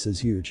place is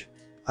huge.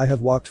 I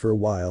have walked for a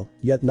while,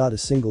 yet not a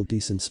single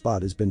decent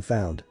spot has been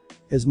found.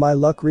 Is my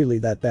luck really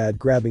that bad?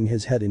 Grabbing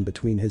his head in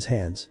between his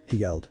hands, he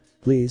yelled.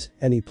 Please,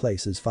 any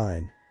place is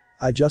fine.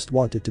 I just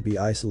want it to be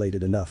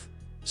isolated enough.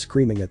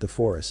 Screaming at the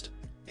forest.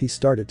 He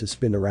started to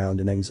spin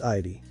around in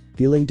anxiety.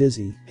 Feeling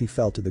dizzy, he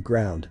fell to the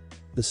ground.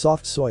 The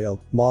soft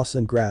soil, moss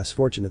and grass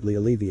fortunately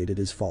alleviated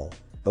his fall.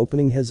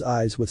 Opening his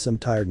eyes with some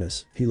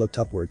tiredness, he looked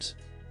upwards.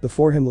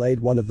 Before him laid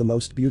one of the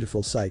most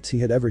beautiful sights he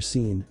had ever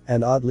seen,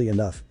 and oddly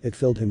enough, it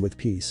filled him with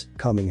peace,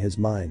 calming his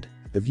mind.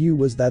 The view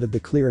was that of the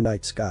clear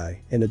night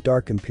sky, in a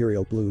dark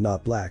imperial blue,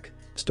 not black.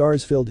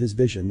 Stars filled his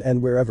vision,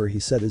 and wherever he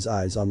set his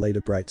eyes on laid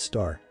a bright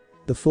star.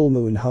 The full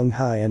moon hung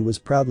high and was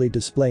proudly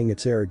displaying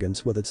its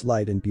arrogance with its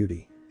light and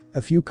beauty.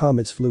 A few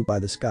comets flew by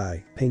the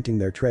sky, painting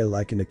their trail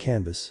like in a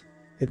canvas.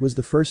 It was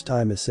the first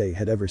time Issei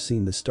had ever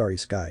seen the starry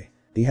sky.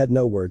 He had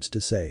no words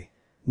to say.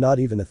 Not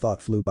even a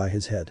thought flew by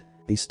his head.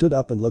 He stood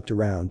up and looked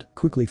around,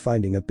 quickly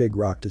finding a big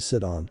rock to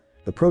sit on.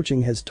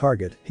 Approaching his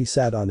target, he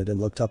sat on it and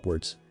looked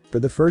upwards. For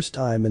the first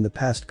time in the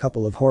past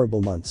couple of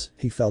horrible months,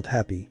 he felt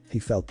happy, he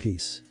felt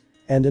peace.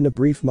 And in a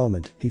brief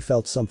moment, he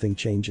felt something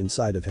change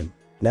inside of him.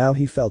 Now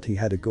he felt he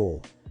had a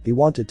goal. He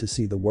wanted to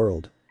see the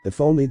world. If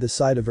only the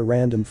sight of a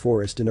random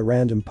forest in a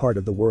random part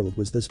of the world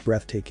was this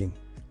breathtaking.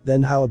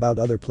 Then how about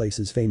other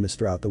places famous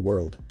throughout the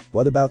world?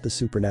 What about the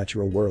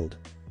supernatural world?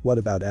 What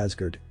about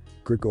Asgard?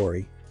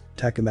 Grigori?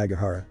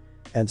 Takamagahara?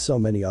 And so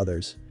many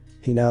others.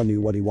 He now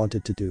knew what he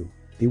wanted to do.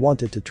 He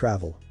wanted to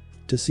travel.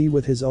 To see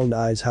with his own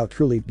eyes how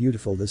truly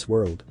beautiful this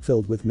world,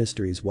 filled with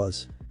mysteries,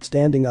 was.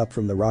 Standing up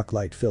from the rock,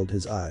 light filled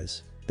his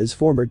eyes. His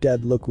former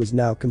dead look was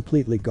now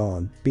completely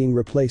gone, being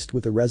replaced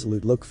with a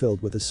resolute look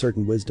filled with a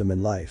certain wisdom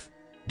in life.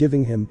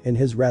 Giving him, in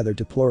his rather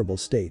deplorable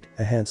state,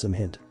 a handsome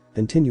hint.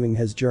 Continuing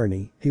his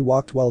journey, he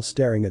walked while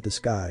staring at the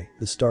sky,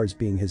 the stars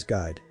being his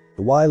guide.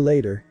 A while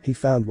later, he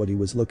found what he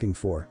was looking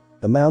for.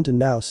 A mountain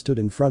now stood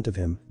in front of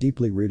him,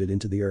 deeply rooted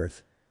into the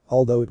earth.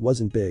 Although it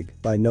wasn't big,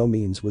 by no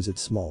means was it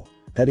small.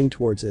 Heading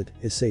towards it,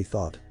 Issei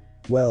thought.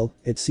 Well,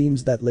 it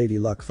seems that Lady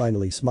Luck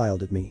finally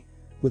smiled at me.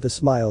 With a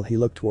smile, he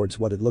looked towards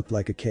what it looked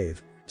like, a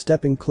cave.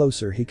 Stepping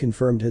closer, he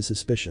confirmed his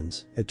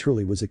suspicions. It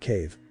truly was a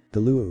cave.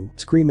 Delu,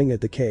 screaming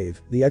at the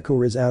cave, the echo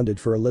resounded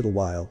for a little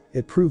while.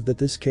 It proved that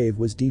this cave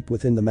was deep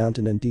within the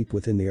mountain and deep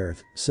within the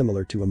earth,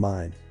 similar to a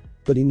mine.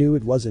 But he knew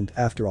it wasn't,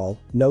 after all.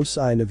 No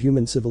sign of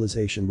human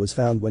civilization was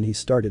found when he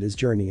started his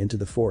journey into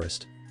the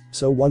forest.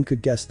 So one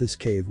could guess this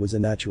cave was a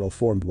natural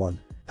formed one.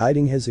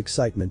 Hiding his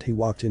excitement, he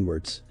walked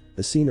inwards.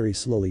 The scenery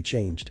slowly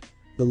changed.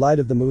 The light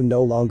of the moon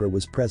no longer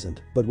was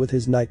present, but with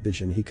his night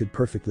vision he could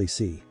perfectly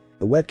see.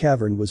 The wet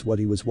cavern was what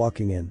he was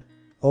walking in.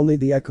 Only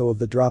the echo of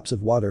the drops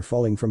of water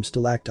falling from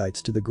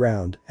stalactites to the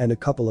ground and a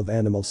couple of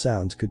animal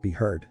sounds could be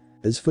heard.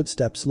 His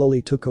footsteps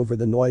slowly took over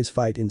the noise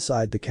fight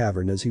inside the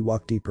cavern as he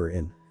walked deeper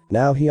in.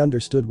 Now he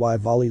understood why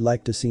Vali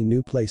liked to see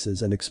new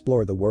places and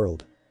explore the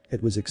world.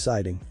 It was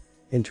exciting.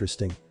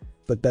 Interesting.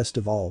 But best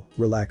of all,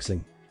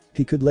 relaxing.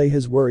 He could lay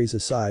his worries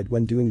aside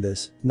when doing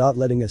this, not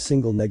letting a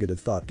single negative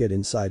thought get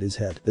inside his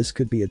head. This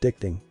could be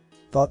addicting,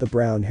 thought the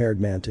brown-haired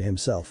man to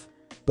himself.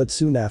 But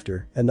soon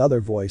after,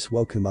 another voice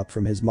woke him up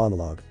from his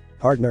monologue.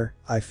 Partner,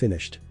 I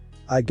finished.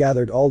 I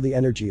gathered all the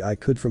energy I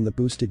could from the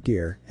boosted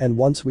gear, and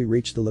once we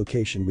reach the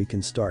location we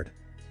can start.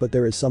 But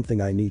there is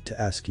something I need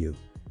to ask you,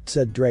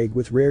 said Draig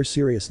with rare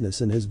seriousness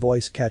in his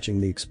voice,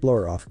 catching the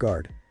explorer off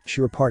guard.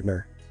 Sure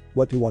partner.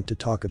 What do you want to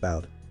talk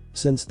about?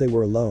 Since they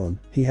were alone,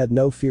 he had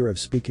no fear of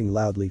speaking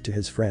loudly to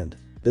his friend.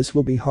 This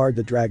will be hard,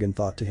 the dragon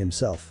thought to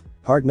himself.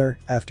 Partner,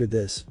 after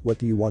this, what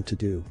do you want to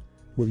do?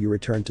 Will you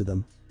return to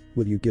them?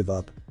 Will you give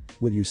up?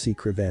 Will you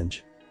seek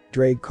revenge?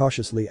 Draig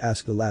cautiously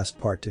asked the last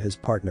part to his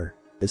partner.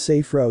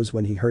 Issei froze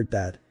when he heard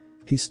that.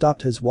 He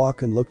stopped his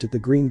walk and looked at the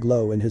green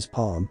glow in his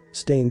palm,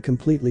 staying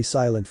completely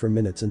silent for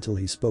minutes until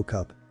he spoke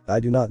up. I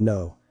do not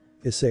know.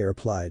 Issei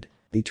replied.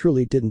 He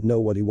truly didn't know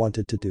what he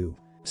wanted to do.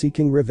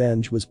 Seeking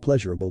revenge was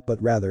pleasurable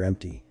but rather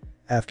empty.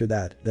 After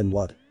that, then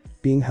what?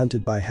 Being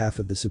hunted by half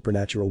of the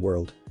supernatural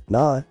world?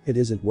 Nah, it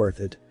isn't worth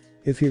it.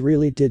 If he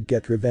really did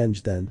get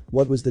revenge, then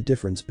what was the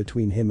difference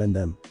between him and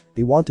them?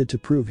 He wanted to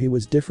prove he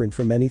was different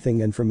from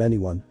anything and from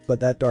anyone, but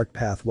that dark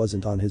path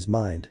wasn't on his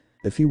mind.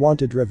 If he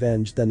wanted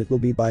revenge, then it will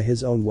be by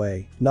his own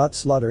way, not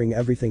slaughtering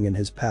everything in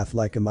his path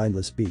like a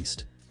mindless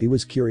beast. He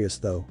was curious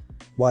though.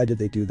 Why did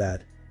they do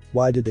that?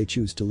 Why did they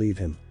choose to leave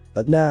him?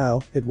 But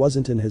now, it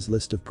wasn't in his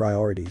list of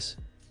priorities.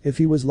 If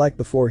he was like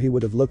before, he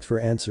would have looked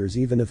for answers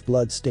even if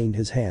blood stained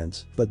his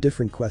hands, but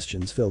different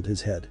questions filled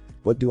his head.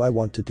 What do I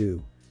want to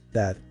do?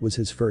 That was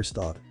his first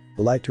thought.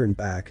 Will I turn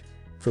back?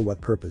 For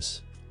what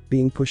purpose?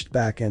 Being pushed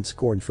back and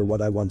scorned for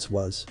what I once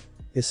was.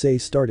 Issei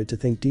started to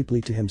think deeply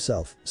to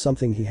himself,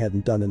 something he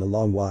hadn't done in a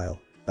long while.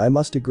 I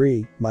must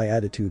agree, my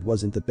attitude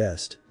wasn't the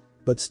best.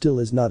 But still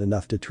is not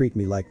enough to treat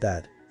me like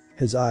that.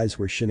 His eyes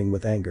were shining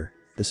with anger.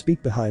 To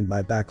speak behind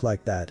my back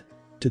like that.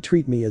 To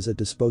treat me as a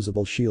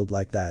disposable shield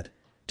like that.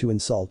 To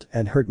insult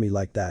and hurt me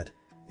like that.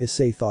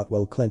 Issei thought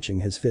while clenching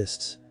his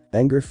fists.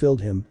 Anger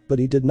filled him, but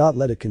he did not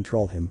let it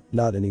control him,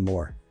 not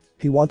anymore.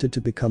 He wanted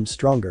to become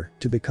stronger,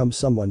 to become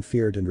someone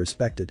feared and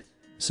respected.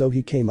 So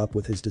he came up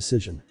with his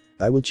decision.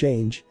 I will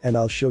change, and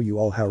I'll show you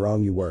all how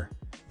wrong you were.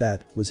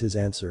 That was his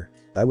answer.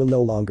 I will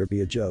no longer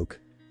be a joke.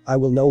 I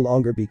will no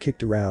longer be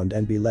kicked around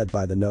and be led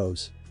by the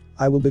nose.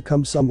 I will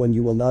become someone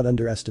you will not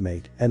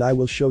underestimate, and I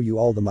will show you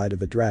all the might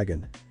of a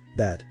dragon.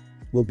 That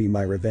will be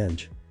my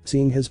revenge.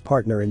 Seeing his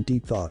partner in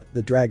deep thought,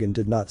 the dragon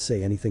did not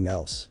say anything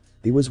else.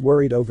 He was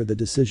worried over the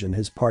decision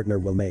his partner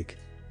will make.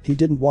 He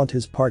didn't want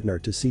his partner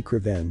to seek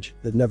revenge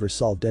that never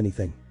solved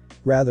anything.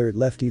 Rather, it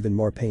left even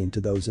more pain to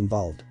those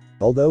involved.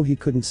 Although he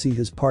couldn't see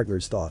his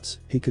partner's thoughts,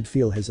 he could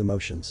feel his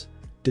emotions.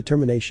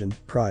 Determination,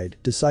 pride,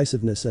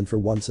 decisiveness, and for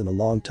once in a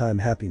long time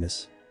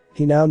happiness.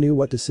 He now knew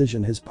what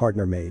decision his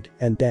partner made,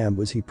 and damn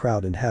was he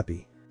proud and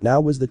happy.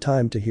 Now was the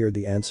time to hear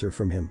the answer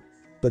from him.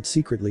 But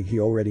secretly he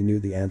already knew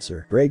the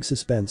answer. Draig's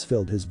suspense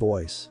filled his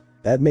voice.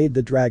 That made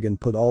the dragon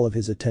put all of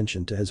his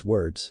attention to his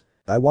words.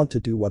 I want to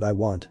do what I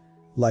want.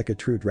 Like a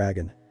true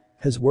dragon.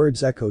 His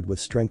words echoed with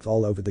strength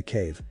all over the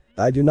cave.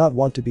 I do not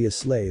want to be a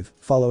slave,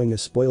 following a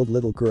spoiled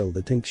little girl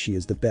that thinks she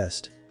is the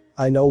best.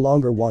 I no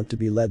longer want to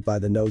be led by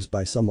the nose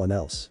by someone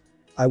else.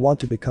 I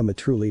want to become a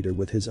true leader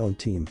with his own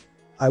team.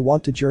 I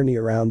want to journey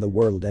around the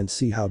world and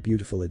see how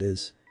beautiful it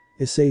is.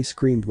 Issei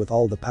screamed with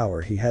all the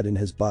power he had in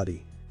his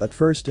body. But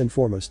first and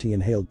foremost he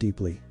inhaled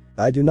deeply.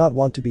 I do not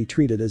want to be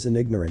treated as an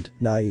ignorant,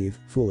 naive,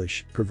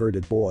 foolish,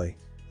 perverted boy.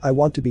 I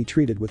want to be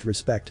treated with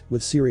respect,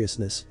 with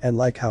seriousness, and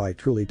like how I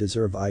truly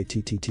deserve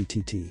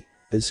it.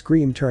 His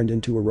scream turned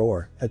into a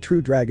roar, a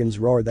true dragon's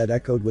roar that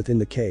echoed within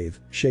the cave,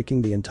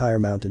 shaking the entire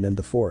mountain and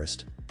the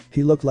forest.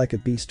 He looked like a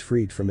beast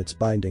freed from its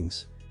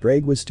bindings.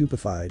 Draig was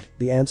stupefied,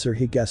 the answer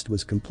he guessed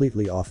was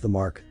completely off the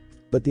mark.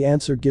 But the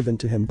answer given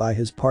to him by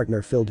his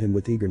partner filled him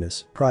with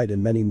eagerness, pride,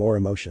 and many more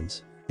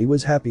emotions. He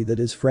was happy that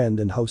his friend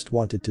and host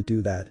wanted to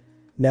do that.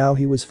 Now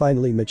he was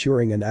finally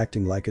maturing and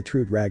acting like a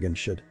true dragon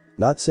should.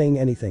 Not saying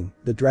anything,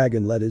 the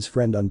dragon let his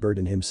friend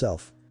unburden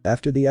himself.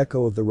 After the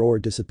echo of the roar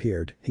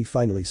disappeared, he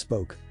finally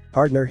spoke.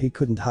 Partner, he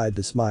couldn't hide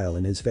the smile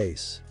in his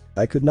face.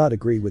 I could not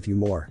agree with you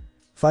more.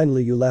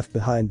 Finally you left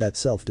behind that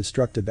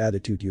self-destructive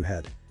attitude you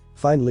had.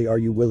 Finally are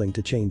you willing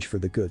to change for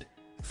the good.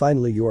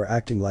 Finally you are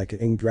acting like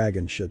a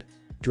dragon should.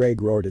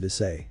 Draig roared at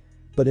Issei.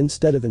 But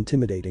instead of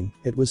intimidating,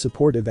 it was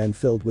supportive and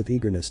filled with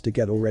eagerness to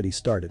get already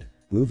started.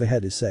 Move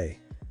ahead, Issei.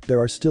 There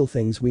are still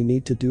things we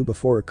need to do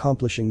before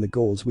accomplishing the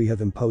goals we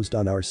have imposed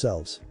on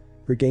ourselves.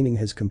 Regaining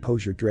his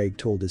composure, Draig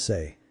told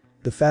Issei.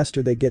 The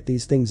faster they get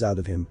these things out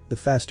of him, the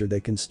faster they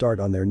can start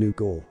on their new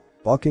goal.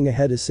 Walking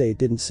ahead, Issei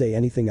didn't say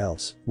anything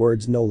else,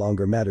 words no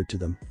longer mattered to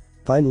them.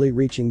 Finally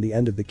reaching the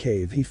end of the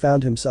cave, he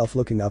found himself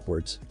looking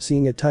upwards,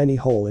 seeing a tiny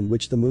hole in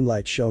which the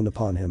moonlight shone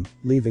upon him,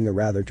 leaving a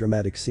rather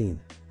dramatic scene.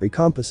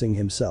 Recompassing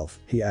himself,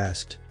 he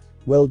asked.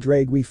 Well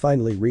Draig, we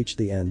finally reached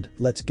the end,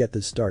 let's get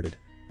this started.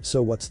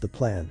 So what's the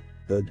plan?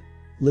 Good.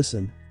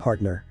 Listen,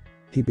 partner.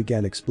 He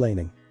began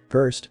explaining.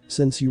 First,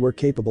 since you were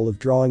capable of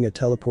drawing a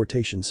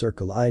teleportation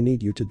circle, I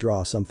need you to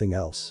draw something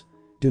else.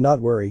 Do not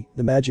worry,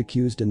 the magic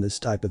used in this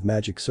type of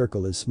magic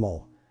circle is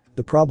small.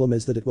 The problem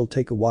is that it will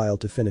take a while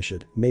to finish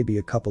it, maybe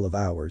a couple of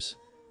hours.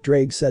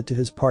 Draig said to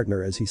his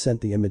partner as he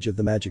sent the image of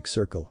the magic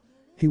circle.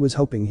 He was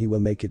hoping he will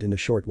make it in a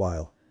short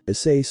while.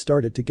 Issei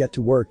started to get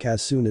to work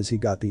as soon as he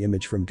got the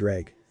image from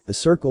Draig. The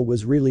circle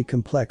was really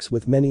complex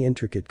with many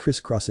intricate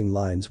crisscrossing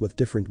lines with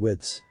different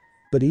widths.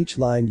 But each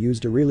line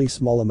used a really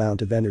small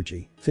amount of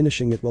energy,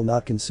 finishing it will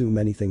not consume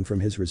anything from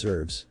his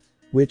reserves.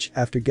 Which,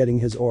 after getting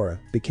his aura,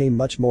 became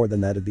much more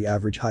than that of the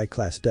average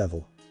high-class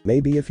devil.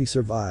 Maybe if he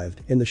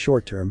survived, in the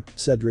short term,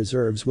 said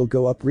reserves will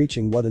go up,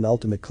 reaching what an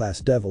ultimate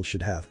class devil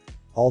should have.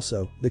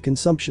 Also, the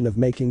consumption of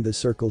making the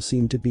circle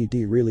seemed to be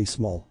really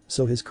small,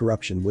 so his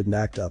corruption wouldn't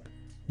act up.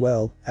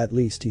 Well, at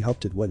least he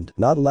hoped it wouldn't.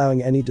 Not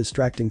allowing any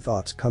distracting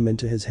thoughts come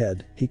into his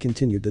head, he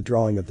continued the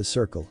drawing of the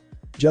circle.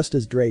 Just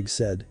as Draig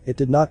said, it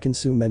did not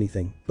consume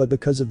anything, but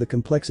because of the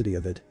complexity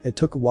of it, it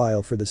took a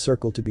while for the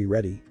circle to be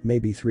ready,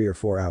 maybe 3 or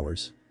 4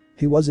 hours.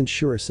 He wasn't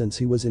sure since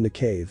he was in a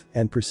cave,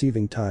 and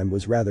perceiving time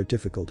was rather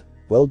difficult.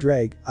 Well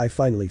Draig, I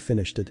finally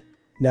finished it.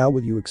 Now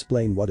will you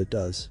explain what it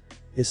does?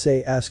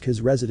 Issei asked his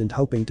resident,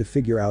 hoping to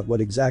figure out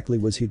what exactly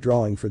was he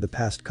drawing for the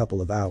past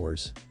couple of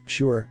hours.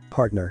 Sure,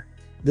 partner.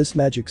 This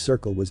magic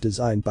circle was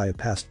designed by a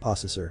past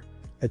possessor.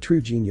 A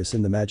true genius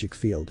in the magic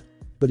field.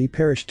 But he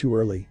perished too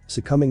early,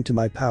 succumbing to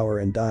my power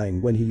and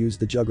dying when he used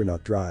the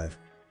Juggernaut drive.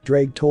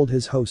 Draig told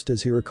his host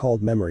as he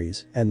recalled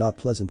memories, and not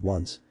pleasant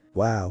ones.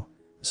 Wow.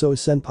 So a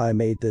senpai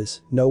made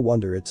this, no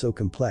wonder it's so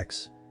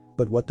complex.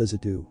 But what does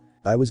it do?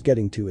 I was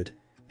getting to it.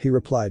 He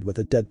replied with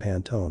a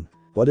deadpan tone.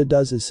 What it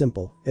does is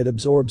simple, it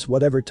absorbs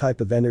whatever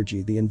type of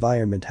energy the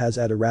environment has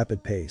at a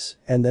rapid pace,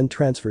 and then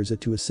transfers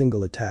it to a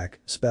single attack,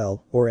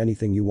 spell, or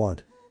anything you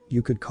want.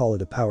 You could call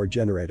it a power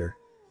generator.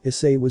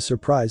 Issei was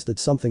surprised that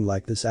something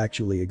like this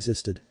actually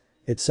existed.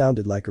 It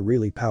sounded like a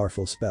really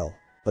powerful spell.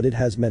 But it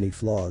has many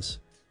flaws.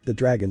 The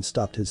dragon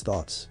stopped his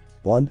thoughts.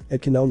 1.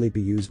 It can only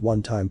be used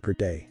one time per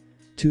day.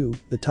 2.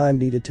 The time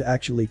needed to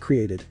actually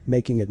create it,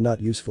 making it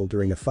not useful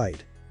during a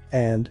fight.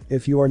 And,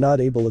 if you are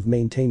not able of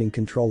maintaining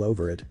control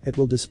over it, it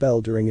will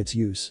dispel during its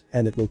use,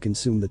 and it will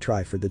consume the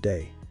tri for the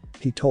day.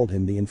 He told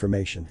him the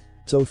information.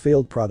 So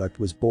failed product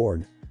was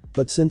born.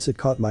 But since it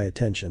caught my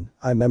attention,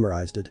 I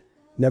memorized it.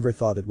 Never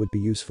thought it would be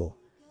useful.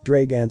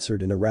 Draig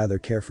answered in a rather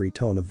carefree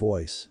tone of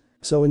voice.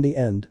 So in the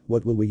end,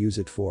 what will we use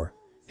it for?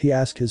 He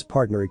asked his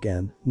partner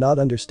again, not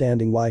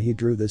understanding why he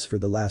drew this for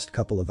the last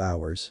couple of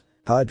hours.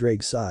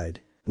 Draig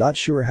sighed. Not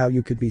sure how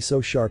you could be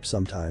so sharp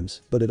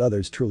sometimes, but at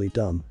others truly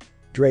dumb.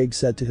 Draig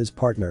said to his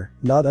partner,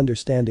 not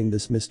understanding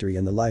this mystery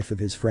in the life of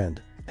his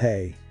friend.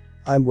 Hey.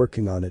 I'm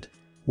working on it.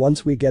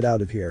 Once we get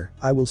out of here,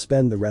 I will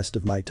spend the rest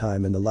of my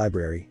time in the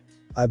library.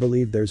 I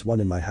believe there's one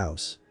in my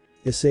house.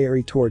 Issei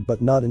retorted,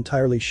 but not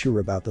entirely sure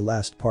about the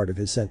last part of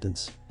his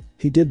sentence.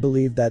 He did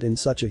believe that in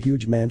such a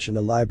huge mansion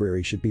a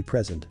library should be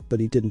present, but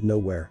he didn't know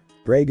where.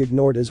 Draig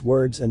ignored his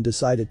words and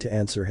decided to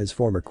answer his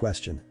former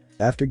question.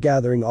 After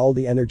gathering all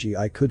the energy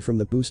I could from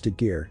the boosted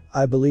gear,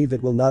 I believe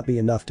it will not be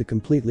enough to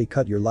completely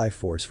cut your life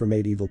force from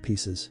 8 evil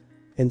pieces.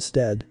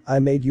 Instead, I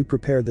made you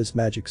prepare this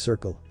magic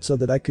circle so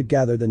that I could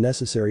gather the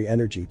necessary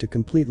energy to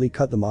completely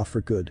cut them off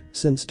for good,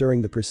 since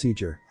during the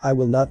procedure, I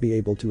will not be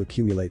able to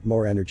accumulate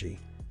more energy.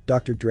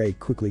 Dr. Draig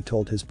quickly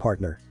told his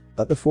partner.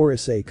 But before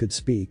Issei could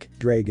speak,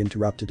 Draig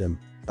interrupted him.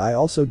 I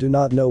also do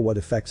not know what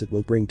effects it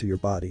will bring to your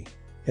body.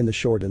 In the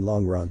short and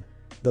long run.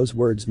 Those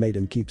words made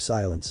him keep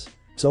silence.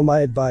 So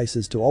my advice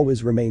is to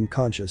always remain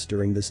conscious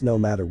during this no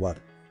matter what.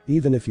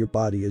 Even if your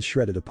body is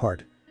shredded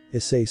apart.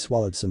 Issei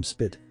swallowed some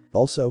spit.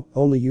 Also,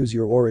 only use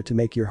your aura to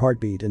make your heart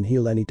beat and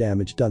heal any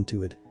damage done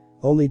to it.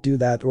 Only do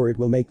that or it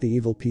will make the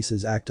evil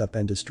pieces act up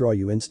and destroy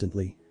you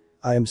instantly.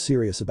 I am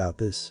serious about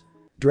this.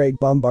 Draig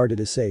bombarded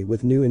Issei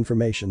with new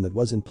information that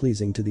wasn't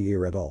pleasing to the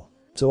ear at all.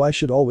 So I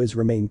should always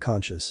remain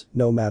conscious,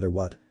 no matter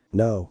what.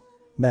 No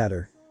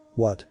matter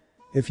what.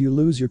 If you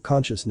lose your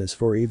consciousness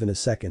for even a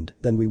second,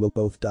 then we will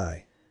both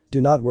die. Do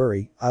not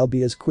worry, I'll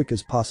be as quick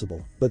as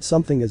possible, but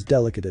something as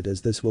delicate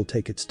as this will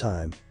take its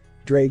time.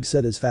 Draig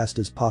said as fast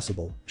as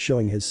possible,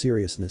 showing his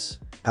seriousness.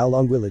 How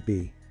long will it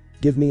be?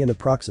 Give me an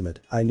approximate,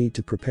 I need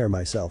to prepare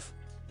myself.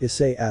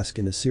 Issei asked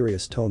in a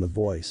serious tone of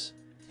voice.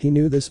 He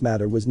knew this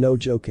matter was no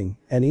joking,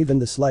 and even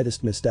the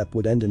slightest misstep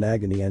would end in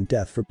agony and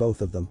death for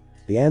both of them.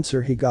 The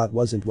answer he got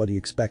wasn't what he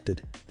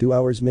expected. 2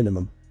 hours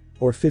minimum.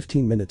 Or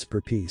 15 minutes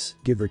per piece,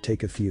 give or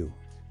take a few.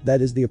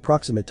 That is the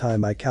approximate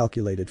time I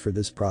calculated for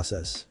this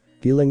process.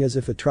 Feeling as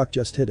if a truck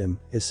just hit him,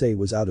 Issei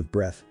was out of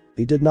breath.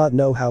 He did not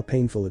know how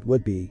painful it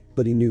would be,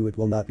 but he knew it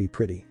will not be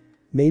pretty.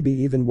 Maybe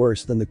even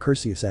worse than the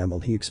Cursius amel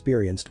he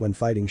experienced when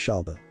fighting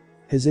Shalba.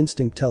 His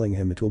instinct telling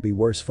him it will be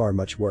worse, far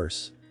much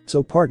worse.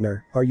 So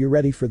partner, are you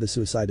ready for the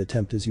suicide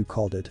attempt as you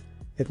called it?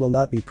 It will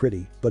not be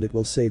pretty, but it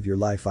will save your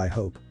life, I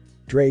hope.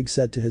 Draig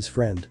said to his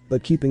friend,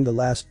 but keeping the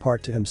last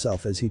part to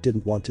himself as he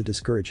didn't want to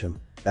discourage him.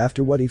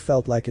 After what he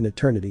felt like an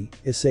eternity,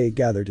 Issei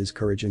gathered his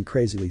courage and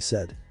crazily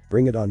said,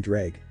 bring it on,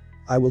 Draig.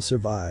 I will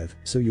survive,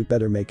 so you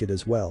better make it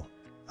as well.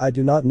 I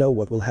do not know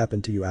what will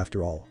happen to you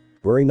after all.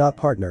 Worry not,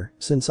 partner,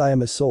 since I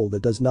am a soul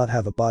that does not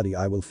have a body,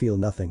 I will feel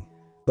nothing.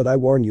 But I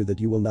warn you that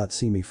you will not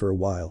see me for a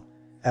while.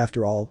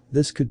 After all,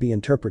 this could be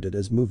interpreted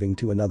as moving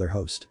to another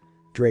host.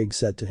 Draig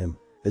said to him.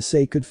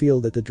 Issei could feel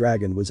that the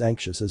dragon was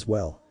anxious as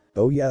well.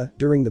 Oh yeah,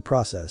 during the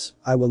process,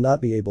 I will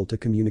not be able to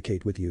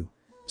communicate with you.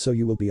 So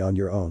you will be on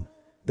your own.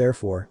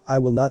 Therefore, I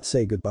will not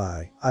say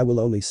goodbye, I will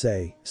only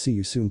say, see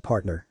you soon,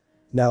 partner.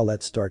 Now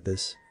let's start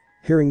this.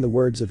 Hearing the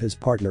words of his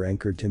partner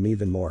anchored him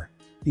even more.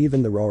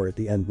 Even the roar at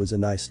the end was a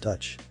nice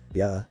touch.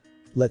 Yeah.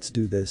 Let's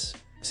do this.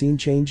 Scene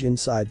change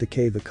inside the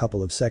cave a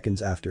couple of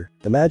seconds after.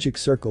 The magic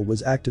circle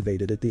was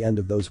activated at the end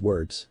of those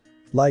words.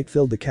 Light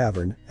filled the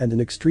cavern, and an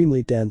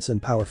extremely dense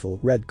and powerful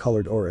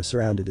red-colored aura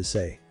surrounded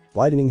Issei.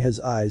 Widening his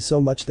eyes so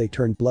much they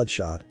turned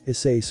bloodshot,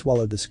 Issei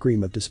swallowed the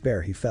scream of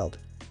despair he felt.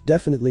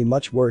 Definitely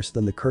much worse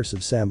than the curse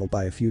of Samel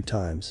by a few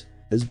times.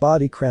 His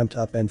body cramped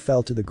up and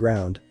fell to the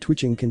ground,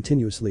 twitching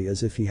continuously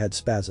as if he had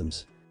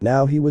spasms.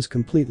 Now he was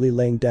completely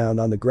laying down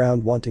on the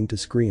ground wanting to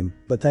scream,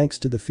 but thanks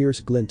to the fierce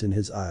glint in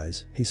his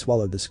eyes, he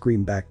swallowed the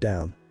scream back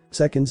down.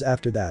 Seconds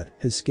after that,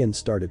 his skin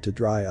started to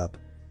dry up.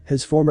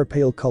 His former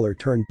pale color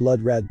turned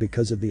blood red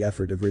because of the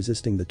effort of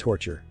resisting the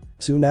torture.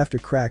 Soon after,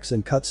 cracks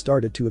and cuts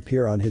started to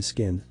appear on his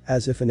skin,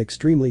 as if an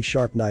extremely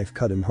sharp knife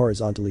cut him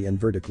horizontally and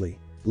vertically.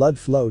 Blood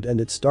flowed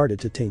and it started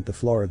to taint the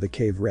floor of the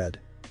cave red.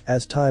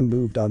 As time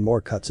moved on,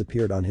 more cuts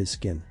appeared on his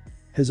skin.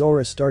 His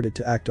aura started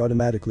to act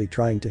automatically,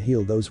 trying to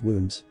heal those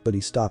wounds, but he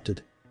stopped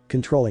it.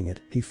 Controlling it,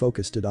 he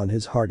focused it on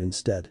his heart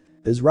instead.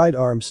 His right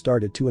arm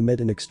started to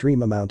emit an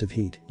extreme amount of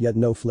heat, yet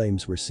no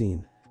flames were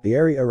seen. The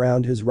area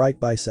around his right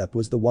bicep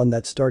was the one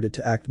that started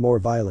to act more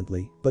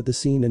violently, but the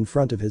scene in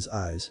front of his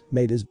eyes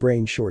made his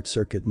brain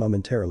short-circuit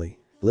momentarily.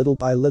 Little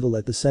by little,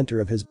 at the center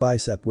of his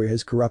bicep where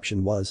his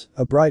corruption was,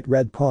 a bright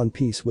red pawn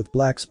piece with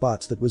black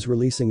spots that was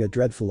releasing a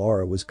dreadful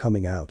aura was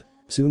coming out.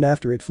 Soon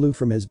after, it flew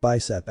from his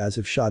bicep as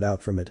if shot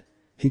out from it.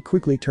 He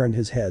quickly turned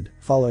his head,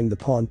 following the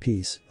pawn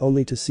piece,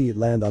 only to see it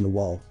land on the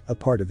wall, a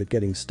part of it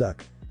getting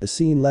stuck. The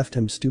scene left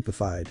him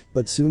stupefied,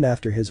 but soon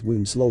after his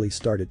wound slowly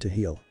started to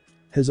heal.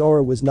 His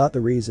aura was not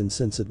the reason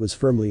since it was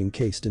firmly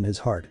encased in his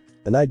heart.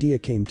 An idea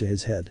came to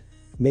his head.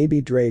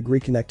 Maybe Draig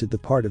reconnected the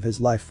part of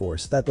his life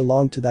force that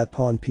belonged to that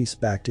pawn piece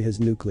back to his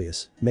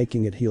nucleus,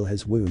 making it heal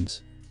his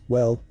wounds.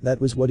 Well,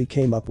 that was what he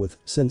came up with,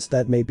 since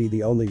that may be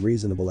the only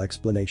reasonable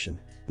explanation.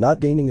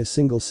 Not gaining a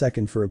single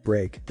second for a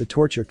break, the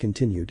torture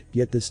continued,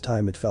 yet this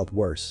time it felt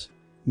worse.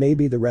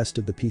 Maybe the rest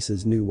of the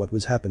pieces knew what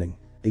was happening.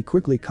 He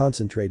quickly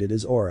concentrated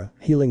his aura,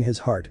 healing his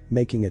heart,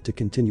 making it to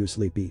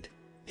continuously beat.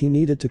 He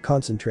needed to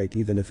concentrate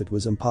even if it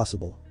was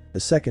impossible. The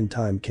second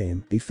time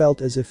came, he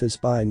felt as if his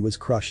spine was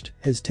crushed,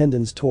 his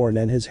tendons torn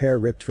and his hair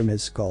ripped from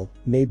his skull,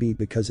 maybe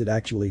because it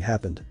actually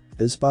happened.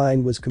 His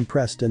spine was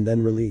compressed and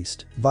then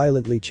released,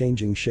 violently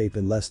changing shape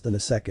in less than a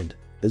second.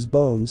 His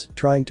bones,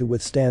 trying to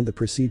withstand the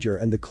procedure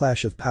and the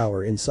clash of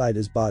power inside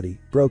his body,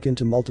 broke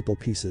into multiple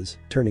pieces,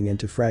 turning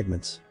into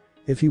fragments.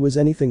 If he was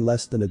anything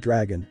less than a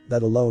dragon,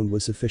 that alone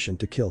was sufficient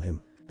to kill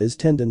him. His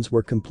tendons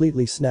were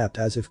completely snapped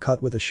as if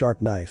cut with a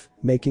sharp knife,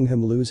 making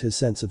him lose his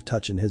sense of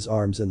touch in his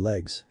arms and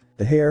legs.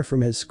 The hair from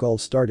his skull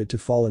started to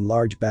fall in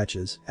large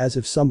batches, as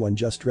if someone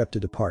just ripped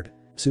it apart.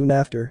 Soon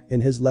after,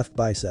 in his left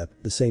bicep,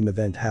 the same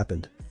event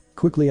happened.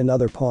 Quickly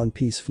another pawn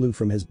piece flew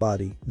from his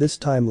body, this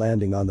time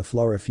landing on the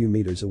floor a few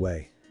meters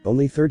away.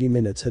 Only 30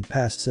 minutes had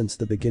passed since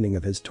the beginning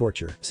of his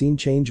torture. Scene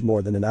change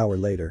more than an hour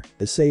later.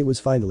 Issei was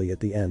finally at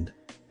the end.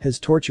 His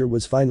torture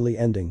was finally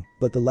ending,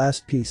 but the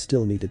last piece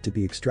still needed to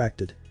be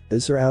extracted.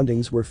 His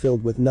surroundings were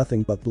filled with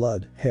nothing but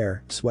blood,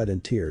 hair, sweat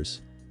and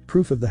tears.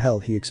 Proof of the hell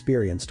he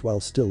experienced while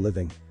still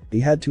living.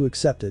 He had to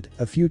accept it.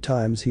 A few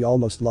times he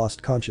almost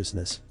lost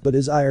consciousness, but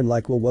his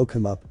iron-like will woke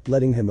him up,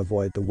 letting him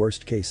avoid the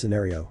worst-case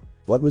scenario.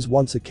 What was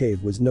once a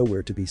cave was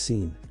nowhere to be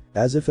seen.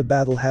 As if a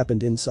battle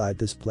happened inside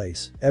this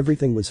place,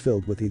 everything was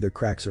filled with either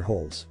cracks or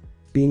holes.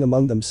 Being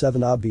among them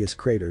 7 obvious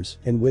craters,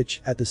 in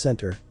which, at the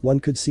center, one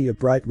could see a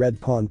bright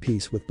red pawn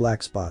piece with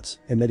black spots,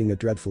 emitting a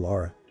dreadful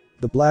aura.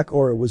 The black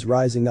aura was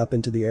rising up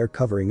into the air,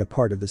 covering a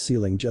part of the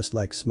ceiling just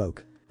like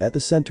smoke. At the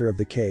center of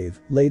the cave,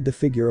 laid the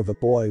figure of a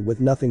boy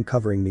with nothing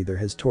covering neither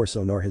his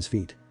torso nor his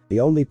feet. The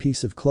only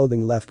piece of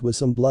clothing left was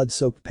some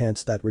blood-soaked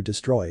pants that were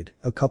destroyed,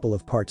 a couple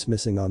of parts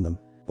missing on them.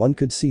 One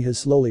could see his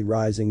slowly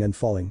rising and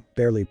falling,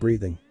 barely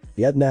breathing.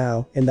 Yet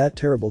now, in that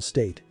terrible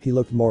state, he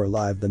looked more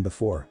alive than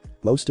before.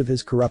 Most of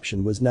his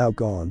corruption was now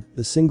gone,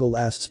 the single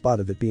last spot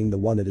of it being the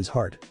one at his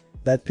heart.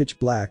 That pitch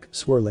black,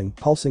 swirling,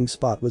 pulsing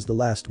spot was the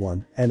last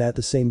one, and at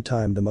the same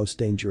time the most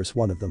dangerous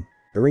one of them.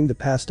 During the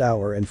past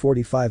hour and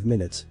 45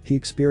 minutes, he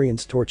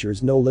experienced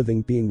tortures no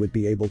living being would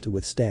be able to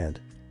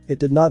withstand. It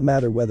did not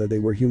matter whether they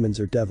were humans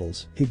or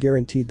devils, he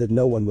guaranteed that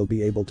no one will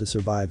be able to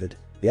survive it.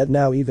 Yet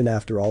now, even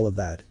after all of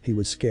that, he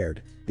was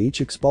scared.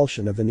 Each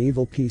expulsion of an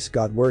evil piece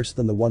got worse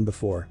than the one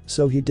before,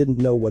 so he didn't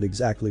know what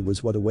exactly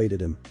was what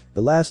awaited him.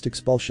 The last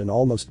expulsion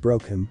almost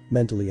broke him,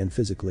 mentally and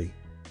physically.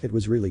 It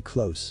was really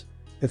close.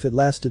 If it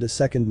lasted a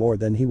second more,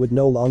 then he would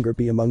no longer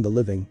be among the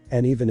living,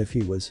 and even if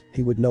he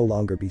would no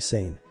longer be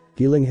sane.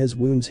 Feeling his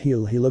wounds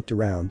heal, he looked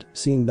around,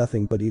 seeing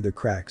nothing but either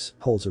cracks,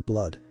 holes or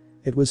blood.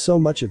 It was so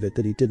much of it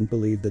that he didn't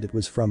believe that it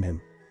was from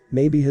him.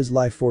 Maybe his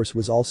life force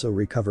was also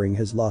recovering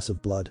his loss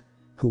of blood.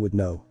 Who would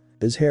know?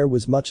 His hair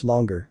was much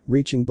longer,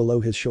 reaching below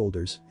his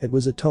shoulders. It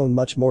was a tone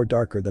much more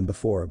darker than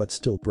before, but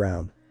still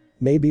brown.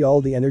 Maybe all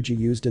the energy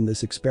used in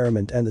this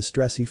experiment and the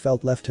stress he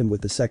felt left him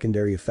with the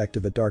secondary effect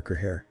of a darker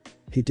hair.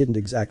 He didn't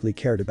exactly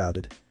cared about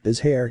it.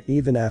 His hair,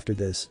 even after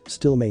this,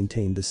 still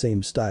maintained the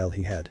same style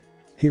he had.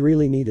 He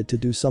really needed to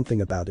do something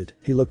about it.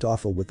 He looked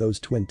awful with those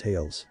twin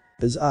tails.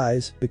 His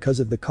eyes, because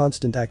of the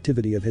constant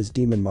activity of his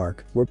demon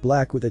mark, were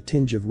black with a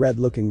tinge of red,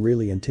 looking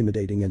really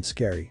intimidating and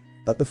scary.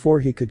 But before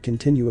he could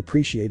continue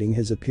appreciating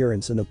his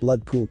appearance in a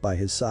blood pool by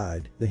his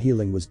side, the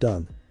healing was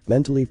done.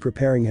 Mentally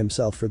preparing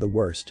himself for the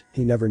worst,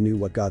 he never knew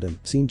what got him.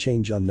 Scene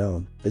change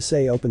unknown.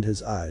 Issei opened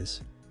his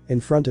eyes.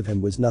 In front of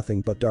him was nothing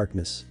but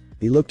darkness.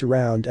 He looked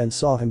around and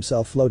saw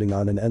himself floating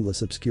on an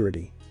endless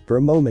obscurity. For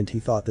a moment he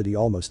thought that he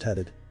almost had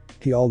it.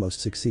 He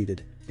almost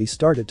succeeded. He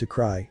started to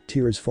cry,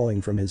 tears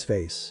falling from his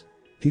face.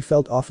 He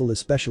felt awful,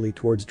 especially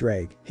towards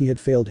Draig. He had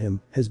failed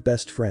him, his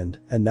best friend,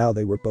 and now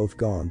they were both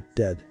gone,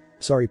 dead.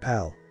 Sorry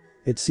pal.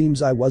 It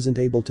seems I wasn't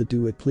able to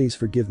do it, please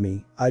forgive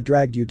me, I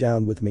dragged you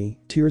down with me.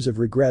 Tears of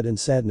regret and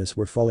sadness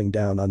were falling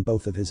down on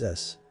both of his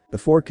eyes.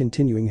 Before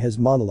continuing his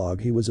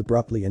monologue, he was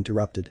abruptly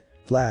interrupted.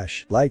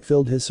 Flash, light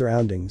filled his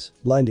surroundings,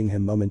 blinding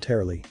him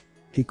momentarily.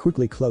 He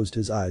quickly closed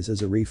his eyes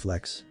as a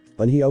reflex.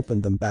 When he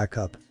opened them back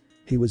up,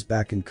 he was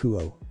back in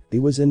Kuo. He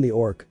was in the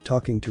Orc,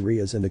 talking to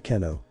Riaz and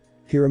Akeno.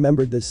 He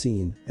remembered this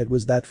scene. It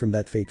was that from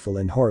that fateful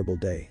and horrible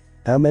day.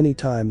 How many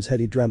times had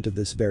he dreamt of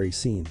this very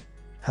scene?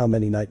 How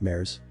many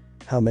nightmares?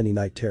 How many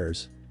night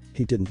terrors?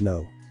 He didn't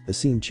know. The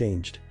scene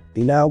changed.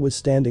 He now was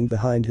standing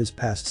behind his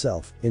past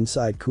self,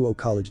 inside Kuo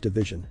College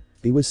Division.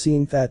 He was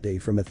seeing that day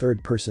from a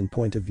third-person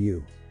point of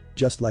view.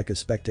 Just like a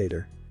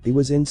spectator. He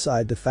was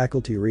inside the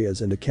faculty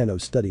Riaz and Akeno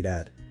studied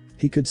at.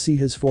 He could see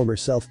his former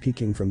self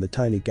peeking from the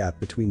tiny gap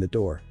between the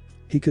door.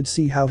 He could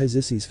see how his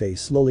Issei's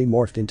face slowly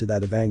morphed into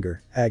that of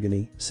anger,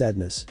 agony,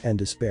 sadness, and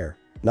despair.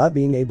 Not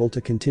being able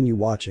to continue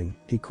watching,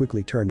 he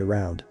quickly turned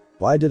around.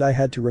 Why did I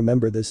had to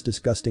remember this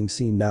disgusting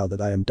scene now that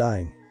I am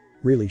dying?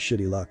 Really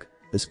shitty luck.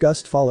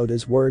 Disgust followed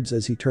his words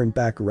as he turned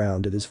back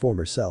around at his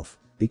former self.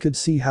 He could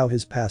see how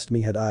his past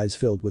me had eyes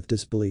filled with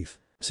disbelief.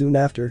 Soon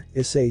after,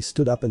 Issei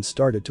stood up and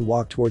started to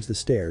walk towards the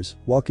stairs,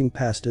 walking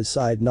past his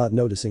side not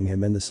noticing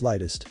him in the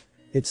slightest.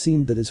 It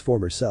seemed that his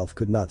former self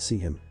could not see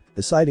him.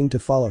 Deciding to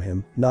follow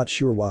him, not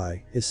sure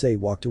why, Issei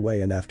walked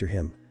away and after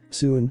him.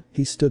 Soon,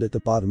 he stood at the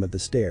bottom of the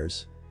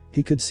stairs.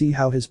 He could see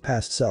how his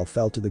past self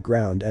fell to the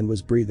ground and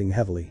was breathing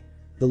heavily.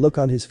 The look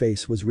on his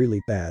face was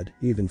really bad,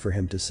 even for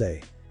him to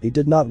say. He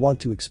did not want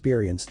to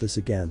experience this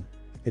again.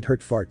 It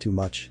hurt far too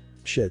much.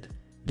 Shit.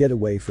 Get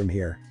away from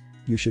here.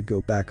 You should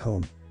go back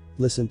home.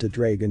 Listen to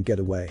Draig and get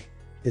away.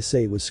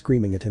 Issei was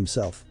screaming at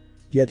himself.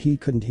 Yet he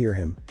couldn't hear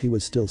him, he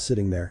was still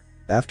sitting there.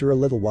 After a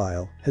little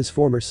while, his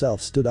former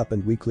self stood up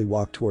and weakly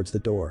walked towards the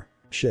door.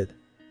 Shit.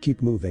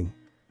 Keep moving.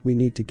 We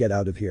need to get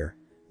out of here.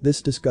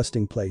 This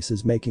disgusting place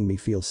is making me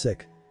feel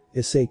sick.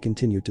 Issei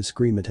continued to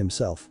scream at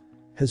himself.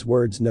 His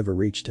words never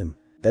reached him.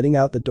 Heading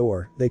out the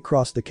door, they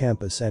crossed the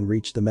campus and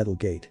reached the metal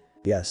gate.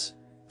 Yes.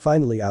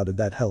 Finally out of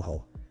that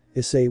hellhole.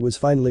 Issei was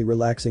finally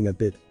relaxing a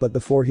bit, but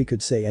before he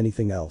could say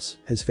anything else,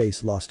 his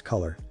face lost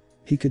color.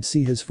 He could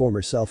see his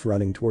former self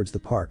running towards the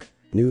park.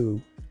 No.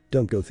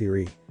 Don't go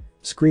theory.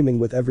 Screaming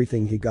with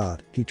everything he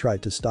got, he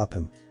tried to stop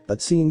him.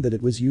 But seeing that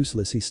it was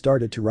useless he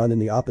started to run in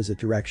the opposite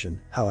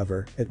direction,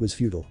 however, it was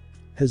futile.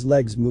 His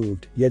legs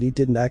moved, yet he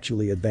didn't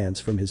actually advance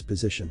from his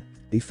position.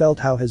 He felt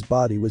how his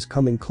body was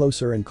coming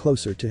closer and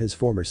closer to his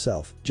former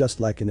self, just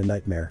like in a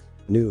nightmare.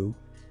 No.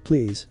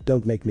 Please,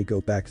 don't make me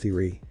go back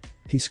theory.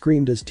 He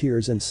screamed as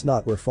tears and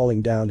snot were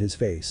falling down his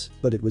face,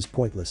 but it was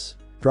pointless.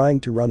 Trying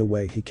to run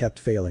away he kept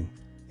failing.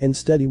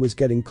 Instead he was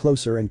getting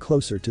closer and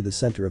closer to the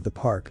center of the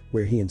park,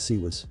 where he and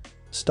Issei was.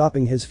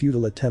 Stopping his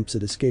futile attempts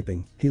at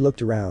escaping, he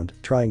looked around,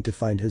 trying to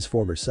find his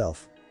former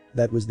self.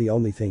 That was the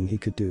only thing he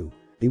could do.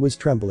 He was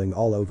trembling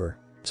all over.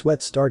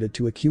 Sweat started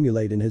to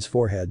accumulate in his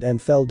forehead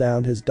and fell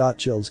down his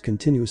chills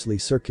continuously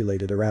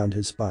circulated around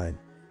his spine.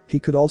 He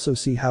could also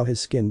see how his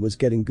skin was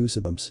getting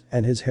goosebumps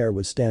and his hair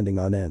was standing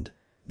on end.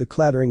 The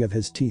clattering of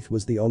his teeth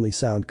was the only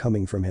sound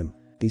coming from him.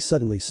 He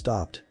suddenly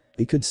stopped.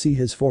 He could see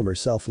his former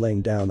self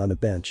laying down on a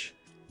bench.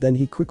 Then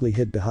he quickly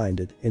hid behind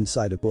it,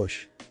 inside a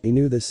bush. He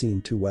knew this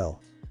scene too well.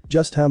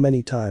 Just how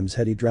many times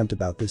had he dreamt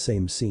about the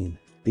same scene?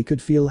 He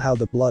could feel how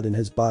the blood in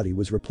his body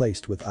was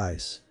replaced with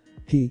ice.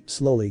 He,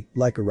 slowly,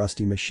 like a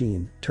rusty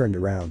machine, turned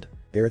around.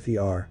 There they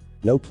are.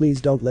 No,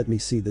 please don't let me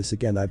see this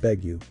again, I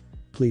beg you.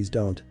 Please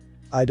don't.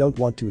 I don't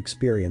want to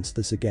experience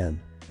this again.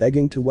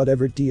 Begging to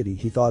whatever deity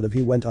he thought of,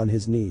 he went on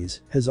his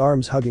knees, his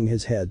arms hugging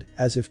his head,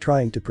 as if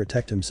trying to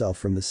protect himself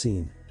from the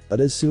scene.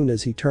 But as soon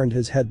as he turned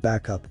his head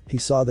back up, he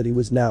saw that he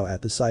was now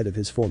at the side of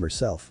his former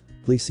self.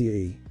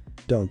 Please,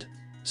 don't.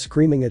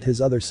 Screaming at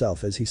his other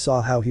self as he saw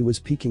how he was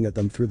peeking at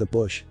them through the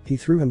bush, he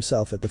threw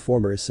himself at the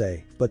former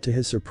Issei, but to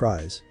his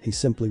surprise, he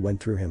simply went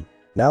through him.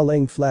 Now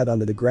laying flat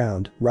onto the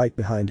ground, right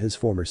behind his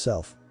former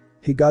self.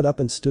 He got up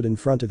and stood in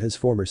front of his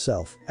former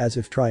self, as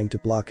if trying to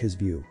block his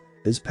view.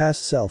 His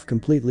past self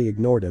completely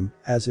ignored him,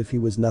 as if he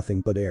was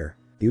nothing but air.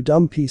 You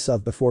dumb piece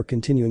of. Before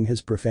continuing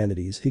his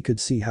profanities, he could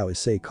see how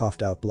Issei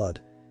coughed out blood.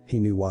 He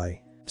knew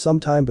why. Some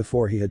time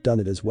before he had done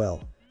it as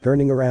well.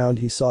 Turning around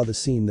he saw the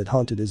scene that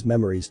haunted his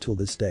memories till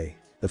this day.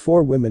 The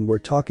four women were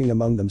talking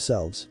among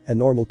themselves, a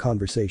normal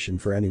conversation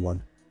for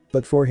anyone.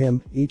 But for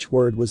him, each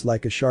word was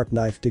like a sharp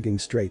knife digging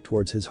straight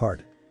towards his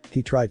heart.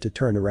 He tried to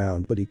turn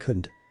around but he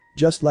couldn't.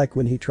 Just like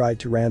when he tried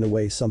to run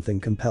away,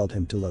 something compelled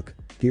him to look.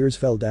 Tears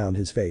fell down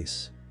his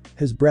face.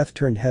 His breath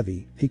turned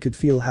heavy, he could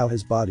feel how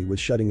his body was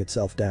shutting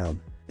itself down.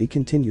 He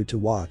continued to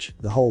watch,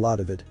 the whole lot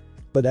of it.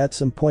 But at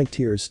some point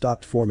tears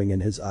stopped forming in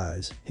his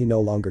eyes, he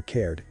no longer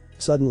cared.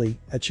 Suddenly,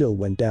 a chill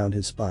went down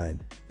his spine.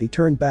 He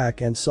turned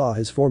back and saw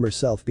his former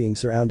self being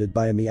surrounded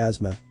by a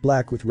miasma,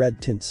 black with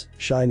red tints,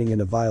 shining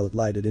in a violet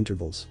light at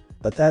intervals.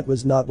 But that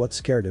was not what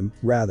scared him,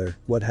 rather,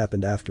 what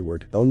happened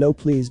afterward. Oh no,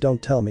 please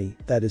don't tell me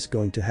that is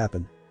going to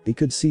happen. He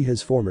could see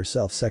his former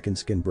self's second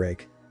skin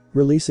break,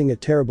 releasing a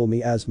terrible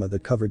miasma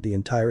that covered the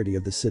entirety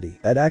of the city.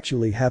 That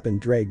actually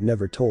happened. Draig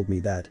never told me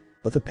that.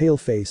 With a pale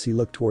face he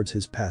looked towards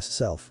his past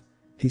self.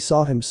 He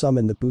saw him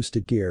summon the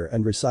boosted gear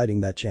and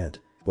reciting that chant.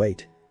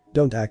 Wait.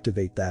 Don't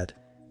activate that.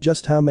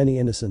 Just how many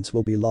innocents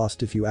will be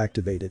lost if you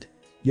activate it?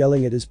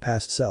 Yelling at his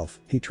past self,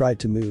 he tried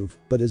to move,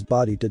 but his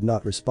body did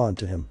not respond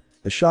to him.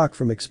 The shock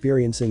from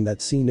experiencing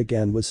that scene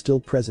again was still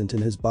present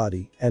in his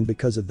body, and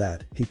because of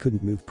that, he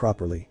couldn't move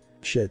properly.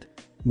 Shit.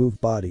 Move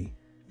body.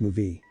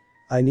 Move.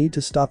 I need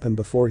to stop him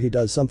before he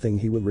does something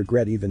he will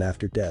regret even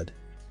after dead.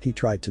 He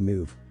tried to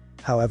move.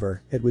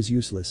 However, it was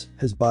useless,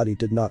 his body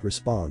did not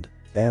respond.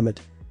 Damn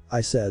it.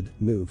 I said,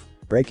 move.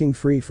 Breaking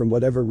free from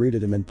whatever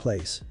rooted him in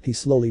place, he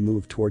slowly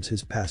moved towards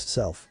his past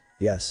self.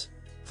 Yes.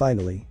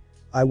 Finally.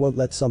 I won't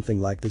let something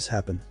like this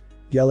happen.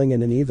 Yelling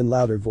in an even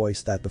louder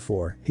voice than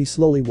before, he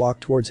slowly walked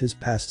towards his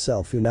past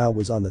self who now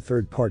was on the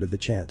third part of the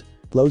chant.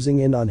 Closing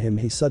in on him,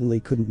 he suddenly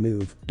couldn't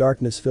move,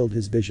 darkness filled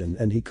his vision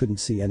and he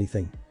couldn't see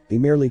anything. He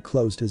merely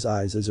closed his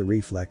eyes as a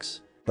reflex.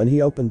 When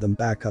he opened them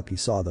back up he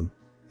saw them.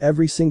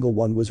 Every single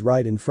one was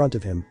right in front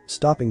of him,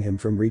 stopping him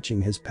from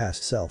reaching his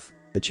past self.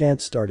 The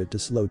chant started to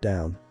slow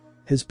down.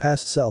 His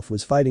past self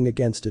was fighting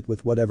against it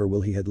with whatever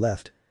will he had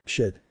left.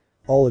 Shit.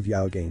 All of you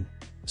again.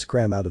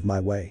 Scram out of my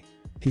way.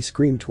 He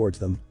screamed towards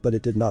them, but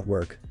it did not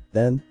work.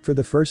 Then, for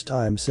the first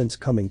time since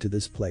coming to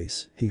this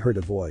place, he heard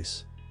a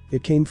voice.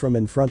 It came from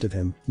in front of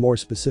him, more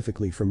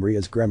specifically from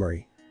Ria's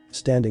Gremory.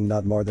 Standing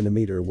not more than a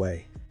meter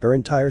away. Her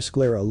entire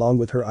sclera along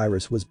with her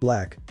iris was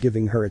black,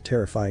 giving her a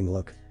terrifying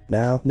look.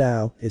 Now,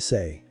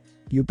 Issei.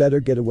 You better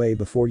get away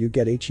before you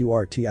get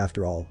hurt.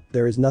 After all,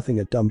 there is nothing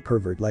a dumb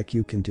pervert like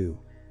you can do.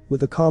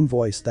 With a calm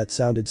voice that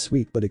sounded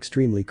sweet but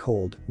extremely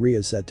cold,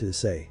 Ria said to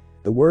Issei.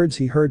 The words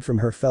he heard from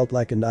her felt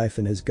like a knife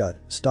in his gut,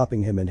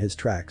 stopping him in his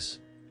tracks.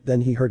 Then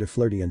he heard a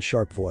flirty and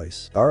sharp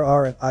voice.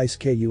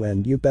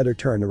 Issei, you better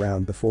turn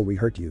around before we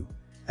hurt you.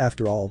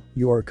 After all,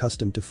 you are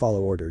accustomed to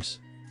follow orders.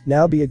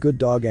 Now be a good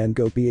dog and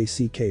go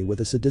back.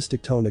 With a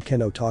sadistic tone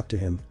Akeno talked to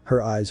him, her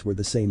eyes were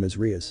the same as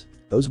Ria's.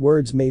 Those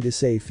words made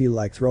Issei feel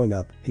like throwing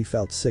up, he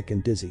felt sick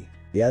and dizzy.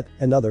 Yet,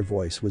 another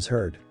voice was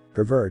heard.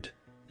 Pervert.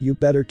 You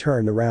better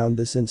turn around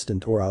this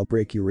instant or I'll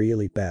break you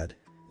really bad.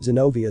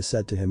 Zenobia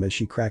said to him as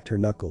she cracked her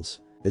knuckles.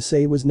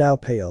 Issei was now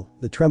pale,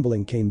 the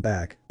trembling came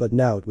back, but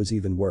now it was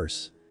even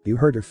worse. You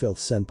heard her filth,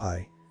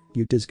 senpai.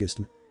 You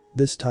disgust.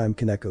 This time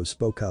Kaneko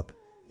spoke up.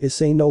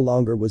 Issei no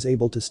longer was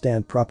able to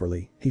stand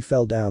properly, he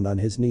fell down on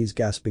his knees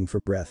gasping for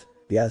breath.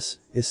 Yes,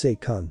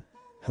 Issei-kun.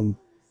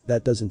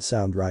 That doesn't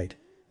sound right.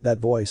 That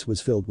voice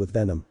was filled with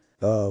venom.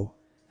 Oh.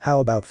 How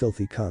about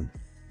filthy-kun?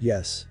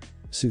 Yes.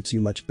 Suits you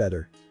much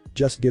better.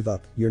 Just give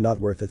up, you're not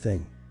worth a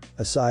thing.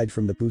 Aside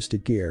from the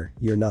boosted gear,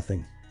 you're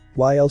nothing.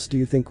 Why else do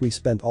you think we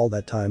spent all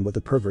that time with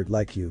a pervert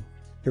like you?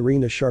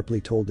 Irina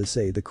sharply told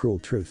Issei the cruel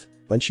truth.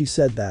 When she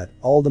said that,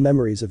 all the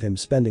memories of him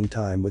spending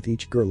time with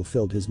each girl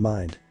filled his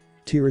mind.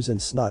 Tears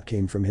and snot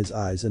came from his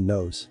eyes and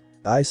nose.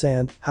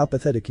 Ai-san, how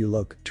pathetic you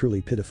look,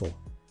 truly pitiful.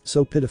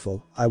 So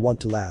pitiful, I want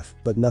to laugh,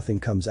 but nothing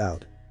comes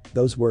out.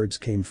 Those words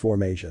came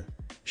from Asia.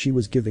 She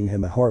was giving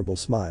him a horrible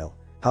smile.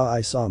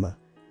 Ai-sama.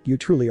 You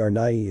truly are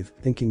naive,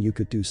 thinking you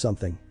could do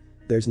something.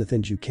 There's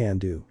nothing you can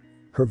do.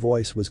 Her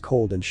voice was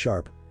cold and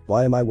sharp.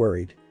 Why am I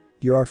worried?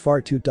 You are far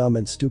too dumb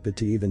and stupid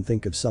to even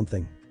think of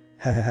something.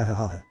 Ha ha ha ha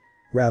ha.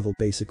 Ravel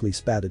basically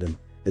spat at him.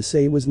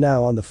 Issei was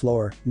now on the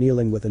floor,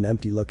 kneeling with an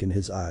empty look in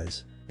his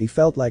eyes. He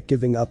felt like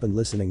giving up and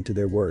listening to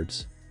their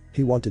words.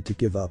 He wanted to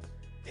give up.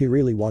 He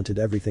really wanted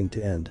everything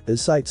to end.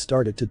 His sight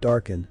started to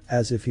darken,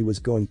 as if he was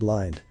going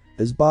blind.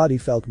 His body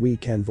felt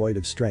weak and void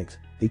of strength.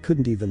 He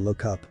couldn't even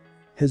look up.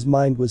 His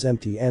mind was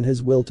empty and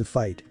his will to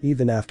fight,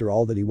 even after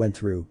all that he went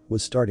through,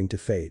 was starting to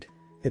fade.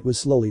 It was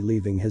slowly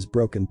leaving his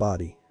broken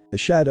body. The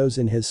shadows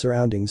in his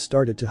surroundings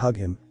started to hug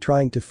him,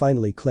 trying to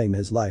finally claim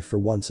his life for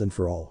once and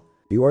for all.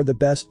 You are the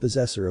best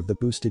possessor of the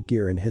boosted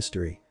gear in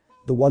history.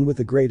 The one with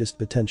the greatest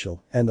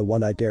potential, and the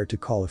one I dare to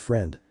call a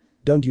friend.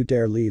 Don't you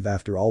dare leave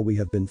after all we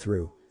have been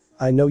through.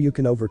 I know you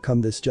can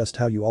overcome this just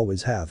how you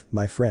always have,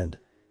 my friend.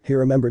 He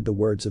remembered the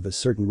words of a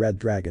certain red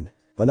dragon.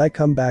 When I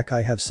come back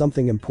I have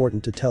something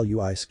important to tell you,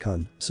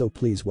 Issei-kun, so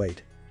please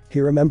wait.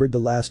 He remembered the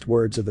last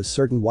words of a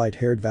certain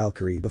white-haired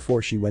Valkyrie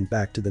before she went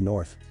back to the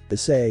north.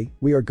 Issei,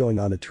 we are going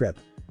on a trip.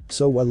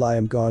 So while I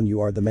am gone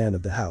you are the man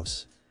of the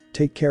house.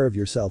 Take care of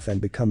yourself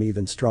and become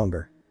even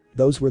stronger.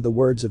 Those were the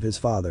words of his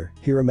father.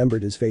 He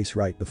remembered his face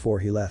right before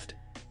he left.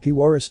 He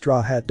wore a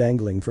straw hat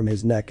dangling from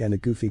his neck and a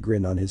goofy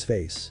grin on his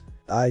face.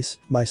 Ice,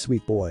 my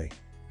sweet boy.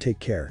 Take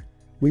care.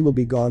 We will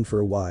be gone for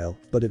a while,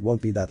 but it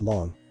won't be that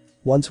long.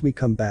 Once we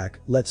come back,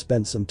 let's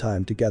spend some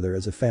time together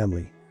as a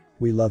family.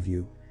 We love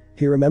you.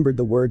 He remembered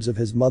the words of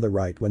his mother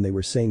right when they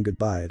were saying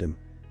goodbye at him.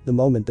 The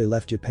moment they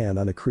left Japan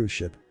on a cruise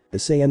ship.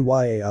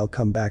 Issei, I'll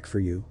come back for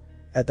you.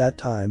 At that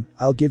time,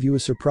 I'll give you a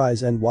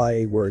surprise.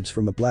 Words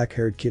from a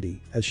black-haired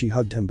kitty as she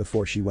hugged him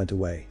before she went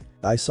away.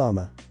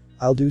 Ai-sama.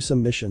 I'll do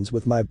some missions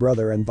with my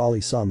brother and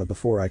Vali-sama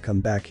before I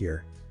come back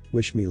here.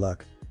 Wish me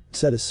luck.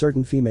 Said a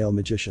certain female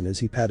magician as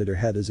he patted her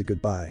head as a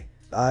goodbye.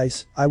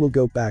 Ice, I will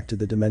go back to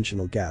the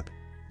dimensional gap.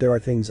 There are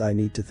things I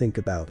need to think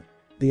about.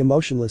 The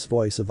emotionless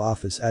voice of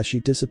Office as she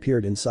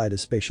disappeared inside a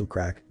spatial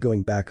crack,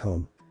 going back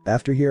home.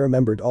 After he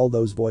remembered all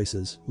those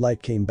voices,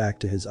 light came back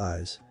to his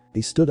eyes.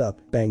 He stood up,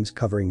 bangs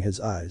covering his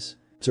eyes.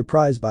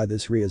 Surprised by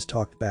this, Riaz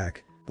talked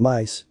back.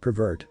 Mice,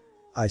 pervert.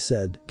 I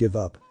said, give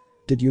up.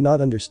 Did you not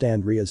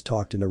understand? Riaz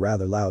talked in a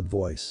rather loud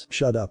voice.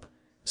 Shut up.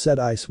 Said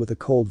Ice with a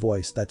cold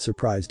voice that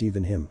surprised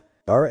even him.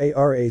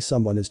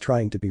 Someone is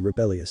trying to be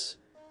rebellious.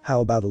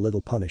 How about a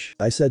little punish?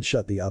 I said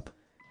shut the up.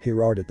 He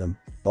roared at them.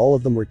 All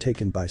of them were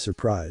taken by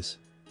surprise.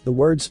 The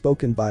words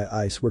spoken by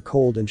Ice were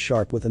cold and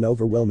sharp with an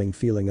overwhelming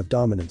feeling of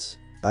dominance.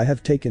 I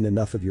have taken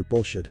enough of your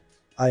bullshit.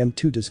 I am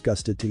too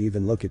disgusted to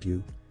even look at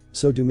you.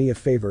 So do me a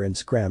favor and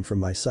scram from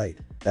my sight.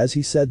 As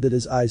he said that,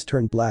 his eyes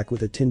turned black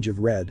with a tinge of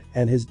red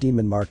and his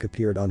demon mark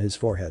appeared on his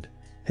forehead.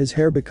 His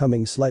hair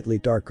becoming slightly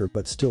darker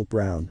but still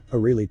brown, a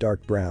really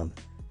dark brown.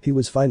 He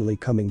was finally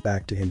coming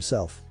back to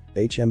himself.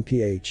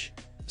 HMPH.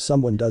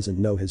 Someone doesn't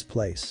know his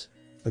place.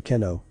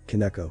 Akeno,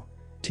 Kaneko.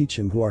 Teach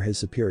him who are his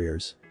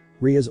superiors.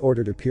 Riaz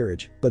ordered her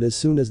peerage, but as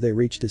soon as they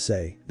reached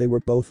Issei, they were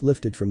both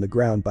lifted from the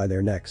ground by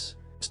their necks.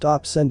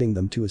 "Stop sending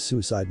them to a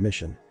suicide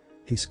mission,"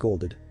 he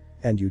scolded.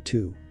 "And you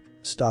too.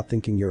 Stop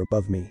thinking you're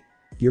above me.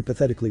 You're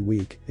pathetically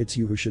weak, it's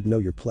you who should know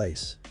your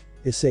place,"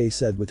 Issei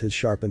said with his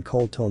sharp and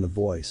cold tone of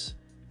voice.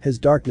 His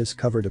darkness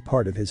covered a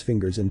part of his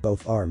fingers in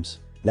both arms.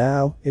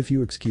 "Now, if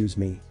you excuse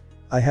me.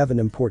 I have an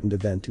important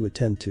event to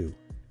attend to.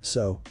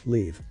 So,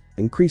 leave."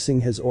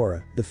 Increasing his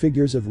aura, the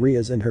figures of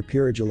Riaz and her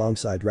peerage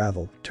alongside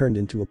Ravel turned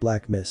into a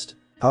black mist.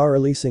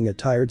 Releasing a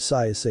tired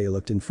sigh, Issei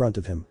looked in front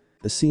of him.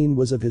 The scene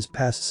was of his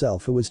past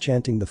self who was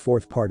chanting the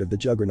fourth part of the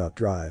Juggernaut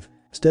Drive.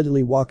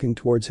 Steadily walking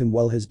towards him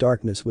while his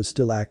darkness was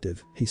still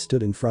active, he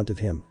stood in front of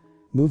him.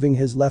 Moving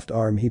his left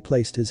arm, he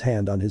placed his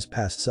hand on his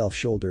past self's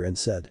shoulder and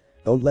said,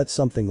 "Don't let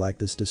something like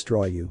this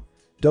destroy you.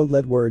 Don't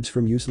let words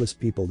from useless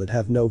people that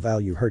have no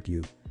value hurt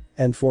you.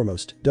 And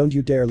foremost, don't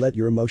you dare let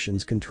your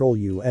emotions control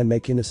you and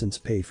make innocents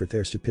pay for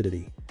their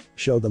stupidity.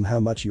 Show them how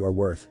much you are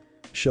worth.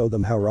 Show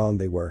them how wrong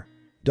they were.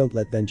 Don't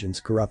let vengeance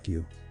corrupt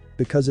you.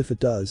 Because if it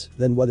does,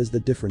 then what is the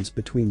difference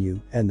between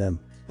you and them?"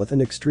 With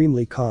an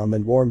extremely calm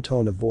and warm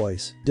tone of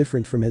voice,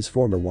 different from his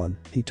former one,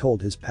 he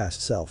told his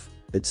past self.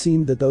 It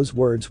seemed that those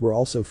words were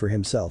also for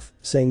himself,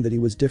 saying that he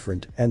was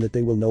different and that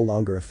they will no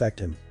longer affect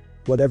him.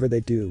 Whatever they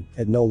do,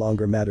 it no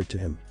longer mattered to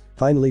him.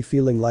 Finally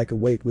feeling like a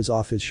weight was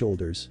off his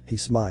shoulders, he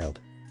smiled.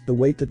 The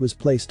weight that was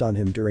placed on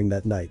him during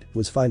that night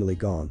was finally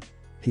gone.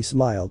 He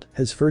smiled,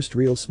 his first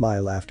real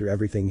smile after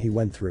everything he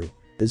went through.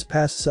 His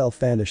past self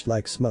vanished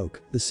like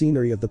smoke, the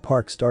scenery of the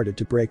park started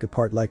to break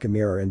apart like a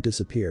mirror and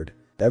disappeared.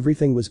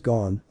 Everything was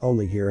gone,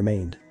 only he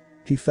remained.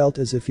 He felt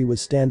as if he was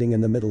standing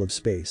in the middle of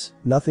space,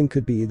 nothing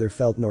could be either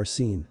felt nor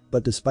seen,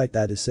 but despite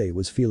that Issei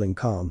was feeling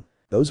calm.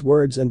 Those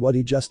words and what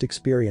he just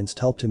experienced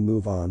helped him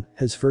move on,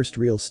 his first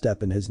real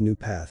step in his new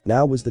path.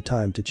 Now was the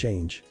time to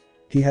change.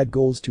 He had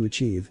goals to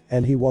achieve,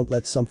 and he won't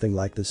let something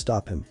like this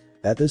stop him.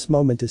 At this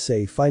moment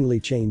Issei finally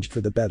changed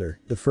for the better,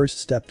 the first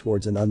step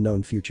towards an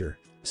unknown future.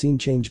 Scene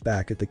changed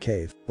back at the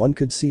cave. One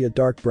could see a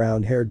dark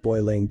brown-haired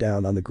boy laying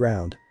down on the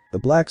ground. The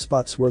black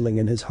spot swirling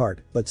in his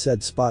heart, but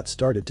said spot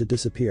started to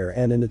disappear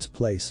and in its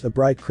place a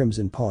bright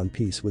crimson pawn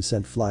piece was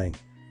sent flying.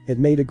 It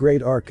made a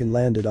great arc and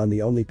landed on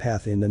the only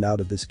path in and out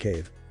of this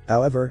cave.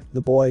 However,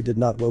 the boy did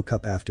not woke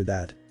up after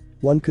that.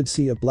 One could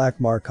see a black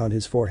mark on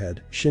his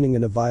forehead, shining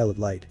in a violet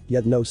light,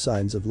 yet no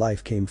signs of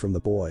life came from the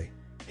boy.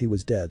 He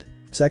was dead.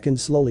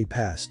 Seconds slowly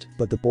passed,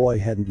 but the boy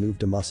hadn't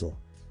moved a muscle.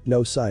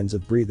 No signs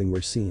of breathing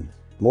were seen.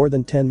 More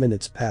than 10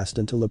 minutes passed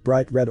until a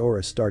bright red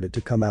aura started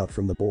to come out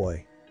from the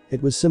boy.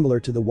 It was similar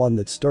to the one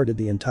that started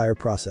the entire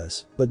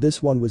process, but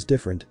this one was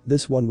different,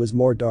 this one was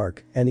more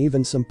dark, and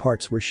even some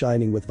parts were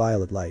shining with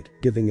violet light,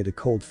 giving it a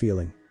cold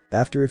feeling.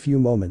 After a few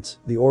moments,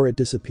 the aura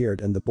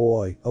disappeared and the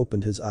boy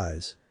opened his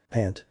eyes.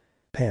 Pant.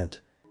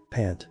 Pant.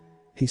 Pant.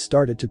 He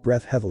started to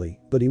breathe heavily,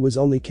 but he was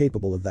only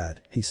capable of that,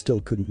 he still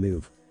couldn't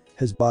move.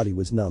 His body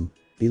was numb.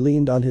 He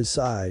leaned on his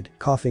side,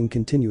 coughing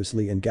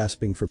continuously and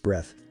gasping for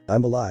breath.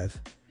 "I'm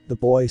alive," the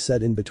boy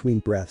said in between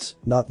breaths,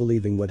 not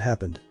believing what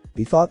happened.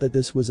 He thought that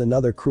this was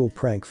another cruel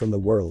prank from the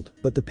world,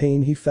 but the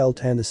pain he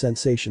felt and the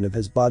sensation of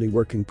his body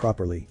working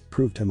properly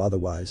proved him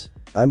otherwise.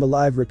 "I'm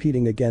alive,"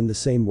 repeating again the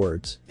same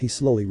words, he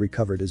slowly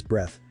recovered his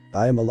breath.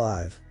 "I am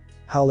alive."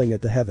 Howling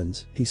at the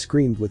heavens, he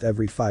screamed with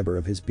every fiber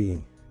of his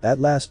being. That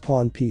last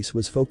pawn piece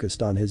was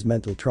focused on his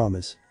mental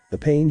traumas. The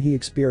pain he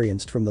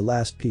experienced from the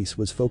last piece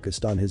was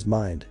focused on his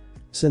mind.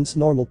 Since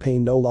normal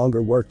pain no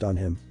longer worked on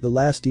him, the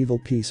last evil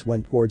piece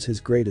went towards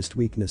his greatest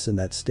weakness in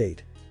that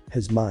state.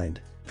 His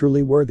mind.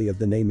 Truly worthy of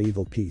the name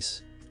evil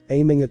piece.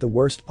 Aiming at the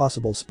worst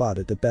possible spot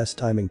at the best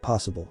timing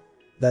possible.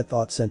 That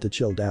thought sent a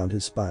chill down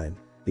his spine.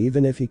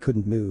 Even if he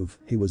couldn't move,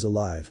 he was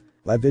alive.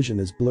 My vision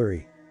is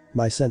blurry.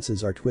 My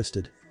senses are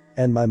twisted.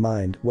 And my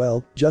mind,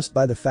 well, just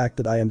by the fact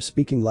that I am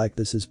speaking like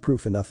this is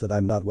proof enough that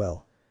I'm not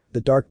well.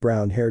 The dark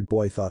brown-haired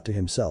boy thought to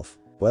himself.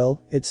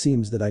 Well, it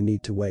seems that I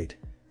need to wait.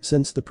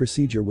 Since the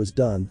procedure was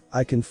done,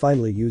 I can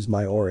finally use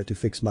my aura to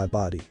fix my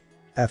body.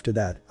 After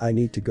that, I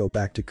need to go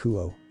back to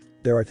Kuo.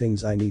 There are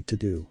things I need to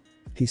do.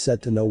 He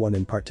said to no one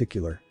in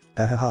particular.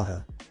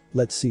 Ahahaha.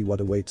 Let's see what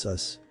awaits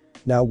us.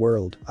 Now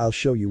world, I'll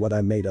show you what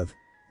I'm made of.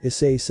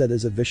 Issei said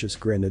as a vicious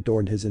grin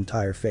adorned his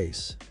entire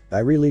face. I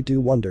really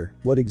do wonder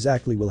what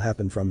exactly will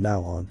happen from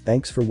now on.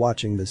 Thanks for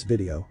watching this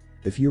video.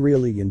 If you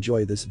really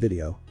enjoy this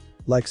video,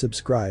 like,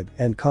 subscribe,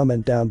 and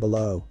comment down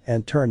below,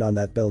 and turn on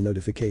that bell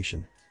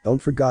notification.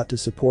 Don't forget to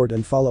support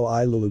and follow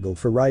IluLugal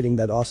for writing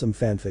that awesome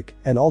fanfic,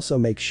 and also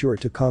make sure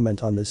to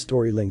comment on this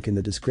story link in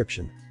the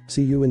description.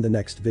 See you in the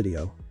next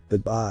video.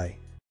 Goodbye.